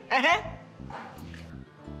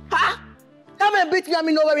 Come and beat me. I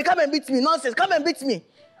mean, no worry. Come and beat me. Nonsense. Come and beat me.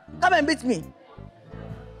 Come and beat me.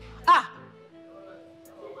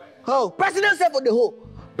 Oh, President said for the whole.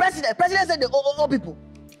 President said the all people.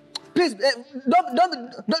 Please,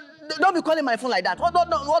 don't be calling my phone like that.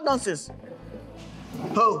 What nonsense?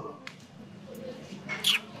 Oh.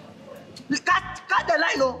 Cut the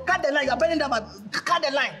line, no. Cut the line. You're bending down my... Cut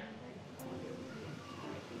the line.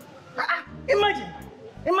 Imagine.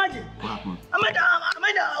 Am I the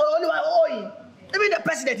only one owing? Even the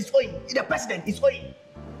president is owing. The president is owing.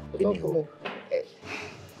 Any hope?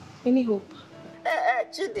 Any hope?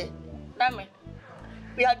 Chidi, damn it.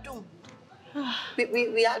 We are doomed.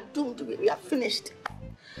 We are doomed. We are finished.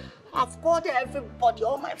 I've called everybody,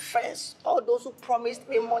 all my friends, all those who promised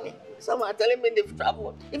me money. Some are telling me they've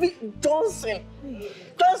traveled. Even Johnson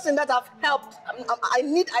that I've helped. I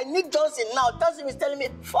need Johnson now. Johnson is telling me,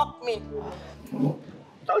 fuck me.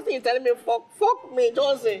 Johnson is telling me, fuck me,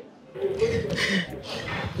 Johnson.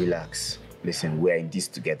 Relax. Listen, we're in this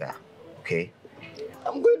together, okay?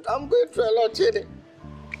 I'm going through a lot, Chidi.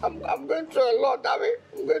 I'm going through a lot, David.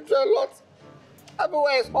 I'm going through a lot.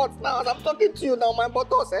 Everywhere is hot now. As I'm talking to you now, my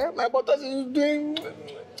bottles, My bottles is doing...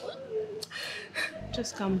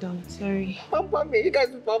 Just calm down, sorry. Pamper me, you guys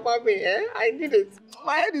will pamper me, I need it.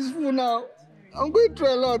 My head is full now. I'm going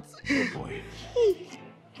through a lot. Oh boy.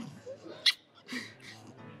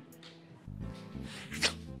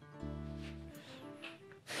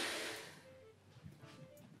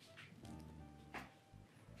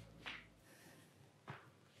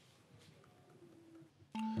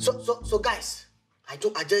 So guys, I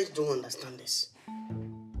just don't understand this.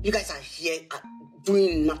 You guys are here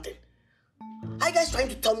doing nothing. Are you guys trying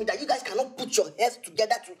to tell me that you guys cannot put your heads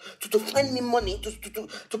together to find me money to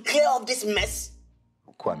clear off this mess?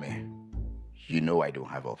 Kwame, you know I don't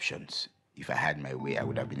have options. If I had my way, I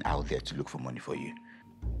would have been out there to look for money for you.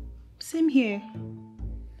 Same here.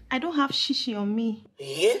 I don't have shishi on me.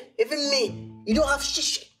 Yeah? Even me. You don't have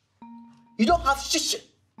shishi. You don't have shishi.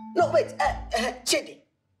 No, wait. Chidi,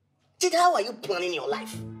 how are you planning your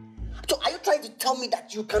life? So are you trying to tell me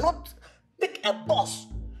that you cannot pick a boss,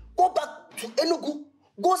 go back to Enugu,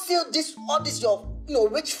 go see all this your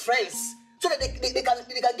rich friends so that they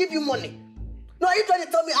can give you money? No, are you trying to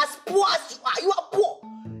tell me as poor as you are poor?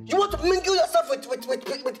 You want to mingle yourself with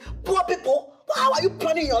poor people? How are you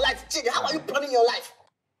planning your life, Chidi? How are you planning your life?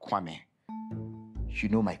 Kwame, you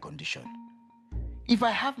know my condition. If I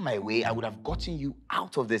have my way, I would have gotten you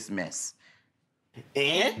out of this mess.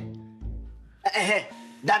 Damn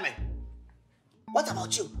it. What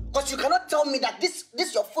about you? Because you cannot tell me that this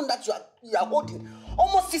your phone that you are holding.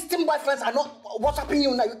 Almost 16 boyfriends are not WhatsApping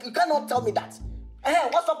you now. You cannot tell me that.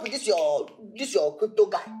 What's up with this your crypto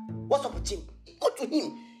guy? What's up with him? Go to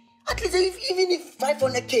him. At least even if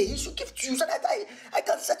 500K, he should give to you so that I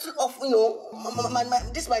can settle off, my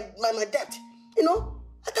debt.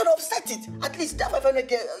 I can offset it. At least that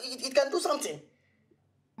 500K, it can do something.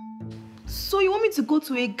 So you want me to go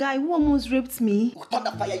to a guy who almost raped me?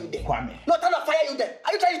 Thunder fire you there. Kwame. No, thunder fire you there.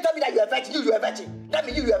 Are you trying to tell me that you're a virgin? You're a virgin. That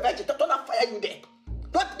means you're a virgin. Thunder fire you there.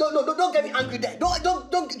 Don't get me angry there.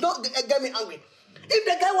 Don't get me angry. If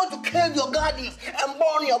the guy wants to curve your gardens and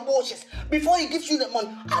burn your bushes before he gives you the money,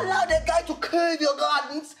 allow the guy to curve your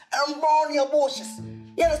gardens and burn your bushes.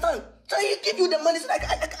 You understand? So he give you the money so that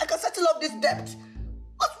I can settle up this debt.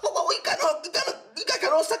 You guys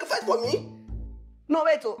cannot sacrifice for me? No,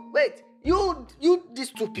 wait. You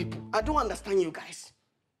these two people, I don't understand you guys.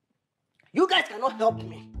 You guys cannot help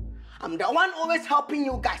me. I'm the one always helping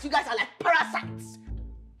you guys. You guys are like parasites.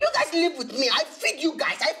 You guys live with me. I feed you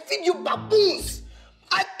guys. I feed you baboons.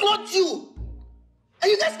 I clothe you.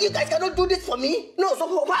 And you guys cannot do this for me? No, so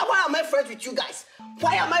why am I friends with you guys?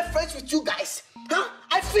 Why am I friends with you guys? Huh?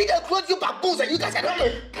 I feed and clothe you baboons and you guys cannot do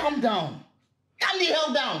it. Calm down. Calm the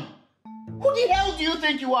hell down. Who the hell do you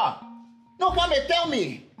think you are? No, come and tell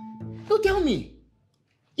me. No, tell me.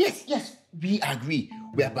 Yes, we agree.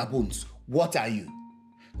 We are baboons. What are you?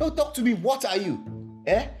 No, talk to me. What are you?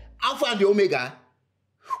 Alpha and the Omega?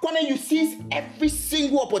 Kwame, you seize every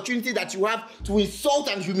single opportunity that you have to insult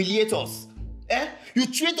and humiliate us. You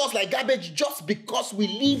treat us like garbage just because we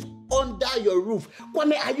live under your roof.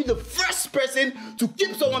 Kwame, are you the first person to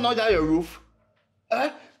keep someone under your roof?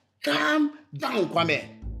 Calm down, Kwame.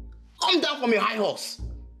 Come down from your high horse.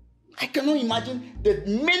 I cannot imagine the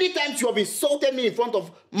many times you have insulted me in front of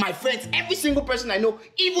my friends, every single person I know,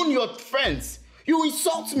 even your friends. You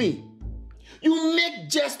insult me. You make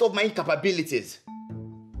jest of my incapabilities.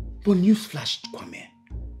 But newsflash, Kwame,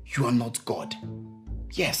 you are not God.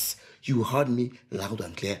 Yes, you heard me loud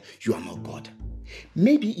and clear. You are not God.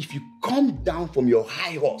 maybe if you come down from your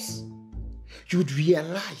high horse, you'd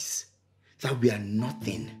realize that we are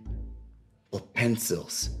nothing but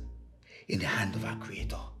pencils in the hand of our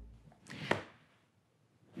Creator.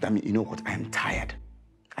 I mean, you know what? I am tired.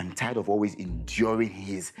 I'm tired of always enduring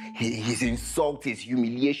his insults, his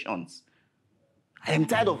humiliations. I am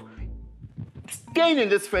tired of staying in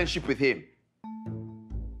this friendship with him.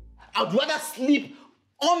 I'd rather sleep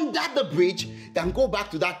under the bridge than go back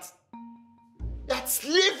to that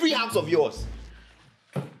slavery house of yours.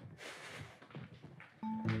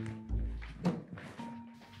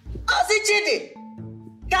 Oh, see, Chidi,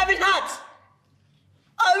 Gavin Hart.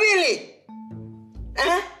 Oh, really?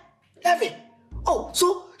 Huh? Gavin? Oh,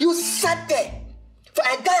 so you sat there for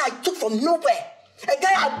a guy I took from nowhere, a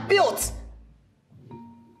guy I built,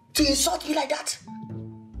 to insult me like that?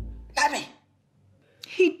 Gavin?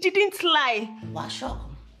 He didn't lie. Washo.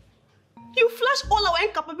 You flash all our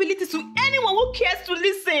incapabilities to anyone who cares to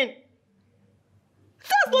listen.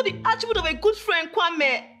 That's not the attribute of a good friend,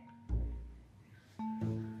 Kwame.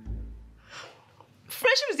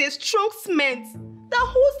 Friendship is a strong cement that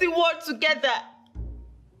holds the world together.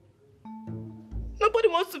 Nobody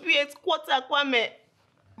wants to be a squatter, Kwame.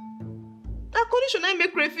 That condition I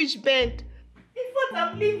make crayfish bend. In fact,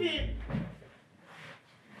 I'm leaving.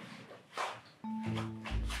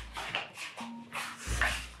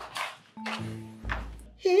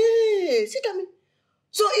 Hey, see Dami.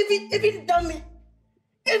 So even Dami,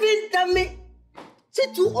 see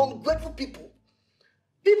two ungrateful people.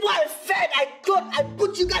 People I fed, I clothed, I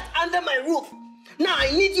put you guys under my roof. Now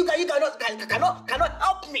I need you guys. You cannot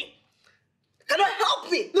help me. Cannot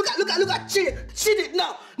help me. Look at Chidi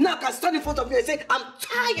now. Now can stand in front of me and say, I'm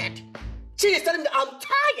tired. Chidi is telling me I'm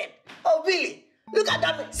tired. Oh really? Look at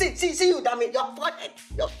Dami. See you, Dami.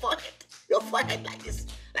 Your forehead like this,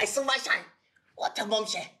 like silver shine. What a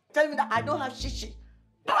bombshell. Tell me that I don't have shishi.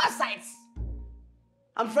 Parasites.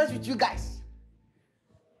 I'm friends with you guys.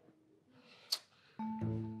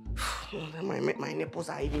 My nipples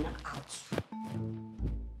are even out.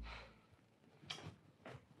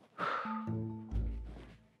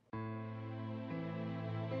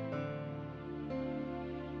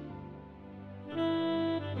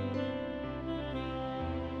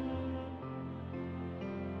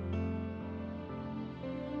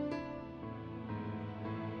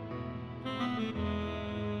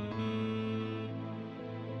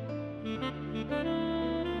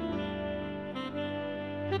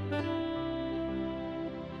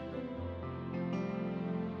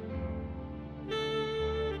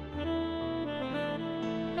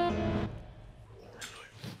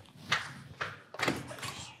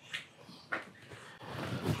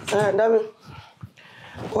 Dami,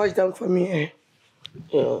 watch them for me, eh?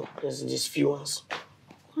 There's these few ones.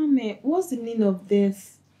 Kwame, what's the need of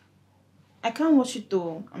this? I can't watch it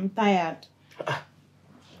though. I'm tired.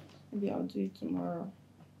 Maybe I'll do it tomorrow.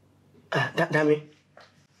 Dami.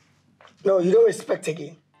 No, you don't respect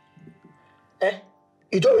again. Eh?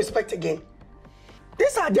 You don't respect again.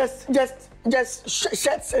 These are just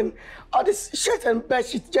shirts and all this shirts and bed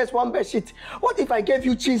sheet, just one bed sheet. What if I gave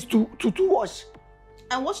you cheese to wash?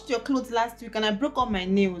 I washed your clothes last week and I broke all my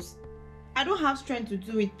nails. I don't have strength to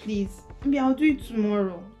do it, please. Maybe I'll do it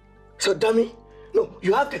tomorrow. So, Dami, no,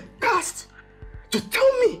 you have the cast to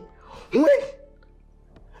tell me when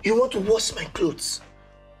you want to wash my clothes.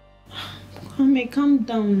 Kwame, calm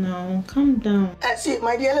down now. Calm down. See,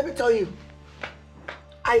 my dear, let me tell you.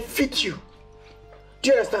 I feed you. Do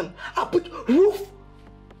you understand? I put roof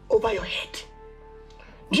over your head.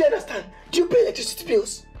 Do you understand? Do you pay electricity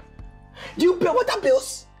bills? Do you pay water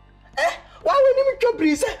bills? Eh? Why when you make your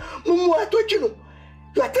say, Mumu, I told you.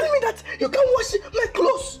 You are telling me that you can't wash my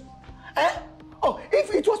clothes. Eh? Oh,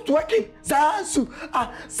 if it was twerking, Zansu,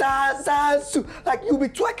 like you'll be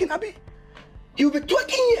twerking, Abi. You'll be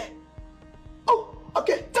twerking here. Oh,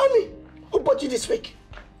 okay, tell me, who bought you this week?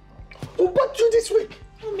 Who bought you this week?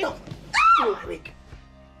 No, give me my wig.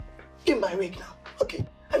 Give me my wig now. Okay,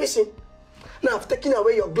 have you seen? Now I've taken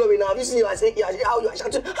away your glory now. Have you seen how you are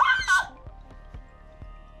shouting? Ah!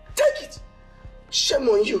 Take it. Shame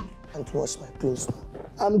on you. And to wash my clothes.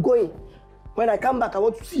 I'm going. When I come back, I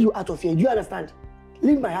want to see you out of here. Do you understand?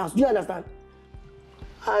 Leave my house. Do you understand?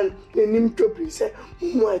 And the name Chopri said,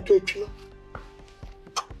 I told you.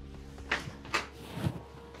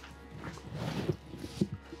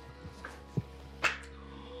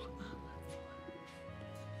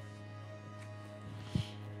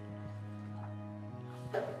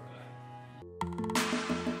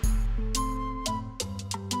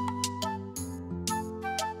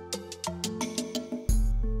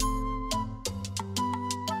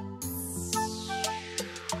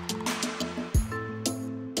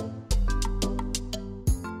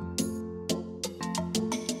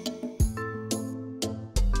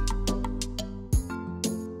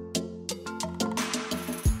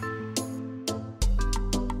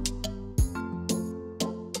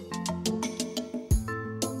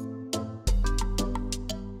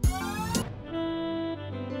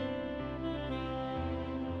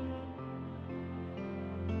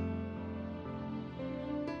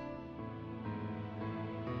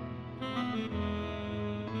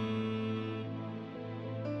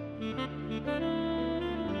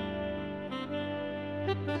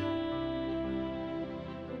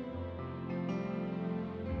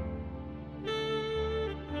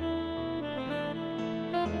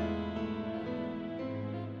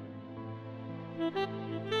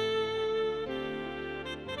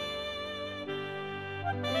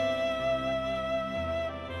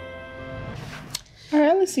 I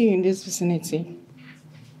rarely see you in this vicinity.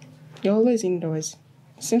 You're always indoors.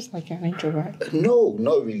 Seems like you're an introvert. No,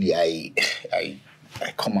 not really. I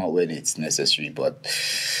come out when it's necessary, but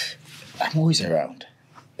I'm always around.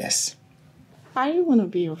 Yes. I want to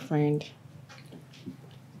be your friend.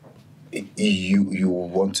 You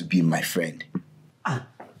want to be my friend?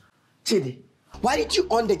 Chidi, why did you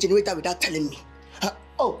on the generator without telling me?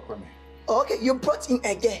 Oh, okay, you brought in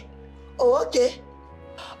a girl. Oh, okay.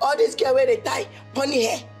 All this girl where they tie pony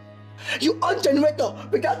hair. You on generator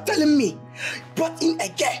without telling me. Brought in a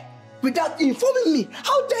girl without informing me.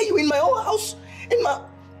 How dare you in my own house? In my...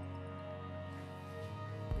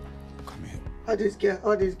 Come here.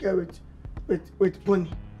 All this girl with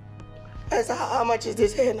pony. I said, how much is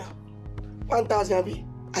this hair now? 1,000 abi.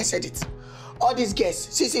 I said it. All these girls,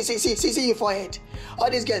 see your forehead. All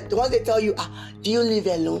these girls, the ones they tell you, do you live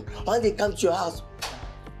alone? Once they come to your house,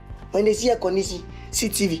 when they see a condition, see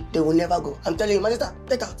TV, they will never go. I'm telling you, my sister,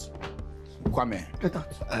 get out. Kwame. Get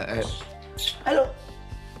out. Hello.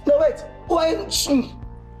 No, wait. Why?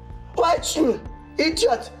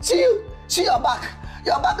 Idiot. See your back.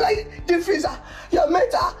 Your back like the freezer. Your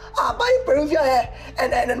mates are buying Peruvian hair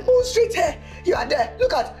and Moon Street hair. You are there.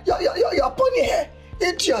 Look at your pony hair.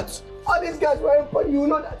 Idiot. All these guys wearing pony, you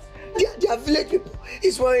know that. They are village people.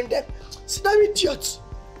 He's wearing them. Sit down, idiot.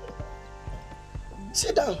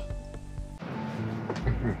 Sit down.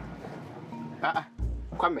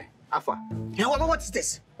 Kwame, Alpha. Yeah, what is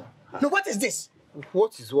this? No, what is this?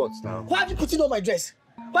 What is what now? Why are you putting on my dress?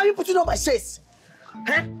 Why are you putting on my shades?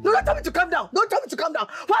 Huh? No, don't tell me to calm down. Don't tell me to calm down.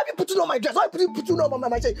 Why are you putting on my dress? Why are you putting on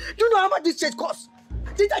my shades? Do you know how much this shade costs?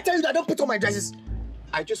 Did I tell you that I don't put on my dresses?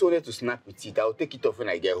 I just wanted to snap with it. I'll take it off when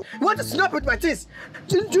I get home. You want to snap with my things?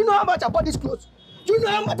 Do you know how much I bought these clothes? Do you know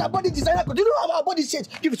how much I bought this designer clothes? Do you know how much I bought this shades?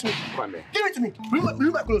 Give it to me. Kwame. Give it to me.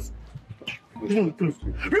 Remove my clothes. Remove my clothes.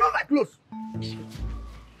 Remove my clothes.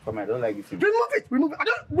 Kwame, I don't like this. Remove it. Remove it. I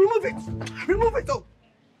don't. Remove it. Remove it. Oh.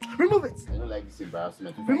 Remove it. I don't like this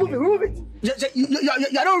embarrassment. Remove it.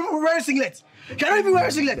 You're not wearing singlet. You're not even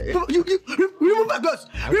wearing singlet. You remove my clothes.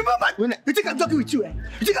 Remove my... You think I'm talking with you, eh?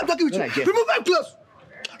 You think I'm talking with you? Remove my clothes.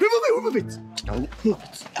 Remove it.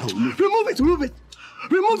 Remove it.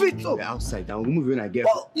 Remove it. Oh. Outside. I'll remove it when I get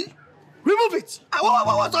home. Remove it.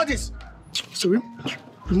 What's all this? So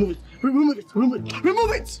remove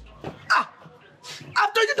it.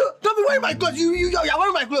 After you don't be wearing my clothes. You're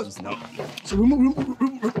wearing my clothes. No. So remove.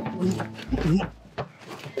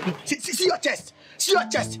 See your chest. See your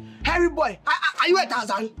chest. Harry boy, are you a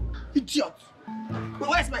Tarzan? Idiot.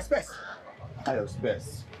 Where's my space? I have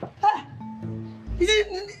space. Is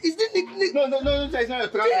it Nick? No, it's not your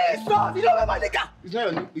trouser. Stop! You don't wear my nigga. It's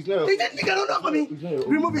not your. Is it nigga? Don't knock on me.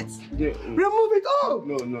 Remove it. Remove it. Oh.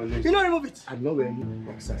 No. You don't remove it. I'm not wearing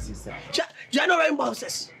boxers inside. You're not wearing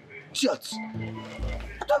boxers. Shut.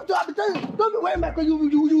 I'm telling you, don't be wearing my clothes.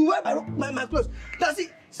 You wear my clothes. That's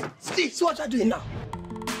it. See what you're doing now.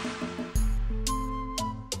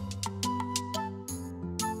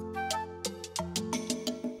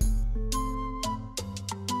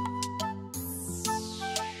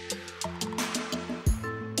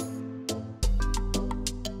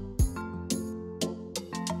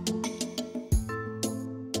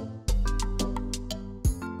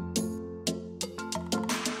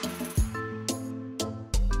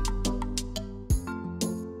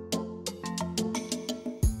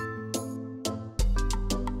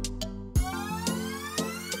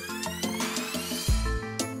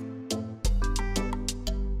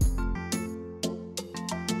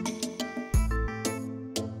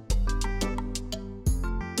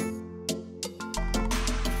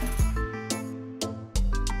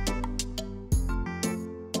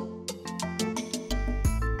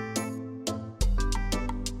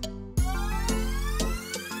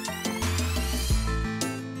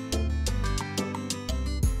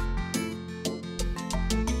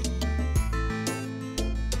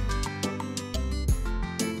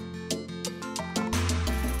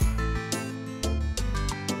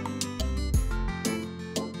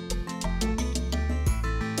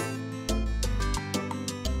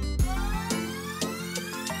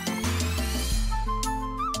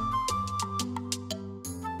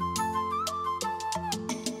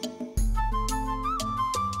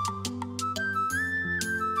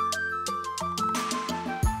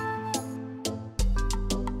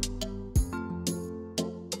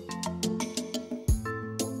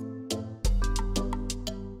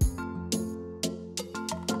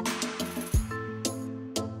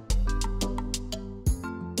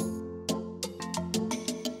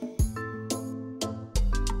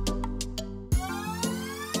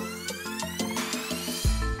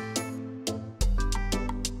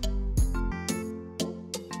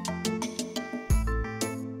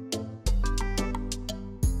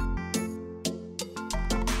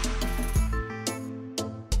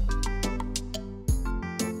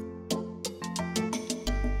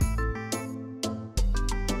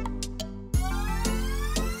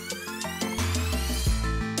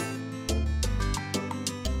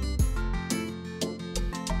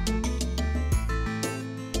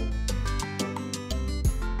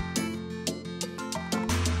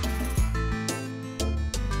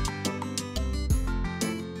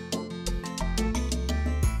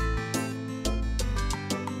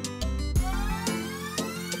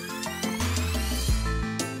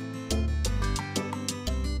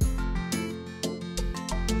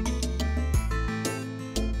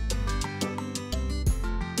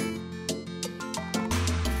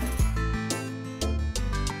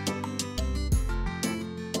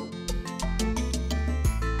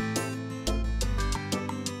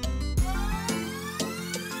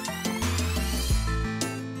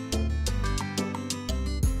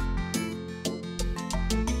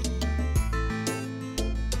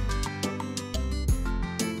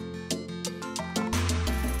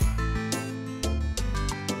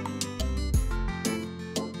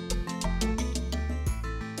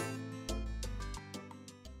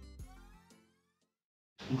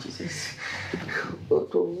 Jesus.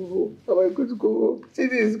 Oh, am I going to go home? See,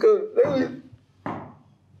 this is gone. Let me.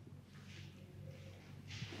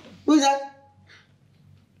 Who is that?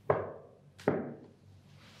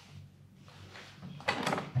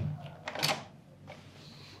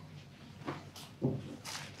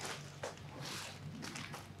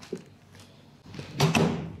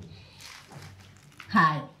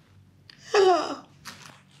 Hi. Hello.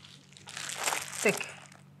 Take.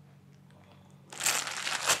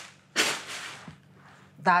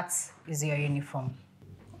 That is your uniform.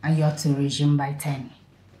 And you're to resume by 10.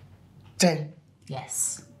 10?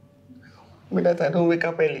 Yes. With that, I don't wake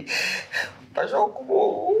up early.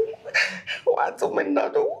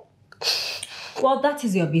 Well, that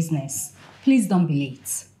is your business. Please don't be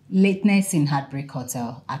late. Lateness in Heartbreak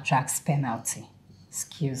Hotel attracts penalty.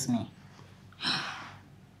 Excuse me.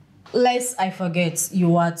 Lest I forget,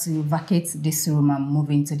 you are to vacate this room and move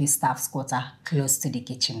into the staff's quarter close to the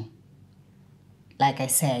kitchen. Like I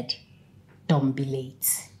said, don't be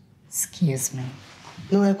late. Excuse me.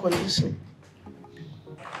 No air conditioning.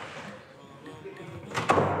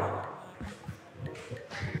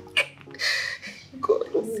 God,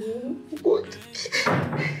 oh God.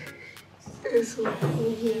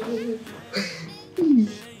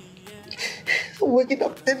 I'm waking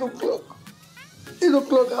up 10 o'clock. 10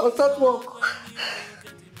 o'clock, I'll start work.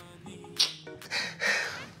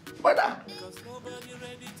 Brother,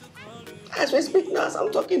 as we speak now, as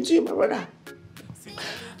I'm talking to you, my brother.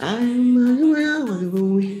 I'm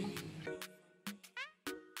away.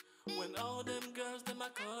 When all them girls, them I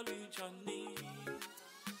call you Johnny.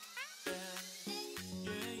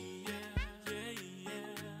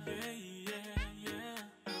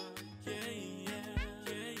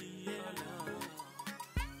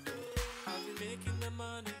 I'll be making the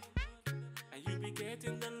money, and you be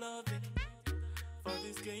getting the loving. For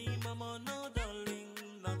this game, I'm on no darling.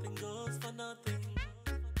 Nothing goes for nothing.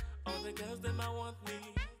 All the girls, them I want me.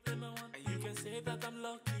 And you can say that I'm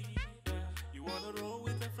lucky. Yeah. You wanna roll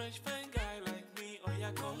with a fresh fine guy like me, or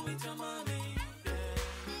yeah, come with your money. Yeah.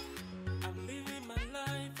 I'm living my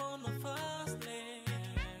life on the fast lane.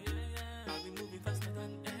 Yeah. I'll be moving faster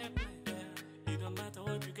than airplane. Yeah. It don't matter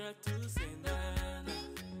what you got to say,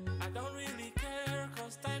 nah. I don't really care,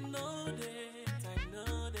 cause time no day. Time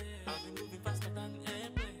no day. I'll be moving faster than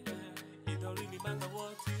airplane. Yeah. It don't really matter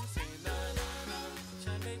what you say, nah, nah, nah.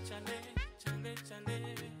 Chale, chale, chale, chale.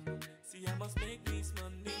 See, I must make this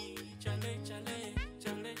money. Chale, chale,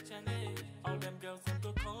 chale, chale. All them girls, them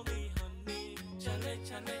go call me honey. Chale,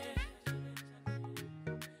 chale.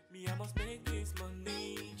 Me, I must make this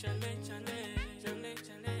money. Chale, chale, chale,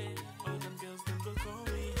 chale. All them girls, them go call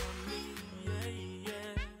me honey. Yeah,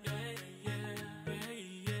 yeah, yeah, yeah, yeah,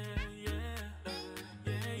 yeah, yeah,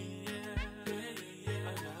 yeah, yeah,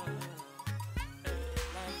 yeah.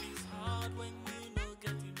 Life is hard when you no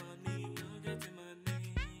getting money, no getting money.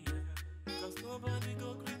 Cause nobody go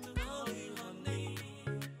quick to call you honey.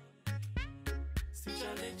 See,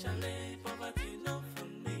 chale, chale, poverty no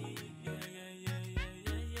funny. Yeah, yeah, yeah, yeah,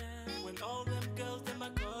 yeah, yeah. When all them girls, them I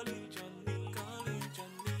call you Johnny, call you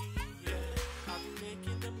Johnny. Yeah, I'll be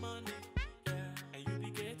making the money. Yeah, and you be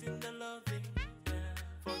getting the loving. Yeah,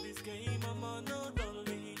 for this game, I'm on no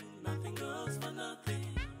darling. Nothing goes for nothing.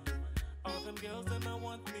 All them girls, them I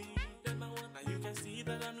want me. Them I want. Now you can see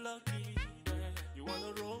that I'm lucky. Yeah. You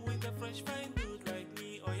wanna roll with a fresh fine dude like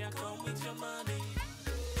me, or yeah, come with your money.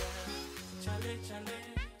 Yeah. Chale, chale,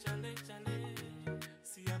 chale, chale.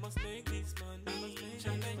 See, I must make this money.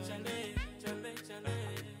 Chale, chale, chale, chale.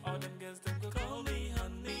 All them girls, them go call me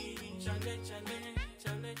honey. Chale, chale,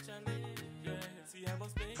 chale, chale. Yeah. See, I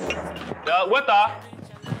must make this money. Waiter!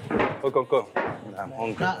 Oh, come. I'm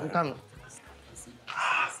hungry. I'm coming.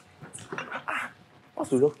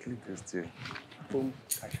 Also, just clean this thing. Don't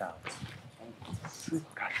cash out. Sweet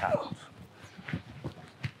cash out.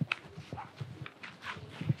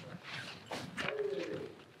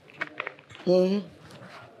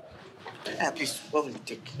 Please, what will you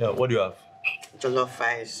take? Yeah, what do you have? Jollof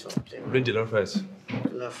rice, something. Bring jollof rice.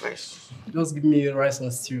 Jollof rice. Just give me rice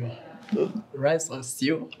and stew. Rice and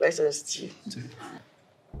stew? Rice and stew.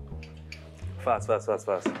 Fast.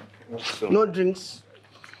 So, No drinks.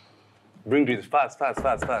 bring drinks. Fast.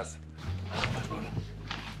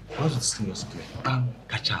 What's this thing you're saying?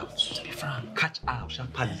 Catch out. To be frank. Catch out.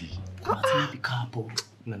 Sharply. What no be car, bro?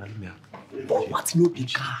 No, let me. But what no be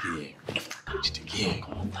car? Yeah.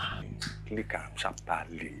 Click am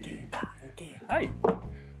sharply. Hi.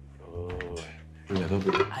 Oh. Yeah, don't be.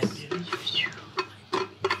 I believe you.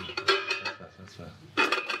 That's fast.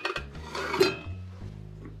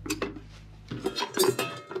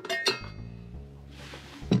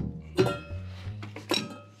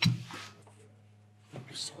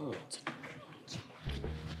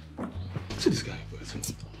 See this guy, person.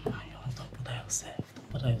 Don't bother yourself.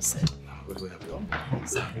 Don't bother yourself.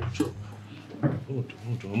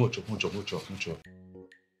 Mucho.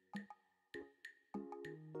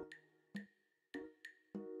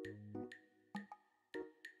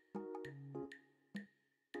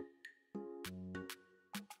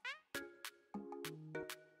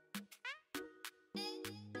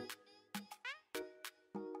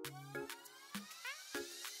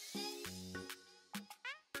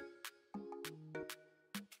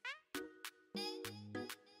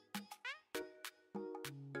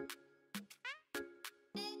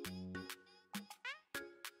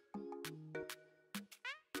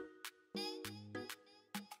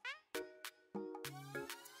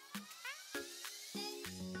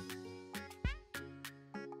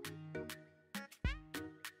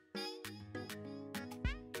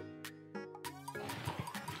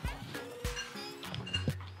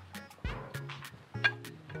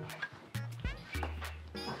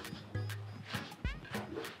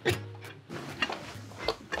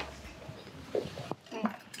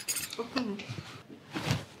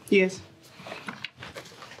 Yes.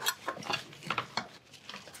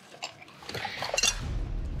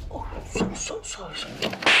 Oh, sorry.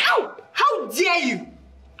 Ow! How dare you?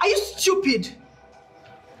 Are you stupid?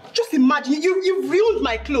 Just imagine, you've ruined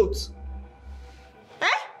my clothes. Eh?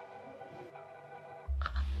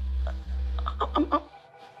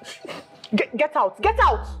 Get out, get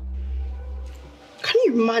out! Can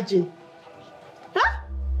you imagine? Huh?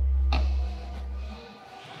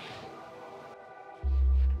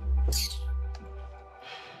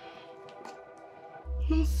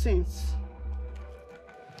 Nonsense.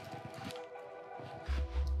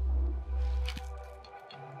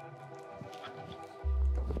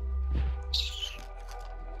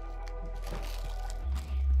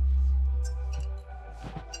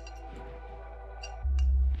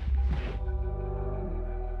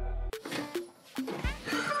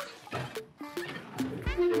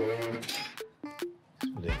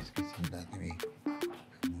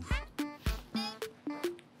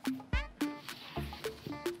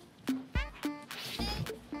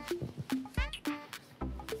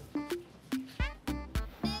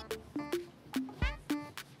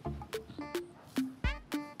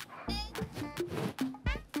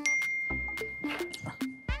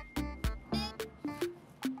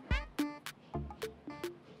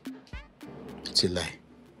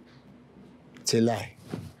 It's a lie.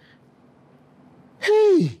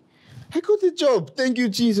 Hey, I got the job. Thank you,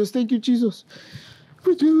 Jesus. Thank you, Jesus.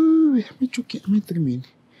 Wait. Let me choke it.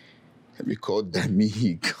 Let me call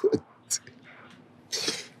Dammy. God.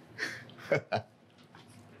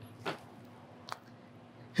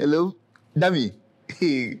 Hello, Dammy.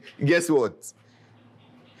 Hey, guess what?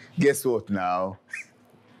 Guess what now?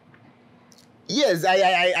 Yes,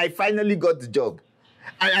 I finally got the job.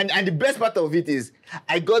 And the best part of it is,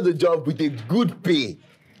 I got the job with a good pay.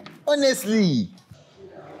 Honestly.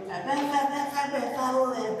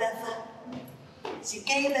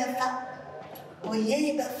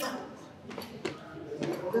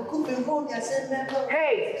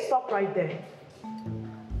 Hey, stop right there.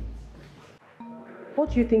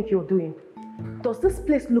 What do you think you're doing? Does this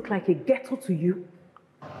place look like a ghetto to you?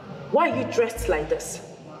 Why are you dressed like this?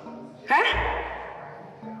 Huh?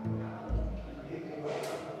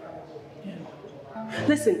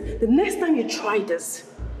 Listen, the next time you try this,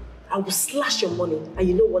 I will slash your money, and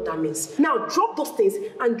you know what that means. Now drop those things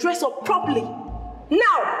and dress up properly.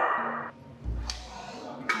 Now!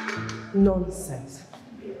 Nonsense.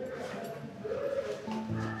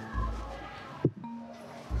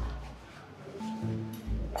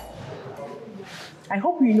 I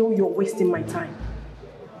hope you know you're wasting my time.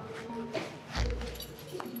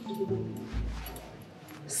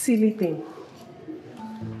 Silly thing.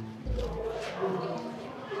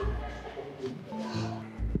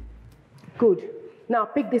 Good. Now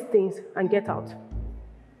pick these things and get out.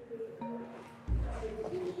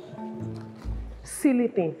 Silly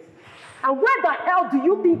thing. And where the hell do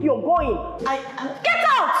you think you're going? Get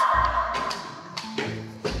out!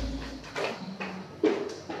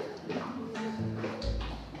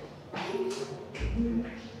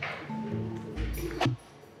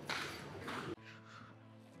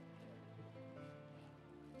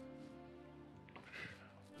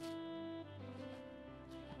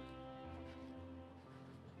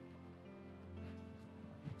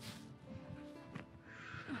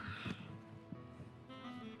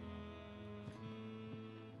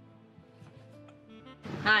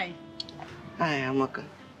 Hi. Hi, Amaka.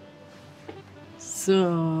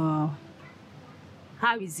 So,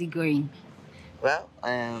 how is it going? Well,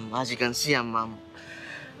 as you can see, I'm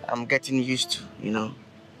I'm getting used to, you know.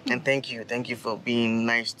 And thank you for being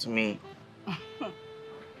nice to me.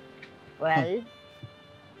 Well,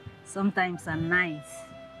 sometimes I'm nice.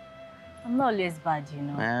 I'm not always bad, you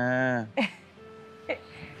know.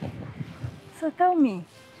 So tell me,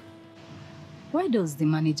 why does the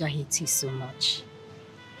manager hate you so much?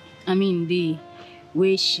 I mean, the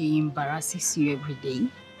way she embarrasses you every day.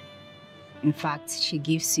 In fact, she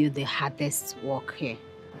gives you the hardest work here.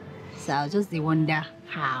 So I just wonder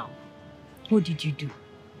how. What did you do?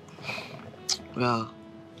 Well,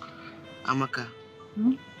 Amaka,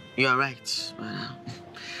 you are right. But,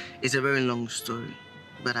 it's a very long story.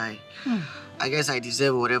 But I guess I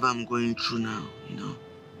deserve whatever I'm going through now, you know.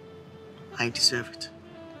 I deserve it.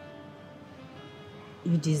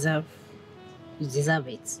 You deserve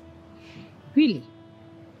it. Really?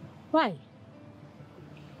 Why?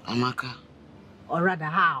 Amaka. Or rather,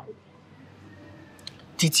 how?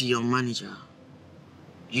 Titi, your manager,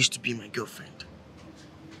 used to be my girlfriend.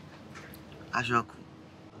 Ashoku.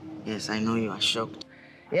 Yes, I know you are shocked.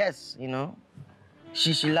 Yes, you know,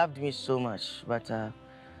 she loved me so much, but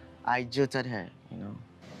I jilted her, you know.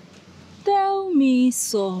 Tell me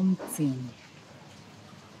something.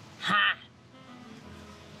 Ha!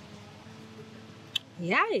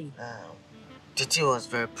 Yay! Titi was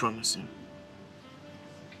very promising.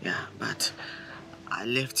 Yeah, but I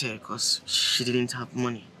left her because she didn't have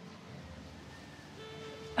money.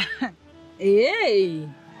 Hey!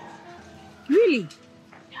 Really?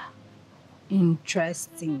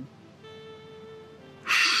 Interesting.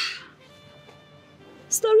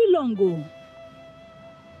 Story long ago.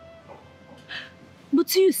 But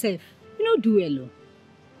to yourself, you know do well.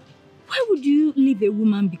 Why would you leave a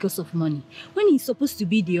woman because of money when it's supposed to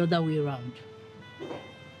be the other way around?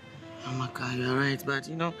 Amaka, you're right, but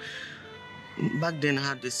you know, back then I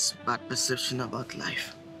had this bad perception about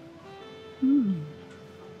life.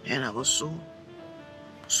 And I was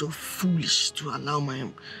so foolish to allow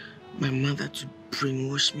my mother to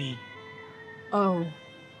brainwash me. Oh,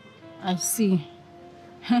 I see.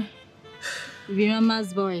 You be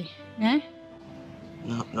mama's boy, eh?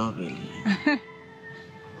 No, not really.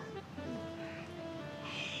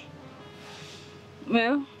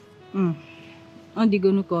 Well, on the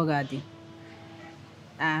gonu kogadi.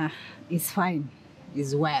 It's fine.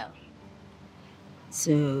 It's well.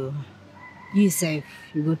 So, you say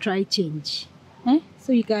you go try change, eh?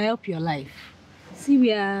 So you can help your life. See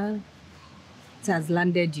where it has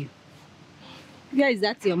landed you. Where is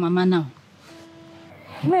that your mama now?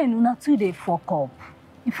 Men, una two they fuck up.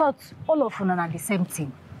 In fact, all of una are the same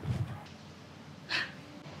thing.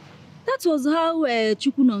 That was how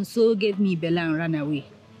Chukunonso gave me Bella and ran away.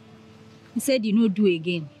 He said, you know, do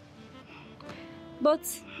again. But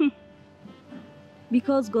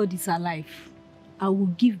because God is alive, I will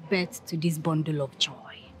give birth to this bundle of joy.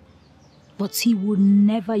 But he will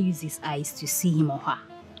never use his eyes to see him or her.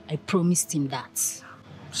 I promised him that.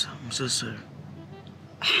 I'm so sorry.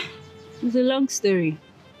 It's a long story.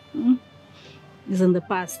 It's in the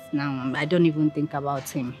past now. I don't even think about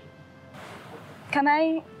him. Can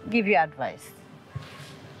I give you advice?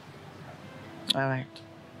 All right.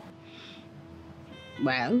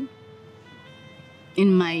 Well,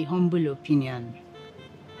 in my humble opinion,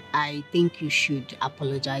 I think you should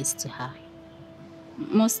apologize to her.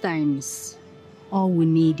 Most times, all we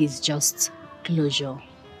need is just closure.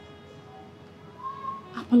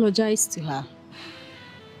 Apologize to her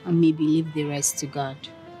and maybe leave the rest to God.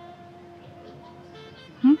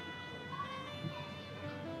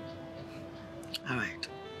 All right.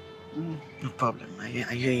 No problem. I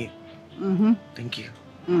hear you. Thank you.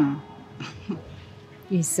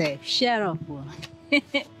 You say, shut up.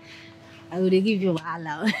 I will give you a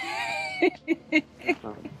hello.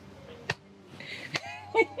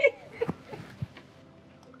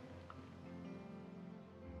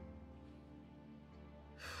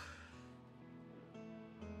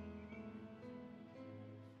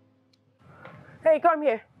 Hey, come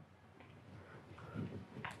here.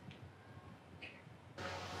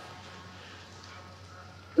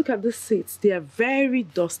 Look at these seats. They are very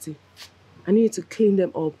dusty. I need to clean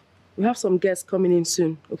them up. We have some guests coming in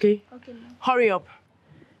soon, okay? Okay, ma'am. Hurry up.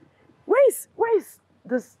 Where is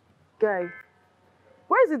this guy?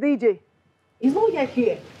 Where is the DJ? He's not yet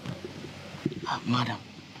here. Madam.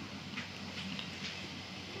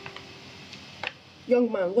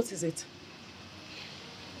 Young man, what is it?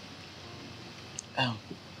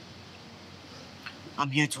 I'm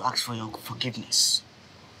here to ask for your forgiveness.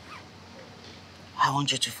 I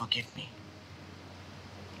want you to forgive me.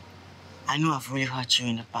 I know I've really hurt you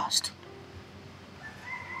in the past.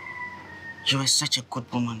 You were such a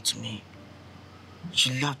good woman to me.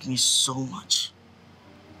 You loved me so much.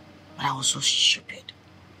 But I was so stupid.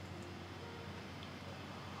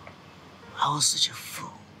 I was such a fool.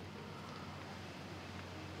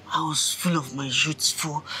 I was full of my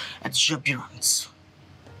youthful exuberance.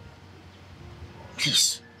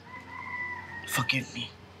 Please, forgive me.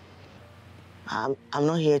 I'm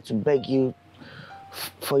not here to beg you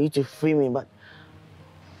for you to free me, but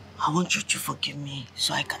I want you to forgive me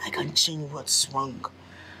so I can change what's wrong,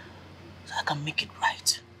 so I can make it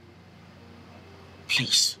right.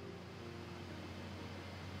 Please.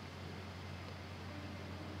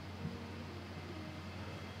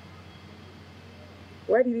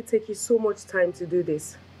 Why did it take you so much time to do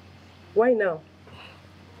this? Why now?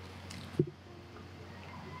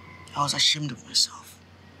 I was ashamed of myself.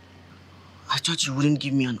 I thought you wouldn't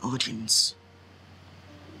give me an audience.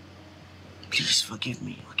 Please forgive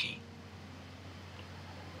me, okay?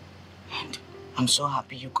 And I'm so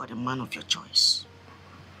happy you got a man of your choice.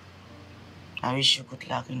 I wish you good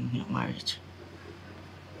luck in your marriage.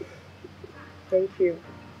 Thank you.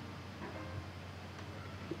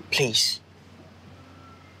 Please,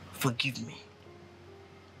 forgive me.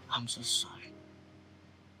 I'm so sorry.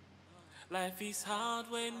 Life is hard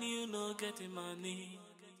when you no getting money.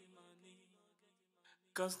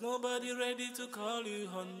 'Cause nobody ready to call you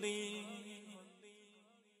honey.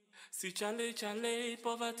 See chale,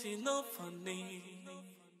 poverty no funny.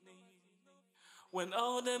 When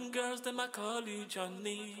all them girls, them I call you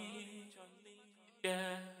Johnny.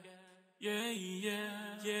 Yeah, yeah, yeah,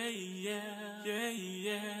 yeah, yeah, yeah,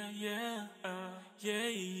 yeah, yeah, yeah,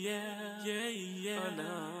 yeah, yeah, yeah. Oh,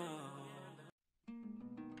 no.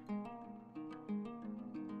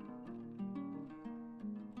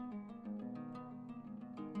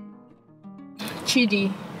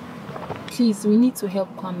 Chidi, please, we need to help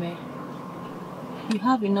Kwame. You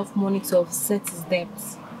have enough money to offset his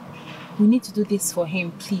debts. We need to do this for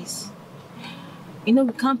him, please. You know,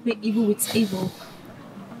 we can't pay evil with evil.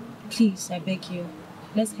 Please, I beg you.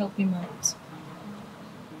 Let's help him out.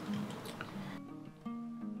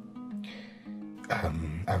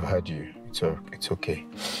 I've heard you. It's okay.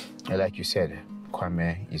 Like you said,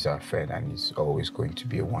 Kwame is our friend and he's always going to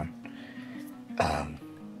be one.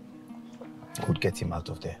 We'll get him out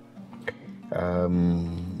of there.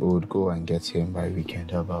 We would go and get him by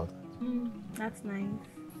weekend. How about? That's nice.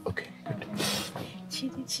 Okay, good.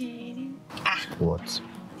 Chidi. What?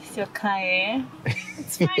 It's your car, eh?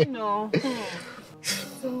 It's fine, no.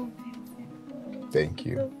 So Thank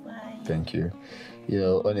you. so fine. Thank you. You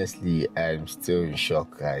know, honestly, I'm still in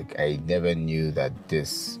shock. Like, I never knew that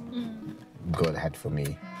this God had for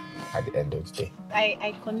me at the end of the day.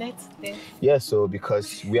 I connect this. Yeah, so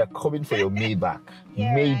because we are coming for your Maybach.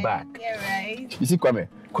 Yeah, Maybach. right. Yeah, right. You see, Kwame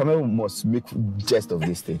must make jest of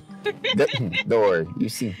this thing. Don't worry, you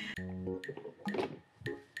see.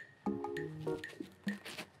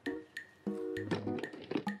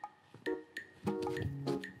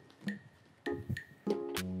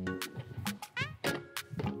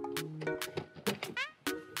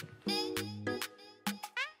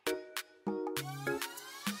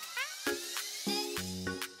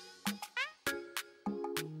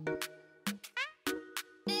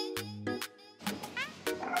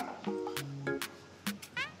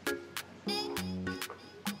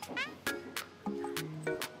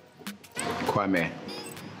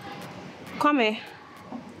 Kwame.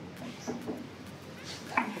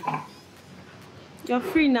 You're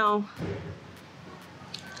free now.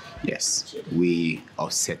 Yes, we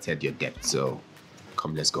offsetted your debt, so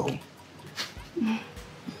come, let's go home.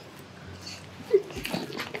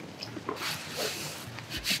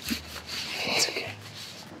 It's okay.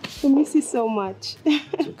 I miss you so much.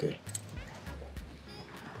 It's okay.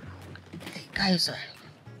 Guys,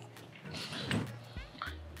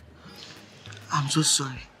 I'm so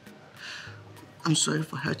sorry. I'm sorry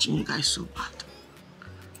for hurting you guys so bad.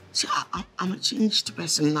 See, I'm a changed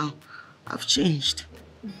person now. I've changed.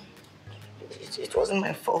 It wasn't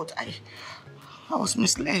my fault. I was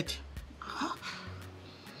misled.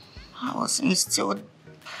 I was instilled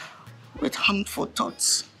with harmful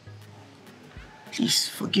thoughts. Please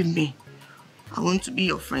forgive me. I want to be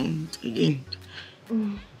your friend again.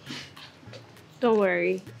 Don't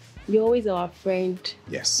worry. You're always our friend.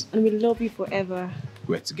 Yes. And we love you forever.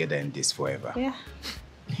 We're together in this forever. Yeah.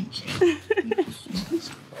 Thank you.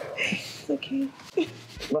 It's okay.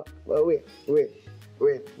 But wait. What?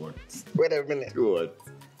 Wait a minute. What?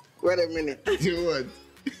 Wait a minute. What?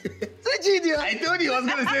 I told you I was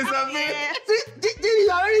going to say something. Did you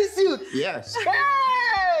already see it? Yes.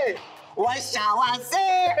 Hey! What shall I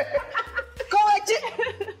say? Go ahead.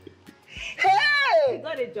 Hey! You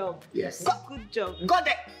got a job. Yes. Good job. Got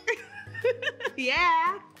it.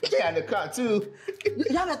 Yeah. Yeah, and the car too.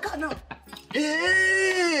 You have a car now.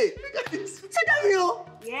 Hey! See that you?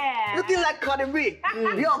 Yeah. Looking like Cardi B.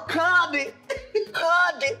 Yo, Cardi.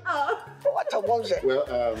 Cardi. Oh. What a bombshell.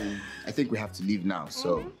 Well, I think we have to leave now,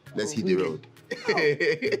 so let's hit the road.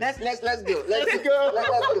 Let's go.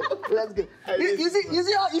 Let's go. You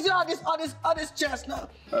see all this chairs now.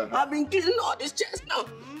 I've been cleaning all these chairs now.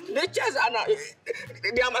 The chairs are now.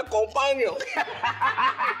 They are my companion.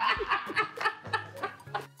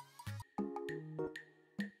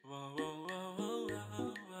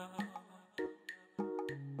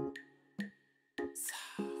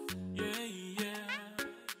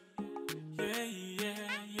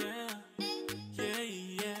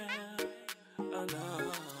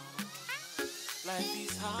 Life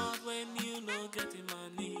is hard when you no getting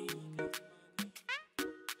money,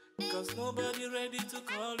 'cause nobody ready to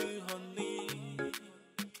call you honey.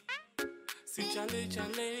 See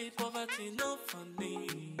chale, poverty no funny.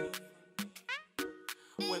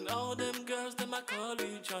 When all them girls them I call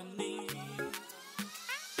you Johnny.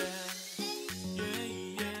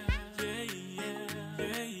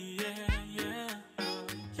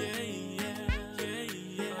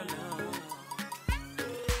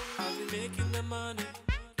 Money,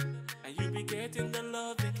 and you be getting the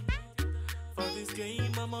loving. For this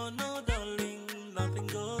game I'm on, no darling. Nothing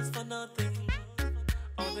goes for nothing.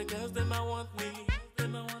 All the girls them I want me,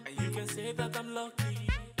 and you can say that I'm lucky.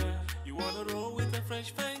 Yeah. You wanna roll with a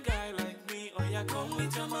fresh fine guy like me, or yeah, come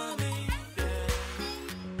with your money.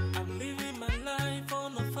 Yeah. I'm living my life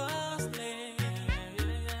on a fast lane.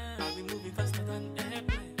 Yeah. I'll be moving faster than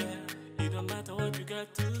airplane. Yeah. It don't matter what you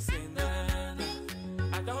got to say, nah.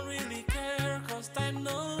 I don't really care, 'cause time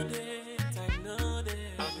no day.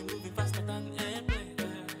 I'll be moving faster than airplane.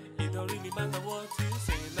 It don't really matter what you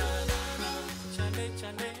say,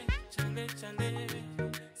 Chale.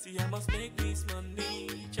 See, I must make this money.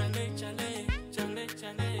 Chale.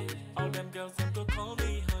 All them girls them go call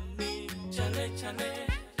me honey. Chale.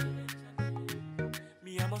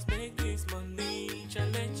 Me, I must make this money.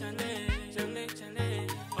 Chale.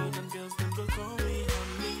 All them girls them go call me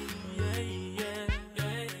honey. Yeah.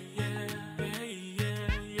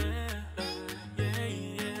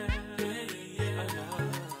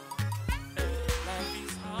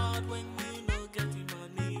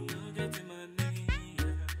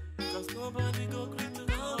 Nobody go quick to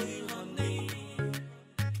call you honey.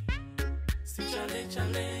 See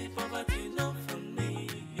chale, poverty no funny.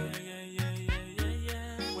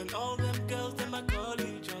 Yeah. When all them girls them I call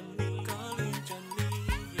you Johnny.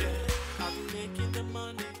 Yeah, I'll be making the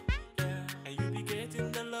money. Yeah, and you be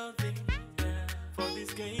getting the loving. Yeah, for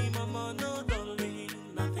this game I'm on, no darling.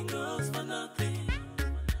 Nothing goes for nothing.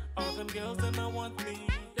 All them girls them I want me.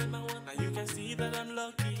 Now you can see that I'm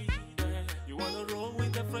lucky. You wanna roll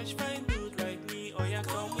with a fresh fine dude like me, or yeah,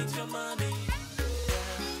 come with your money. Yeah.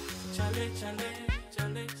 Chale.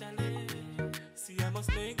 See, I must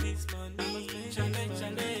make this money.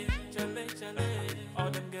 Chale. All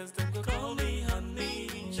them girls them go call me honey.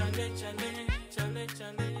 Chale.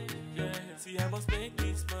 Yeah. See, I must make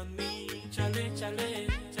this money. Chale.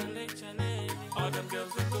 All them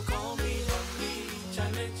girls them go call me honey.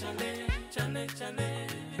 Chale.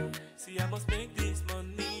 See, I must make this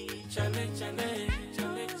money. Chale.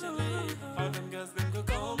 All them girls them go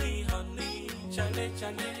call me honey. Chale.